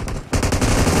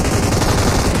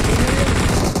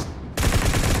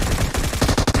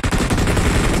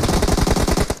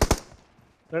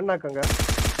 ரெண்டாக்கங்க.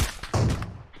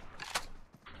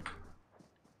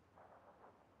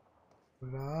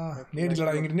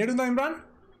 நேடுடா இங்க நேடு தான் இம்ரான்.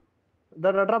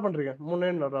 டிராப் பண்றீங்க. 3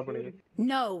 நேடு டிராப் பண்ணீங்க.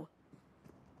 No.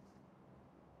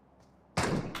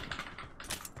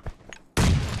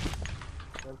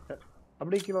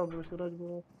 அப்படியே கீழே சிவராஜ்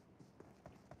ப்ரோ.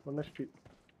 ஒன்னஸ்டி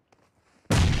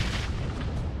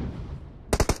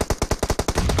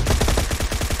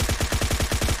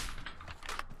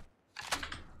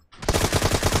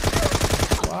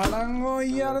வாடங்கோ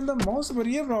यार இந்த மவுஸ்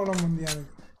பெரிய ப்ராப்ளம் வந்து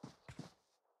எனக்கு.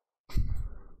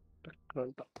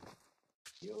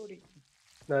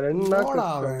 நான் ரெண்டு நாள்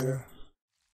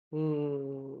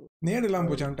நேடு எல்லாம்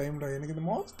போச்சு அந்த டைம்ல. எனக்கு இந்த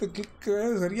மவுஸ் கிளிக்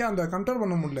சரியா அந்த கண்ட்ரோல்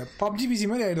பண்ண முடியல. PUBG PC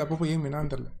மாதிரி ஆயிடுது அப்பப்போ. ஏன்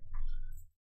என்னன்னு தெரியல.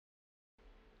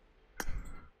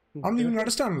 அவன் இவங்க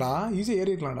அடிச்சிட்டான்டா. ஈஸியா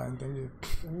ஏறிக்கலாம்டா எனக்கு தெரிஞ்சு.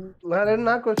 நான் ரெண்டு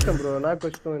நாக்கு வச்சிட்டேன் ப்ரோ. நாக்கு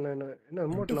வச்சிட்டோம். என்ன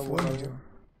எமோட்லாம் போடுறாங்க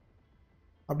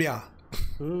அப்படியா?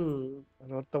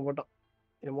 ஒருத்தன் போட்டான்.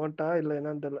 எமோட்டா இல்லை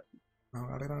என்னன்னு தெரியல. நான்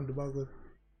அடையாளம் டுபாக்கு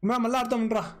மேம் எல்லாம் அர்த்தம்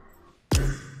பண்ணுறா.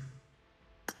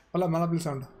 அல்ல மேலே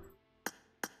ப்ளீஸ் ஆண்டா.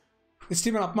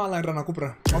 ஸ்டீவன் அப்பமா ஆன்லைன் நான்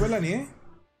கூப்பிட்றேன். மொபைலா நீ?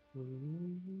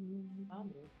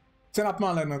 சரி அப்பமா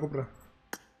ஆன்லைன் நான் கூப்பிட்றேன்.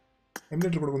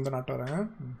 எம்லேட்டர் கொடுக்கும் தான் நாட்டு வரேன்.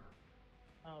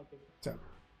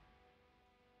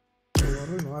 சரி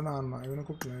வரும் தான் ஆனா இவனை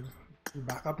கூப்பிடல.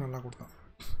 பேக்கப் நல்லா கொடுத்தான்.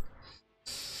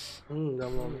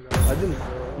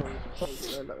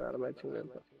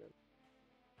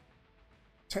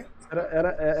 சரி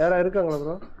யாரா இருக்காங்களா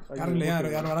ப்ரோ? யாரும் இல்லையா?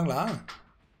 யாரும் வராங்களா?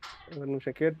 ஒரு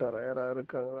நிமிஷம் கேட்டு வரேன். யாரா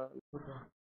இருக்காங்களா?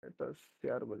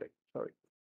 யாரும் இல்லை. சாரி.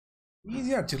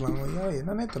 ஈஸியாக அடிச்சிடலாம்.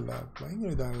 என்னன்னே தெரியல,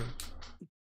 பயங்கர இதாகுது.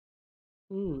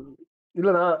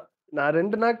 இல்லை நான்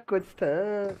 2 நாக் வச்சுட்டேன்.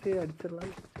 சரி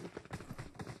அடிச்சிடலாம்.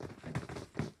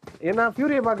 ஏன்னா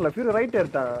ஃபியூரியை பார்க்கல. ஃபியூரி ரைட்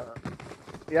எடுத்தான்.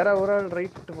 யாரா ஒரு ஆள்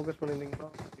ரைட் ஃபோக்கஸ் பண்ணியிருந்தீங்களா?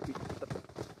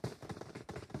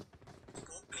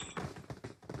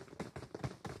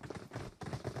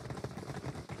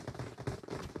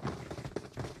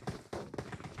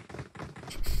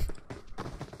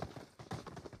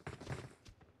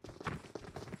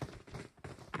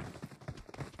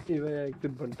 இவன்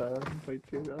எக்ஸிட் பண்ணிட்டான்.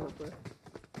 பைத்தியம்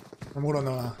நம்ம கூட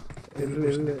வந்தவனா?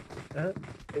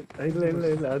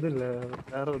 இல்ல அது இல்ல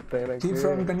வேற ஒருத்தன்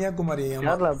எனக்கு கன்னியாகுமரி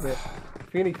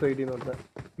ஃபீனிக்ஸ் ஐடின்னு ஒருத்தன்.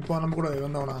 இப்போ நம்ம கூட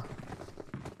வந்தவனா?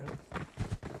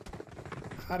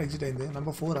 யார் எக்ஸிட் ஆயிருந்து?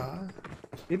 நம்பர் 4ஆ?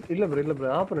 இல்ல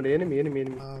ப்ரோ ஆப்போனன்ட் எனிமி.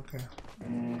 ஓகே,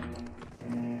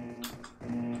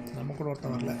 நம்ம கூட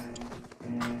ஒருத்தன் வரல.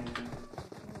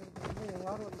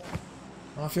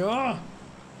 மாஃபியா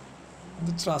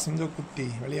வந்துச்சுரா, செஞ்சோ குட்டி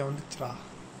வெளியே வந்துச்சுரா.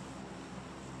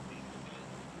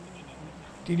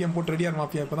 டிடிஎம் போட்டு ரெடியார்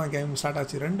மாஃபியா. இப்போ தான் கேம் ஸ்டார்ட்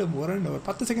ஆச்சு. ஒரு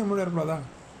 10 செகண்ட் முன்னாடி இருக்கக்கூடாதா?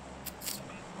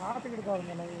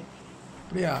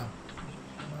 அப்படியா?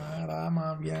 ஆடா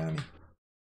மாஃபியா, நீ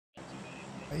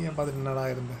பையன் பார்த்துட்டு என்னடா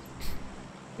இருந்த?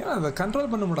 ஏன்னா அதை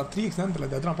கண்ட்ரோல் பண்ண முடியாது. 3x தான்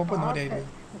தெரியல. அதெல்லாம் அப்பப்போ இந்த மாதிரி ஆகிடுது.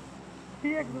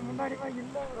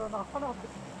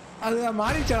 அது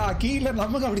மாறிச்சா கீழே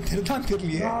நமக்கு அப்படி தெரிதான்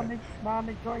தெரியலையே.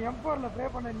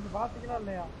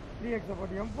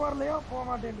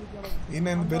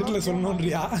 என்ன பெருல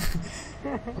சொல்லணும்ன்றியா?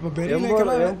 அப்ப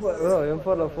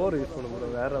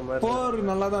போர்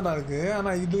நல்லா தான்டா இருக்கு.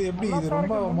 ஆனா இது எப்படி? இது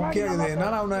ரொம்ப முக்கியம்.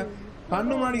 என்னால அவனை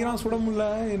கண்ணு மாடிக்கிறான், சுட முடியல.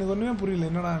 எனக்கு ஒண்ணுமே புரியல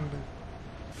என்னடான்னு.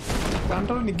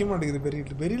 கண்ட்ரோல் நிக்க மாட்டேங்குது.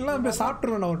 பெரியலாம் போய்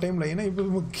சாப்பிட்டுருவேன் நான் ஒரு டைம்ல. ஏன்னா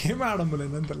இப்ப கேமே ஆட முடியல.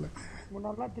 என்னன்னு தெரியல.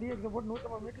 முன்னாடிலாம் 3x போட்டு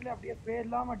 150 மீட்டர்ல அப்படியே ஸ்ப்ரே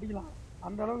இல்லாம அடிக்கலாம்.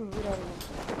 அந்த அளவுக்கு சூடா இருக்கும்.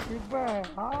 இப்ப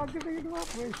ஆகிட்டுமா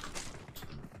போய்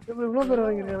இவ்வளோ பேர்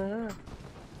வாங்கிருக்கானுங்க.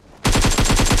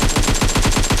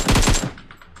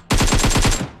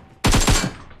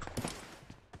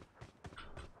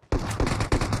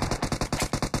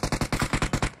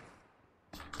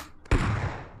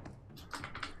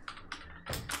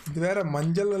 இது வேற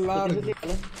மஞ்சள் எல்லாம் இருக்கு.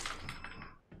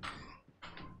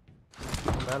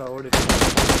 மேல ஓடி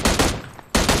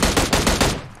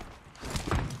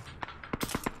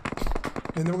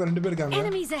இந்த பக்கம் 2 பேர் இருக்காங்க.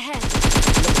 Enemies ahead.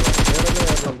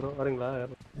 ப்ரோ வரீங்களா?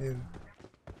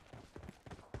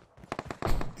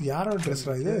 யாரோட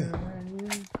ட்ரெஸ்ரா இது?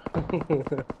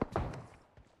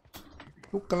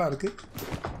 தூக்கலா இருக்கு.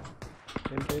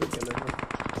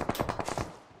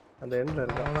 அந்த எண்ட்ல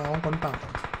இருக்கு. அவன் பண்ணிட்டான்.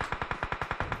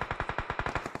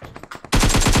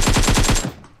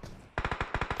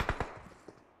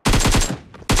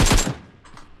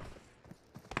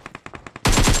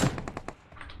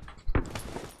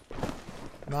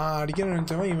 நான் அடிக்கணும்னு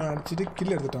நினைச்சவன் இவன் அடிச்சுட்டு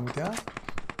கில் எடுத்துட்டான். பத்தியா?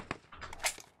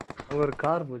 அங்க ஒரு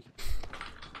கார் போச்சு.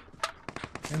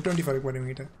 M25 போடு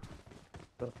மீட்ட.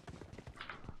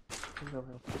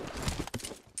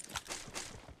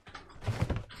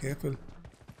 கேர்ஃபுல்.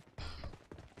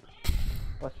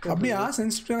 அப்படியா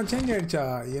சென்சிட்டிவ் சேஞ்ச் ஆயிடுச்சா?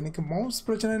 எனக்கு மவுஸ்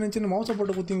பிரச்சனை நினைச்சு மவுஸை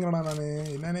போட்டு குத்திங்கடா நான்.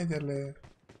 என்னன்னே தெரியல.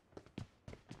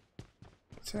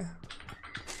 சே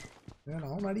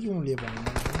அவன் அடிக்க முடியப்பா.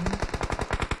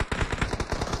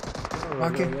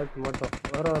 ஓகே மட்டும்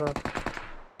வர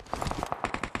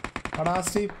அடா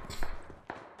ஸ்டீப்.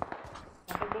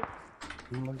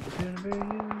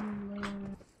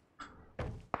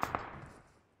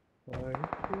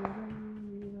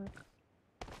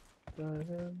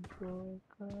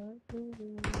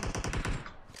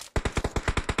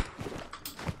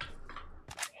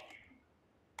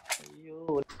 ஐயோ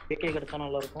ஒரு கேக்கே கிடைச்சா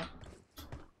நல்லா இருக்கும்.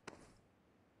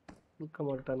 கொடுக்க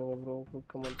மாட்டானுங்க ப்ரோ,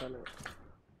 கொடுக்க மாட்டானுங்க.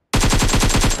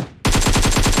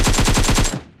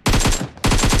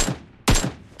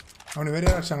 அவனு வேற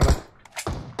யாரும் அடிச்சாங்களா?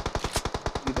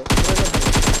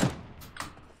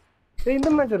 இந்த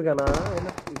மேட்ச் இருக்கானா? என்ன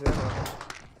இது?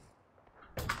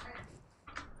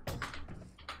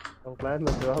 அவன் கிளாஸ்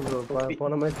மேட்ச் வா ப்ரோ.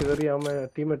 போன மேட்ச் வெறும் அவன்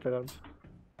டீம்மேட் இருக்கான்.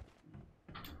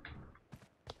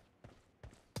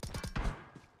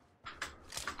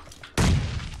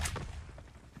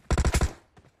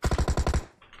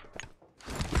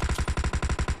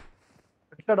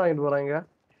 எக்ஸ்ட்ரா வாங்கிட்டு போறாங்க.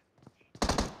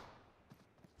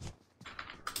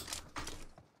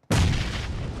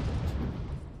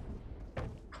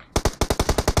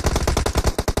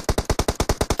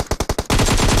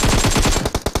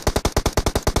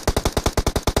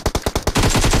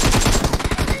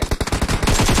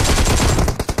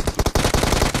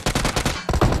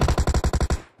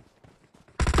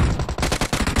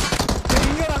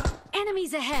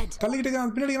 Enemies ahead. தள்ளிக்கிட்டு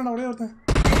இருக்கான் பின்னாடி நான் ஒரே ஒருத்தன்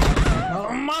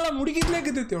நம்மால முடிக்கிட்டே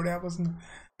இருக்குது ஒரே பசங்க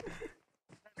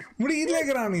முடிக்கிட்டே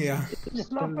இருக்கிறானுங்கயா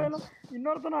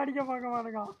இன்னொருத்தனை அடிக்க பார்க்க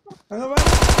மாட்டேங்க அங்க பாரு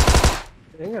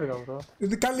எங்க இருக்கான் ப்ரோ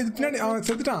இது கல் இது பின்னாடி அவன்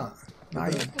செத்துட்டான்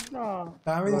நாய்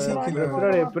டேமேஜ்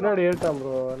பின்னாடி ஏறிட்டான்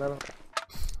ப்ரோ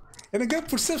எனக்கு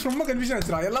புட்ஸ்டெப்ஸ் ரொம்ப கன்ஃபியூஷன்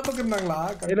ஆச்சுடா எல்லா பக்கம் இருந்தாங்களா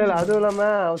இல்ல இல்ல அதுவும் இல்லாம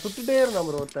அவன் சுத்திட்டே இருந்தான்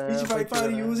bro Wi-Fi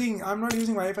using I'm not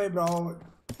using Wi-Fi bro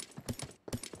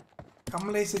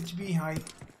𝐶𝐬𝐲𝐈𝐃 hi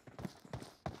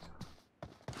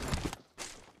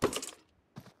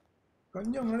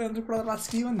கொஞ்சம் முன்னாடி வந்து போடா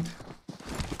ஸ்டீவன்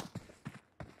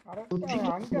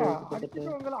அங்க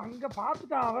அடிச்சவங்கள அங்க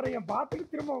பாத்துட்டான் அவரை பார்த்துட்டு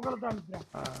திரும்ப உங்களை தான் அனுப்பிச்சான்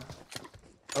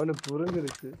அவனுக்கு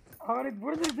புரிஞ்சிருச்சு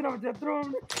நம்ம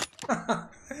செத்துருவோம்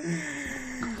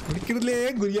முடிக்கிறதுலே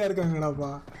குறியா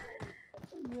இருக்காங்கடாப்பா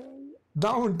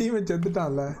டவுன் டீம்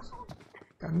செத்துட்டான்ல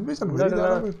கன்ஃபியூஷன்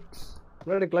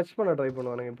முன்னாடி கிளட்ச் பண்ண ட்ரை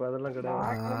பண்ணுவானுங்க இப்போ அதெல்லாம்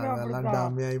கிடையாது அதெல்லாம்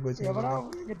டாமி ஆயி போச்சு எவரா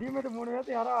எங்க டீம்மேட் 3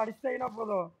 பேர் யாரோ அடிச்சிட்டா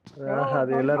போதும்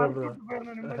அது எல்லாரும்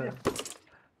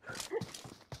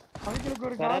அவங்களுக்கு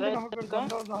ஒரு காரணம் நமக்கு ஒரு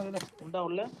சந்தோஷம் அதுல உண்டா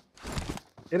உள்ள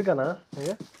இருக்கானா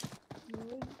எங்க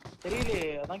தெரியலையே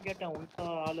அதான் கேட்டேன் உண்டா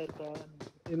ஆள் இருக்கா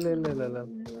இல்ல இல்ல இல்ல இல்ல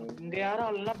இங்க யாரும்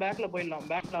ஆள்னா பேக்ல போயிடலாம்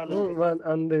பேக்ல ஆளு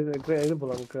அந்த இது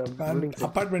போலாம் பில்டிங்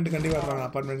அபார்ட்மெண்ட் கண்டிப்பா வராங்க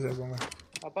அபார்ட்மெண்ட் சைடு போங்க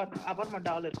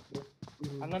அபார்ட்மெண்ட் ஆள் இருக்கு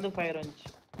அங்க வந்து ஃபயர் வந்துச்சு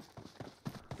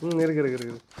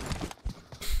இருக்கு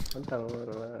வந்துட்டாங்க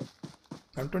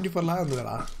 124 லாம்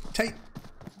இருந்தடா சை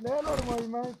லேல ஒரு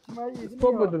மாதிரி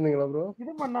ஸ்கோப் வச்சிருந்தீங்களா ப்ரோ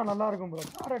இது பண்ணா நல்லா இருக்கும் ப்ரோ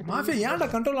மாஃபியா ஏன்டா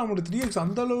கண்ட்ரோல் ஆக முடியல 3x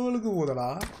அந்த லெவலுக்கு போதடா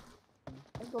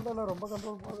கண்ட்ரோல்ல ரொம்ப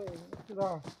கண்ட்ரோல் போகுது இதுதா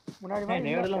முன்னாடி மாதிரி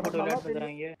நேடெல்லாம் போட்டு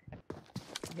விளையாடுறாங்க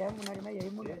கேம் முன்னாடி மாதிரி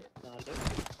எய்ம் இல்ல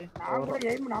நான் கூட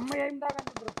எய்ம் நம்ம எய்ம் தான்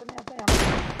கண்டு பிரச்சனையா தான் எனக்கு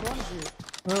தோணுது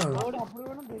அப்படி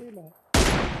ஒண்ணும் தெரியல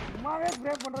சும்மாவே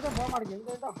ஸ்ப்ரே பண்றதே போக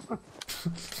மாட்டேங்குது எங்க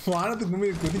வானத்துக்கு பூமி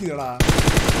கொதிக்குதடா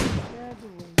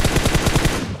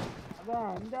அதான்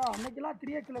இந்த அன்னைக்கெல்லாம்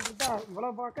 3x ல கிட்ட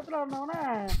இவ்வளவு பக்கத்துல இருந்தவன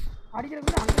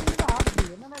அடிக்கிறது அங்க ஆடுது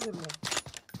என்னன்னே தெரியல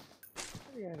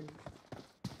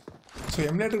சோ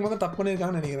எமுலேட்டருக்கு மட்டும் டப்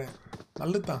பண்ணிருக்காங்கன்னு நினைக்கிறேன்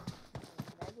நல்லதுதான்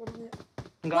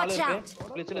Watch out.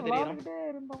 கிளிச்ல தெரியும்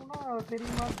இருந்தோம்னா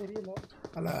தெரியுமா தெரியல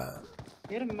அல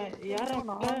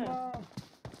யாரும்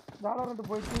டாலர்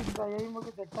போயிட்டு இந்த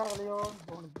எய்முக்கு செட் ஆகலையோன்னு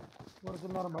தோணுது ஒரு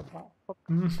சில நேரம் பார்த்தா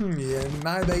என்ன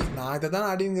நான் இதை தான்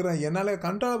ஆடிங்கிறேன் என்னால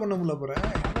கண்ட்ரோல் பண்ண முடியல போறேன்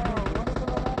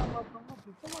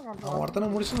ஒருத்தனை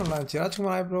முடிச்சு நல்லா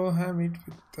𝐁𝐮𝐬𝐲 bro meet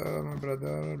with my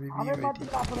brother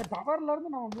𝐕𝐞𝐳 டவர்ல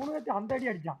இருந்து நம்ம 3 பேர் அந்த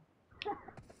அடி அடிச்சான்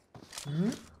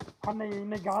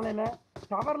இன்னைக்கு காலையில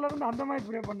டவர்ல இருந்து அந்த மாதிரி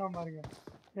ஸ்ப்ரே பண்ணா பாருங்க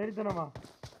சரித்தனமா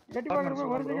எட்டி பாக்குறப்ப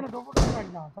ஒரு செகண்ட்ல தொப்பு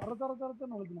அடிச்சான் தர தர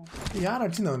தரன்னு அடிச்சான் யார்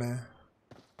அடிச்சவனே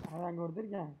அத அங்க ஒருத்தர்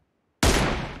இருக்கேன்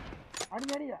அடி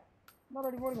அடியா இன்னொரு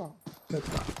அடி போடுங்க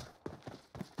செத்தா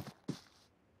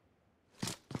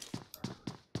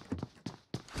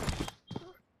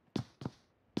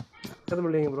பக்கத்து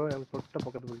பில்டிங் ப்ரோ என் தொட்ட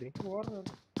பக்கத்து building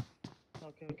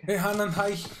okay okay hey Anand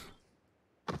hi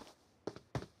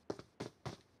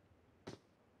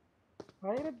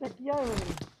வயிறு தக்கியா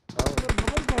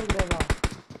மொபைல் போடுறதா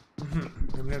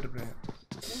எமுலேட்டர் பிளேயர்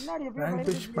முன்னாடி எப்போ ரேங்க்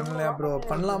புஷ் பண்ணலையா ப்ரோ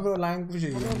பண்ணலாம் ப்ரோ ரேங்க் புஷ்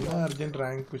என்ன அர்ஜென்ட்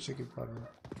ரேங்க் புஷ்க்கு பாருங்க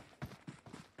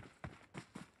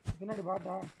பின்னாடி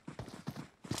பாட்டா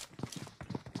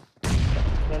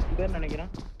ரெண்டு பேர்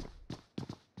நினைக்கிறேன்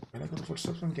எனக்கு ஒரு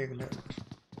ஃபுட்ஸ்டெப்ஸ் கேட்கல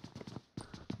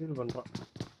ஃபீல் பண்றான்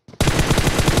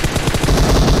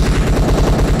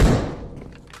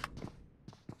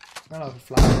என்னடா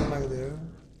ஃபிளாஷ் ஆகுது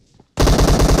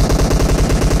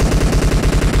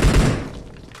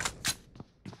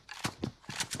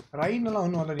ரைன் எல்லாம்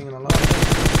ஒன்றும் வரல நீங்கள் நல்லா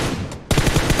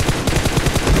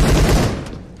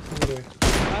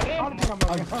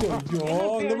ஐயோ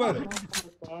இங்க பாரு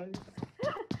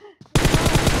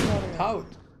ஹவ்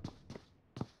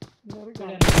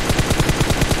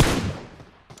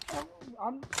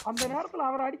அந்த நேரத்துல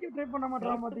அவர் அடிக்க ட்ரை பண்ண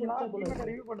மாட்டான் பாத்தீங்களா டீமேட்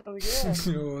ரிவ்யூ பண்றதுக்கு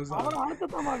அவன்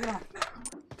அழுத்தமா மாக்குறான்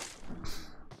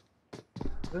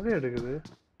எது எடுக்குது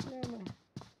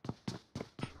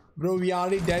bro we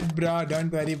already dead bro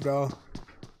don't worry bro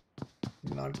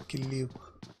not kill you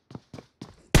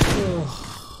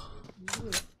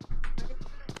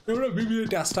bro BBA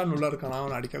டெஸ்டா உள்ள இருக்கானா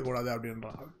அவன் அடிக்க கூடாது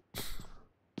அப்படின்றான்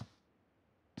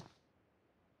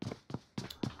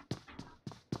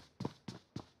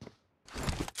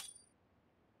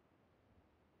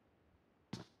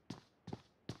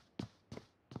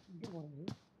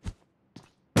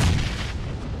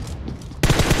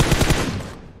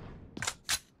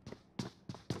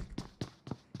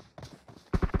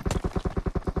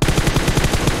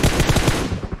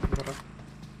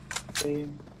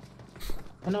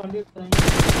என்ன வண்டி எடுத்துறாங்க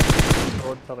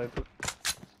ரோட் ரைட்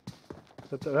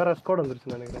வேற ஸ்குவாட்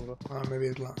வந்துருச்சு நினைக்கிறேன் ப்ரோ. மேபி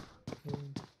இருக்கலாம்.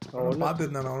 அவன்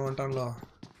பார்த்துருந்தான் அவன் வந்துட்டான்ல.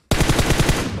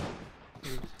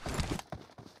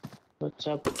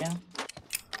 சாப்பிட்டேன்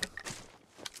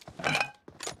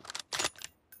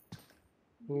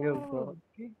இங்க ப்ரோ.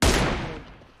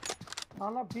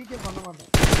 நான் பீகே பண்ண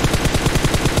மாட்டேன்.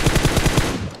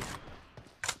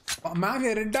 மேக்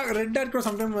ரெட்டா இருக்கிற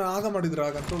சம்டைம் ஆக மாட்டேங்குதுடா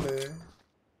கண்ட்ரோல்.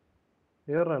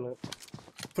 ஏறானே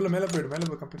ஃபுல்லா மேல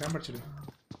போய் கம்பி கேம் அடிச்சிடு.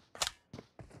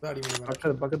 அடி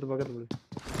மேல பக்கத்து போய்.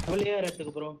 டபுள் ஏஆர்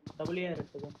எடுத்துக்கு ப்ரோ. டபுள் ஏஆர்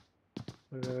எடுத்துக்கு.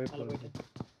 வெயிட் பண்ணு.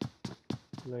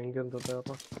 நான் இங்க இருந்து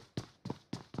தரப்பா.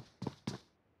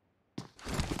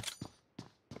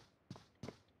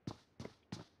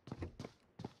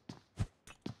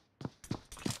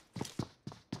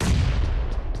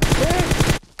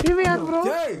 இவன் ப்ரோ.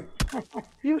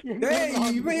 டேய்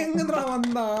இவன் எங்கடா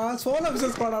வந்தா? Solo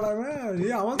versus ஸ்குவாடாடாவே.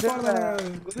 ஏய் அவன் ஸ்குவாடா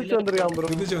குதிச்சு வந்திருக்கான் ப்ரோ.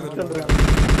 குதிச்சு வந்திருக்கான்.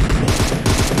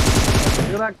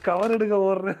 இதா கவர் எடுக்க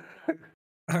ஓடுற.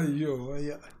 ஐயோ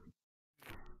ஐயா.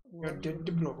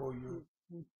 Dead bro. ஐயோ.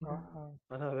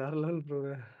 வேற லெவல் ப்ரோ.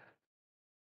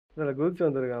 இதல குதிச்சு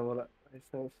வந்திருக்கான் போல.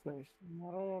 நைஸ்.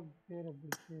 நிறைய பேர் அப்படி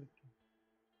இருக்கு.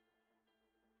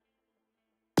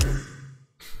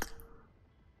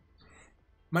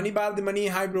 மணி பாரதி மணி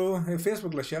ஹாய் ப்ரோ.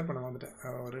 ஃபேஸ்புக்கில் ஷேர் பண்ண வந்துட்டேன்.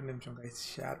 ஒரு 2 நிமிஷம் கைஸ்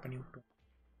ஷேர் பண்ணி விட்டோம்.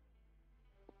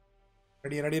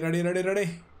 Ready.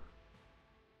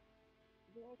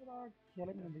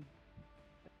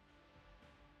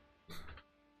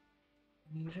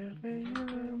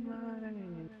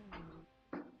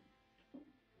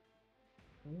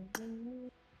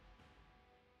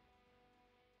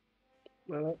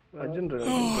 Arjun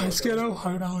scared of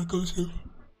how now it goes to.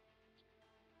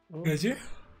 Gaji?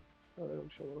 I'm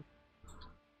sure.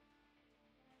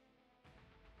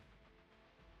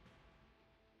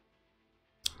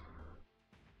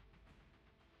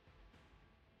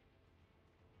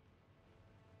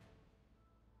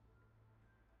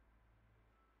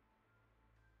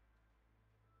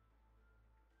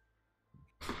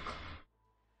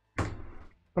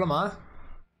 போலாமா?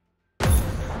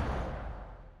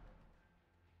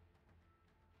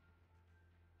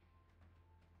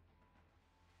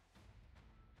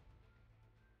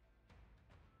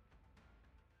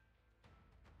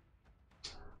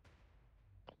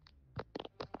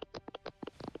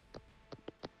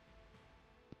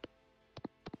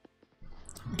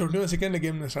 Total second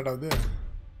game start ஆகுது.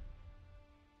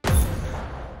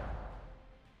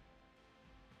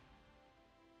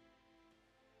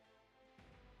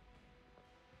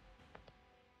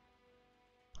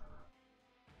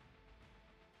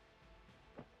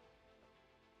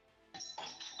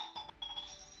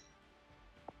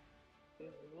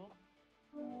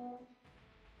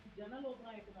 ஜன்னல் ஓபன்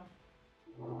ஆயிடுச்சு.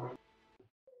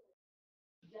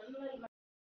 ஜன்னல்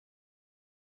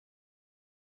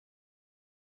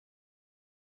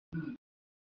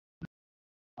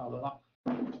அவ்வளவுதான்.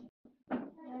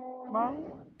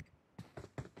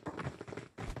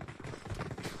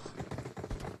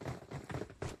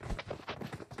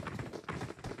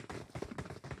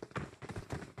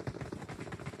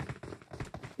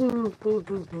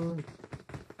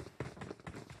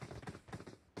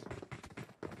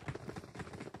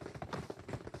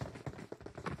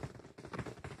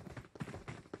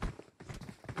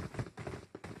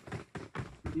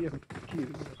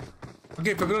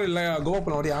 ஓகே பிப்ரவரியில் கோவா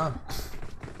போகலாம் வரியா?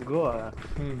 கோவா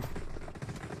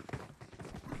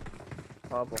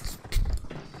பார்ப்போம்.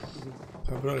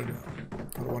 பிப்ரவரி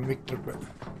ஒரு 1 week trip.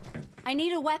 I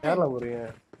need a weapon. யாரெல்லாம் போறீங்க?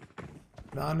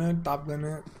 நான் டாப்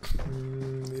கன்னு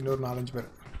இன்னொரு 4-5 பேர்.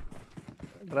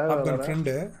 டிரைவர் டாப் கன்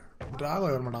ஃப்ரெண்டு டிராகோ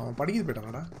வர மாட்டான். அவன் படிக்கிட்டு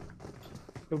போயிட்டாங்கடா.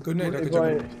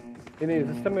 இனி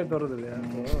சிஸ்டமே தோறது இல்லையா?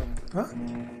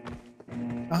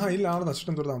 இல்லை அவ்வளோதான்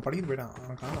சிஸ்டம் தோறது. அவன் படிக்கிட்டு போயிட்டான்.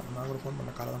 அவன் காலம் நான் கூட ஃபோன்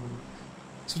பண்ண காலம் தான்.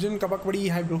 Sujan kabaddi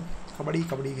hi bro. Kabaddi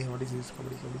what is this?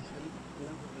 Kabaddi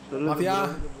mafia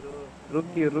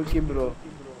Roorkee bro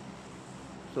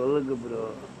சொல்லுங்க ப்ரோ.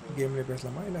 கேம்ல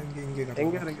பேசலாமா இல்ல இங்க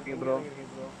எங்க இருக்கீங்க ப்ரோ?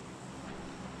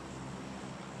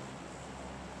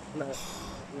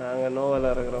 நாங்க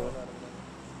நோவல இருக்கறோம்.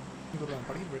 இங்க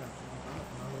படிக்கிட்டு போயிட்டான்.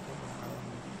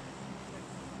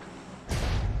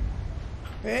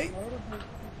 ஏய்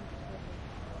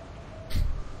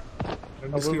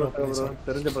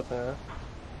தெரிஞ்ச பசங்க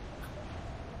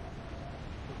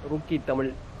ரூக்கி தமிழ்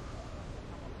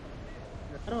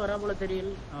யாரும் வரா போல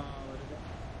தெரியல.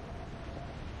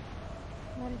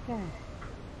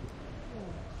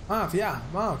 மாஃபியா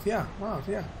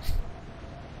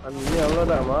நீ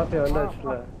அவ்வளோதான். மாஃபியா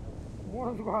வந்தாச்சுல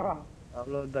மூணுக்குவாரா?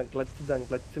 அவ்வளோதான்.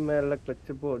 கிளச் மேல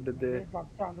கிளச் போடுது.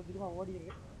 அந்த திரும்ப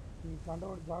ஓடிடுது. நீ சண்டை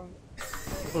ஓடி ஜாங்க.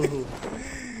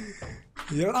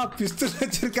 ஏடா பிஸ்டல்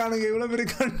வச்சிருக்கானுங்க இவ்வளவு பெரிய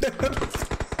கண்டெய்னர்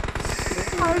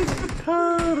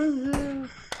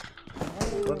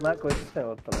ஒரு நாக்கு வச்சுட்டேன்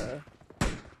ஒருத்தனை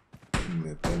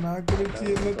நாக்கு வச்சு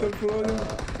என்னத்த போதும்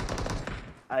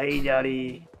ஐ ஜாலி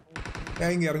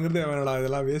இங்க இறங்குறதே வேணடா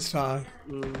இதெல்லாம் வேஸ்டா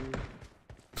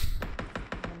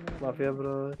மாஃபியா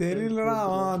ப்ரோ தெரியலடா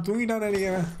அவன் தூங்கிட்டான்னு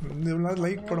நினைக்கிறேன் இந்த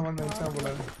லைட் போட மாட்டேன் நினைச்சா போல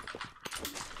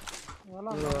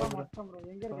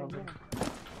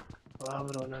வா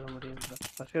ப்ரோ என்னால முடியும் ப்ரோ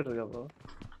ஃபர்ஸ்ட் எய்ட் இருக்கா ப்ரோ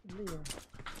இல்லையே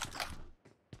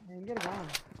எங்க இருக்கான்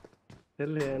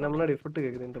தெரியல நான் முன்னாடி ஃபுட்டு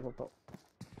கேக்குது இந்த பக்கம்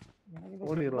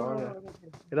ஓடிடலாம் வாங்க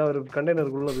ஏதாவது ஒரு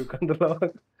கண்டெய்னருக்குள்ள போய் உட்காந்துடலாம்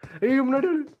ஐயோ முன்னாடி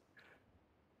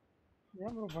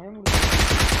ஏன் ப்ரோ பயம்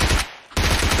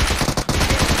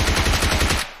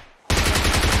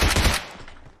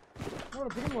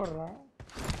திரும்பி ஓடுறா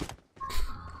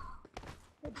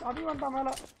அடி வந்துட்டான் மேல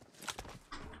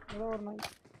ஏதோ ஒரு நாய்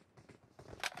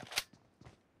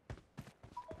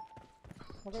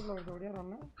பக்கத்தில் ஒருத்த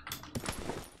ஓடியாரான்னு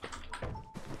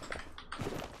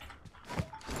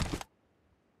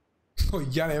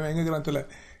ஐயா எங்க இருக்கிறான்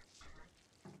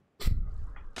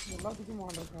எல்லாத்துக்கும்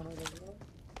மாட்டிருக்கான்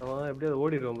அவன் எப்படியாவது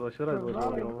ஓடிடுவான் ப்ரோ சிவராஜ் ப்ரோ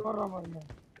ஓடுறான் பாருங்க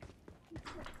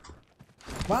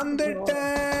வந்துட்டேன்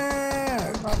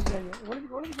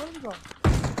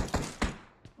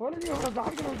ஒளிஞ்சிக்கோ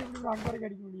தாக்கி விட்டு அங்கரைக்கு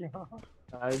அடிக்க முடியும்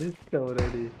அடிச்சிட்டேன் ஒரு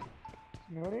அடி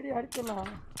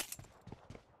அடிச்சிடலாம்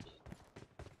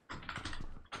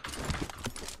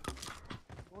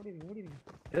ஓடிடுங்க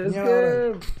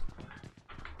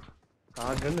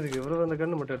கண்ணு இருக்கு இவ்வளவு அந்த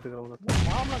கண்ணு மட்டும் எடுத்துக்கிறோம்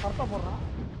மாமலாம் கரெக்டாக போடுறான்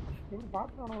எப்படி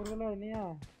பார்த்துட்டான ஒரு வேலை என்னையா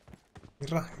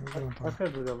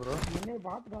இருக்கா ப்ரோ என்னைய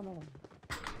பார்த்துட்டானே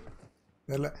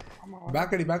இல்ல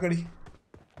பேக் அடி பார்த்துட்டான்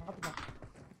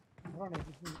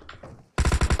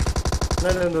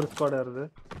இந்த ஒரு ஸ்குவாட் வருது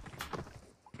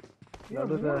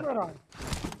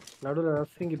நடுவில்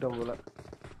நசிங்கிட்டோம் போல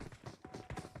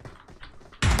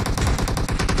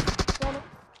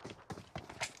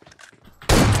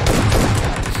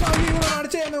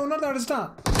அடிச்சேன் என்ன இன்னொரு அடிச்சிட்டான்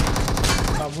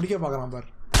முடிக்க பாக்குறான் பாரு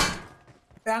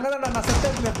அங்கதான் நான் செட்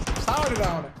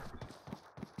சாவடிக்கிறான் அவனை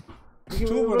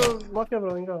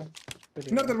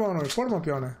இன்னொருத்தர் அவனை போடு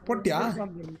மாப்பியா அவனை போட்டியா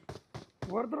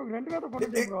ஒருத்தருக்கு 2 பேரை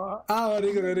போட்டு ப்ரோ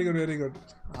வெரி குட்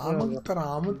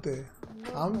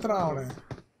அமுத்துறா அவனை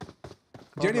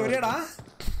ஜெடி வரியாடா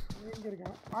எங்க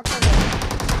இருக்கான்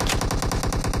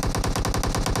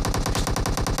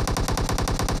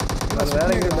வேற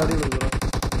எங்க நடி ப்ரோ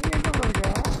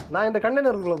நான் இந்த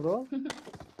கண்டெய்னர் இருக்குல ப்ரோ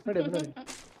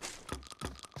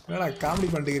என்னடா காமெடி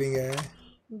பண்ணிக்கிறீங்க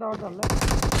இந்த ஆட்டல்ல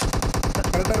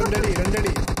கரெக்டா 2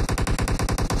 அடி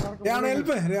யானை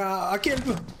ஹெல்ப் அக்கி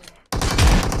ஹெல்ப்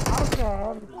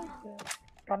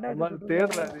கண்டெய்னர்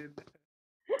தேர்ல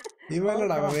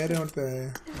இவளடா வேற ஒருத்தன்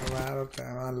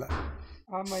இல்ல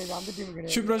ஆமா இது அந்த டீம்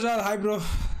கிடையாது சுப்ரஜார் ஹாய் ப்ரோ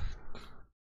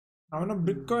அவன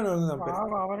பிட் காயின் வருது அப்ப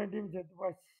அவன டீம் செத்து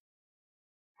போச்சு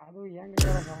அது ஏங்க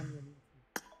கேற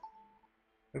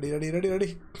ரெடி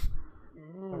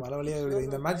வர வழியா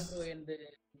இந்த மேட்ச் இந்த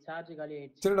சார்ஜ் காலி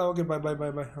ஆயிடுச்சு சரிடா ஓகே பை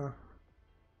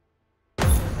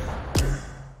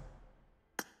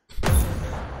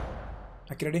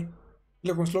ஓகே ரெடி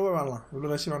இல்ல கொஞ்சம் ஸ்லோவா வரலாம்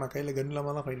இவ்வளவு ரஷ் வேணாம் கையில கன்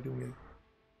இல்லாம தான் ஃபைட் அடிக்க முடியாது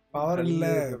பவர் இல்ல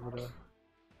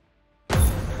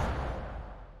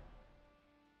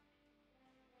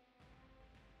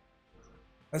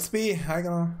SP hi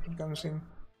come stream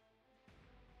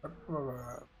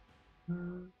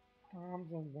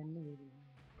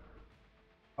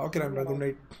okay Ramra good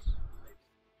night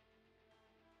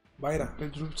bye ra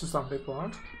let's group to some type on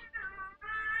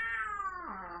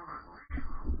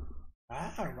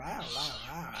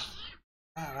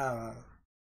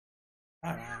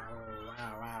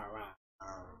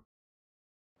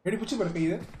ready puchi par kai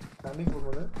standing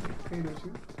போடுறது கை வச்சு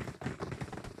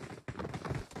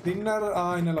dinner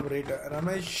in elaborate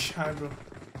Ramesh hi bro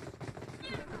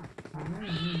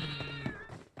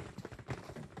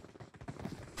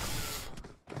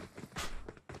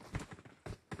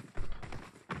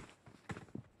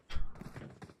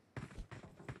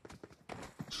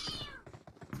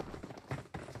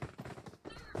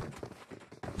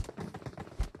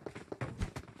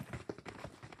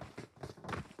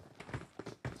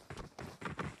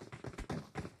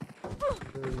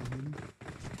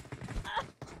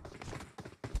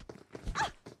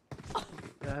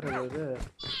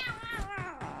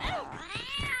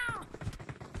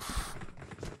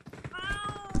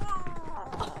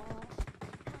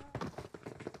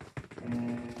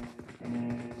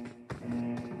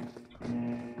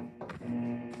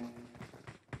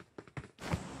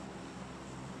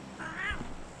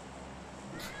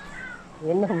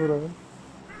என்ன ப்ரோ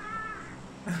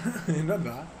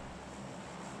என்னடா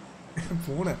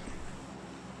பூனை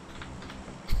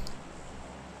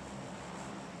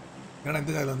ஏன்னா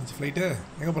இந்த ஜாதியில் வந்துச்சு ஃப்ளைட்டு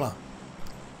எங்கே போகலாம்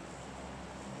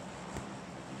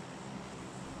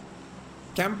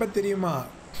கேம்பர் தெரியுமா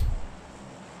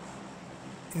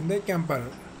எந்த கேம்பர்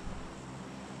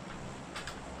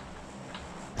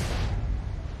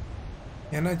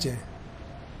என்னாச்சு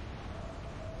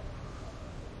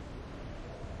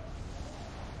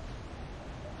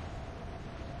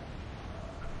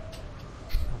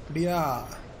அப்படியா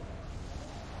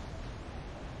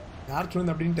யார்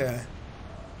சொன்னது அப்படின்ட்டு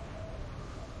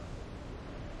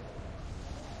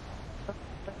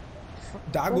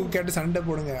டாகு கேட்டு சண்டை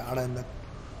போடுங்க அட இந்த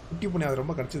குட்டி பொண்ணு அது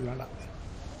ரொம்ப கடிச்சது வேண்டாம்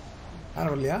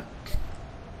யாரும் வரலையா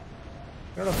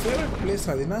என்னோட ஃபேவரட்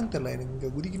பிளேஸ் அது என்னன்னு தெரியல எனக்கு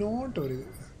இங்கே குதிக்கணும்ன்ட்டு வருது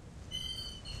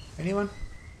anyone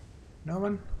no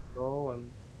one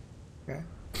okay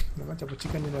இந்த மாதிரி அப்போ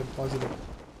சிக்கன் டின்னர் பாசிபிள்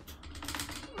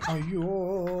ஐயோ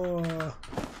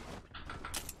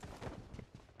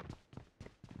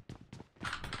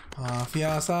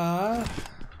மாஃபியா சார்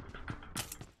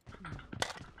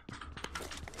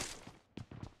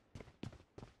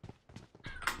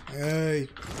ஏய்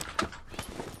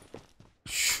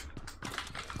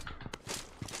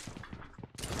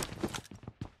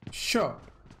ஷோ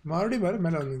மறுபடியும் பாரு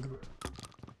மேலே வந்து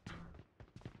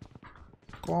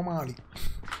கோமாளி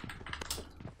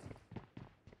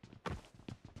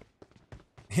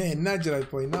என்னாச்சுடா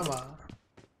இப்போ என்னவா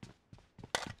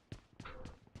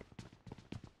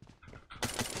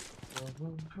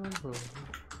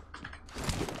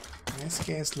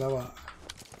கேஸ்லவா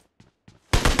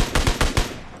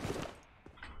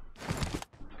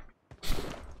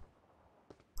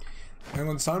எனக்கு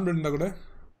கொஞ்சம் சவுண்ட் இருந்தா கூட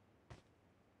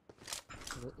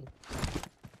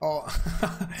ஓ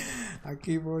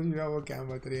அக்கி போஷியா ஓ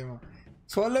கேம்பா தெரியுமா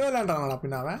சொல்லவே இல்லைன்றான்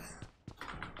அப்படின்னா அவன்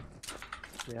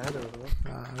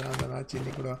அதான் அந்த மேட்ச்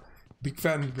இன்னைக்கு கூட பிக்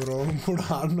ஃபேன் ப்ரோ கூட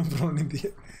ஆடணும் ப்ரோ நிதி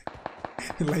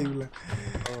லைவ்ல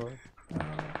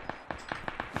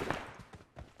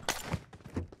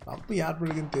அப்போ யார்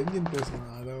பிடிக்குன்னு தெரிஞ்சுன்னு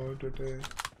பேசணும் அதை விட்டுட்டு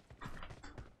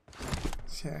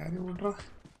சரி விட்றா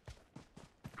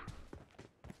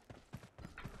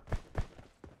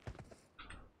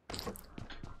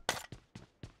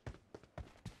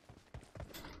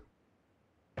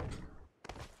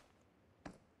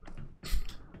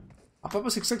அப்பப்போ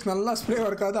 6x நல்லா ஸ்ப்ரே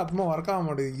ஒர்க் ஆகுது அப்பமா ஒர்க் ஆக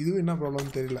மாட்டேங்குது இதுவும் என்ன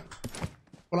ப்ராப்ளம்னு தெரியல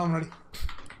போகலாம் முன்னாடி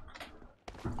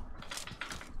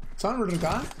சவுண்ட்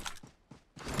இருக்கா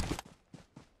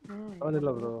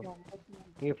இல்ல ப்ரோ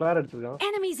நீங்க ஃபிளார் அடிச்சிருக்கான்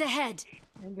Enemies ahead.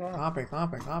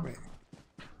 कहां पे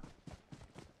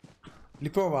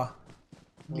லிப்போவா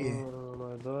இல்லையே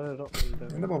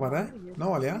என்ன போகாத நோ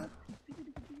வாலியா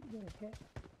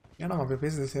ஏன்னா நம்ம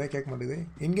பேசுறது சரியா கேட்க மாட்டேங்குது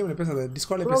எங்கேயும் பேசாத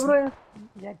டிஸ்கார்ட்ல பேசு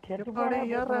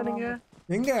யாரா நீங்க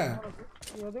எங்க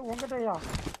அது உங்கட்டயா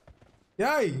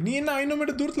ஏய் நீ என்ன 500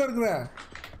 மீட்டர் தூரத்துல இருக்கற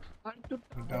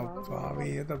பாவி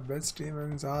the best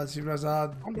demons சிவராஜ்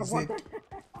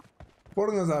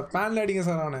போடுங்க சார் பேன்ல அடிங்க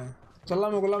சார் அவனை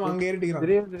சொல்லாம கொள்ளாம அங்க ஏறிட்டிக்கிறான்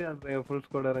தெரியும் ஃபுல்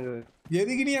ஸ்குவாட் இறங்கு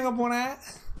எதுக்கு நீ அங்க போன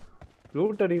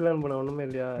ரூட் அடிக்கலாம்னு போன ஒண்ணுமே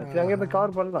இல்லையா சரி அங்க இருந்து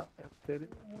கவர் பண்ணலாம் சரி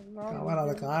கவர்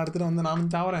அத கார் எடுத்துட்டு வந்து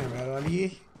நானும் சாவறேன் வேற வழியே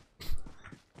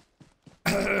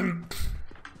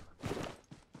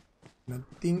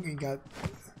nothing I got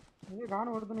நீ காண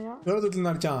வருதுனியா எவ்வளவு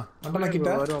தூரத்துல அடிச்சான் அண்டனா கிட்ட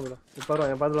வருவாங்க இப்ப வரும்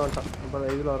என் பதில வந்துட்டான் இப்ப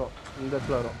இதுல வரும் இந்த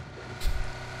இடத்துல வரும்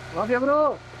மாஃபியா ப்ரோ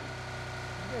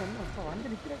என்ன வந்து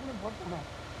நிக்கிறதுக்கு போட்டானே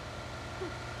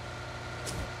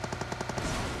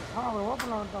அவன்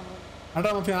ஓபன்ல வந்துட்டான் அடா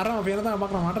மாஃபியா என்னதான்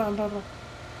பார்க்கறான் அடா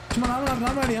சும்மா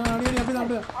நார்மல் அடி அப்படியே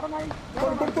அப்படியே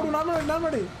போடு நார்மல்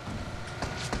அடி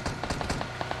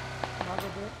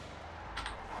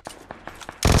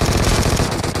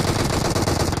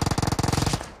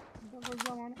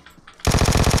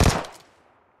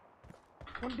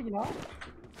கொண்டிங்களா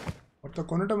ஒருத்த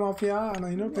கொன்னுட்ட மாஃபியா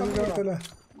நான் இன்னும் தெரிஞ்சாதல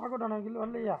மாகோட்டான கில்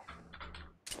வரலையா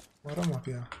வர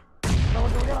மாஃபியா நான்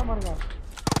வந்து ஓடியா பாருங்க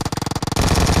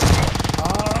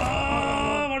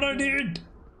what I did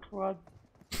வா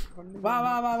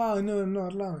இன்னும்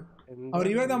வரலாம்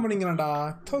அவர் இவே தான் பண்ணீங்களாடா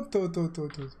தோ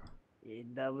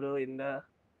என்ன ப்ரோ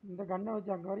இந்த கண்ணை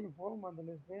வச்சு அங்க வரைக்கும் போக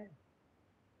மாட்டேன்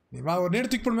நீ வா ஒரு நேடு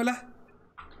தூக்கி போடு மேல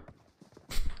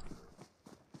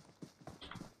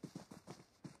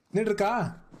நேடு இருக்கா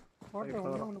போட்டு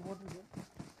ஒன்னு போட்டுருக்கு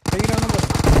கையில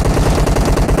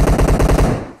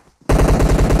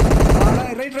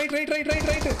ரைட்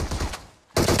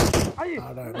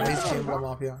அட நைஸ் கேம்ல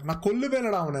மாஃபியா நான் கொல்லுவே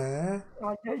இல்லடா அவனை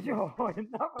ஐயோ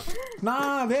என்ன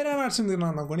நான் வேற அடிச்சிருந்தேன்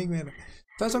நான் கொனிக்கு வேற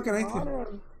தட்ஸ் ஓகே நைஸ்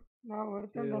நான்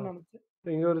ஒருத்தன் தான்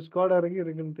நினைச்சேன் இங்க ஒரு ஸ்குவாட்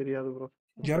இருக்குன்னு தெரியாது ப்ரோ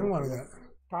இறங்குவானுங்க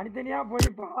தனித்தனியா போய்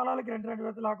இப்போ ஆளாளுக்கு 2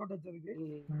 பேர்த்து லாக் அவுட் வச்சதுக்கு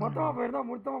மொத்தமா போயிருந்தா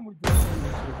மொத்தமா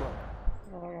முடிச்சிருக்கோம்.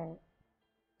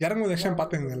 இறங்கும்போது எக்ஷன்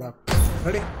பார்த்துங்களா?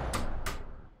 ரெடி?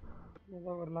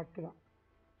 ஏதோ ஒரு லக்கு தான்.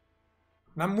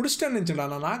 நான் முடிச்சிட்டேன்னு நினச்சடா,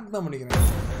 நான் லாக் தான் பண்ணிக்கிறேன்.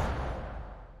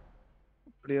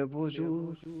 அப்படியே போச்சு.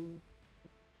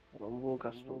 ரொம்ப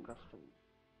கஷ்டம்.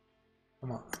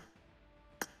 ஆமாம்.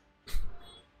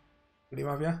 Ready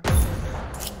mafia?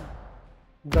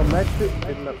 இந்த மேட்ச்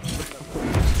இல்லை,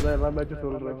 எல்லா மேட்சும்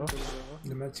சொல்கிறேன்.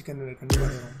 இந்த மேட்ச்சுக்கு என்ன கண்டிப்பாக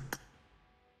வரும்.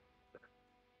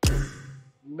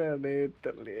 என்னன்னே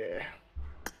தெரியலையே.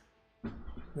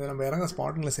 இதை நம்ம இறங்க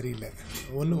ஸ்பாட்டிங்கில் சரியில்லை.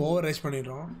 ஒன்று ஓவர் ரேஸ்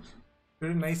பண்ணிடுறோம்.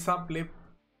 நைஸாக ப்ளே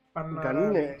பண்ண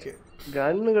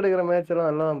கன்னு கிடைக்கிற மேட்ச் எல்லாம்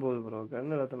நல்லா தான் போகுது ப்ரோ.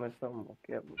 கன்னு இல்லாத மேட்ச் தான்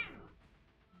ஓகே.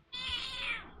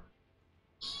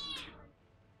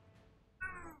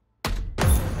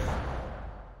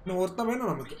 இன்னும் ஒருத்த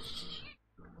வேணும் நமக்கு.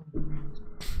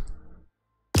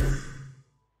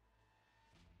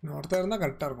 இன்னும் ஒருத்தர் இருந்தால்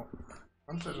கரெக்டாக இருக்கும்.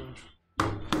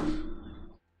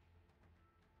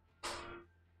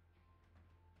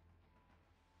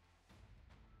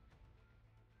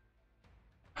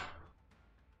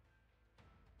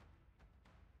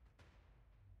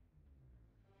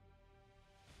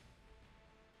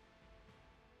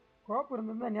 கோப்பு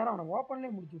இருந்திருந்தா நேரம் அவனை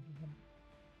ஓப்பன்லேயே முடிச்சு விட்டுருக்கேன்.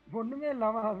 ஒன்றுமே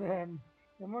இல்லாமல் அது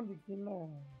M16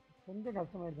 கொஞ்சம்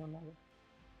கஷ்டமாயிருக்கும்.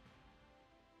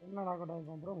 என்ன லாக் அவுட்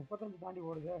ஆகிருக்கும் ப்ரோ? 35 தாண்டி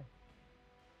ஓடுது.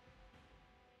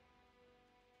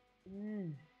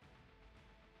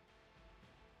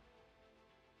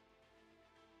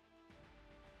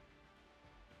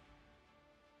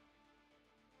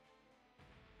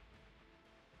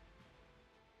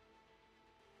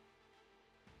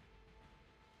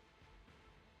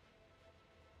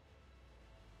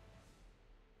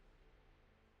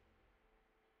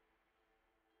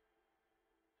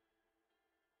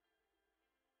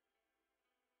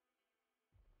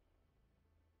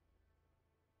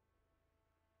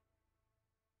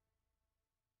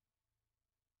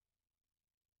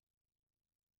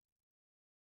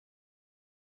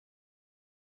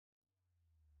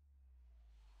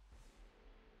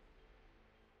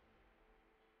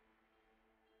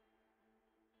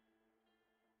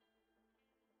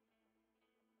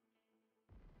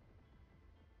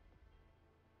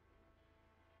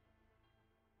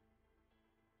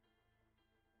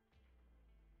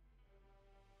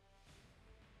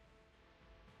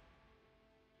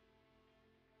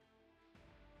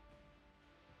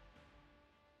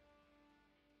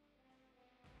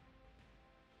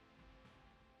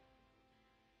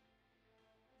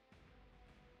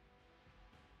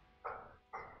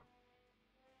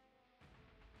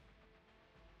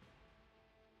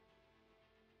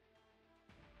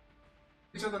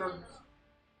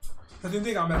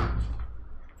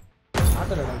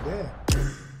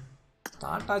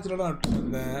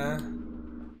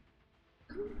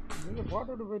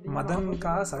 மதன்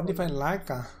கா 75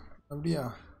 லேக்கா? அப்படியா?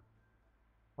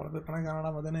 அவ்வளோ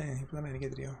கணக்கானடா மதனே. இப்போ தானே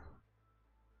எனக்கே தெரியும்.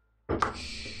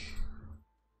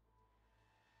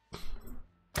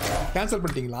 கேன்சல்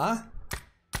பண்ணிட்டீங்களா?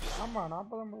 ஆமா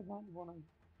 49 தாண்டி போனாங்க.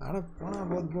 அட போனா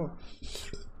போது போ.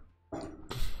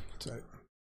 சரி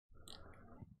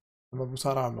நம்ம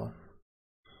புதுசாக ஆடணும்.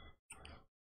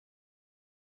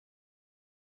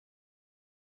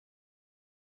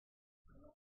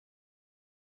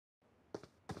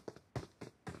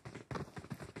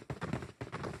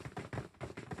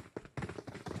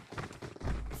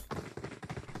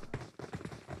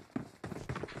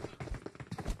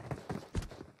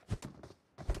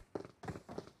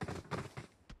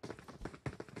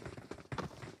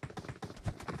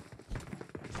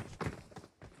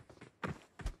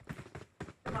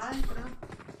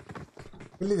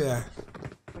 ಇಲ್ಲಿದೆ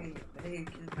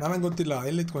ನನಗೆ ಗೊತ್ತಿಲ್ಲ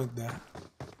ಎಲ್ಲಿ ಇತ್ಕೊಂಡಿದ್ದೆ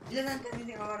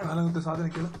ನನಗೆ ಗೊತ್ತು ಸಾಧನೆ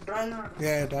ಕೇಳು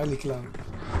ಟ್ರಾಯಲ್ ಇಕ್ಕಿಲ್ಲ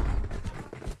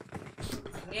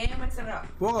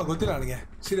ಹೋಗ ಗೊತ್ತಿಲ್ಲ ನನಗೆ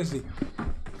ಸೀರಿಯಸ್ಲಿ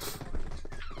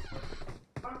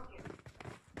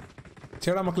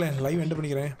சேடா மக்களே லைவ் எண்ட்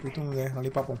பண்ணிக்கிறேன் போய் தூங்குங்க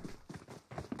நாளைக்கு பார்ப்போம்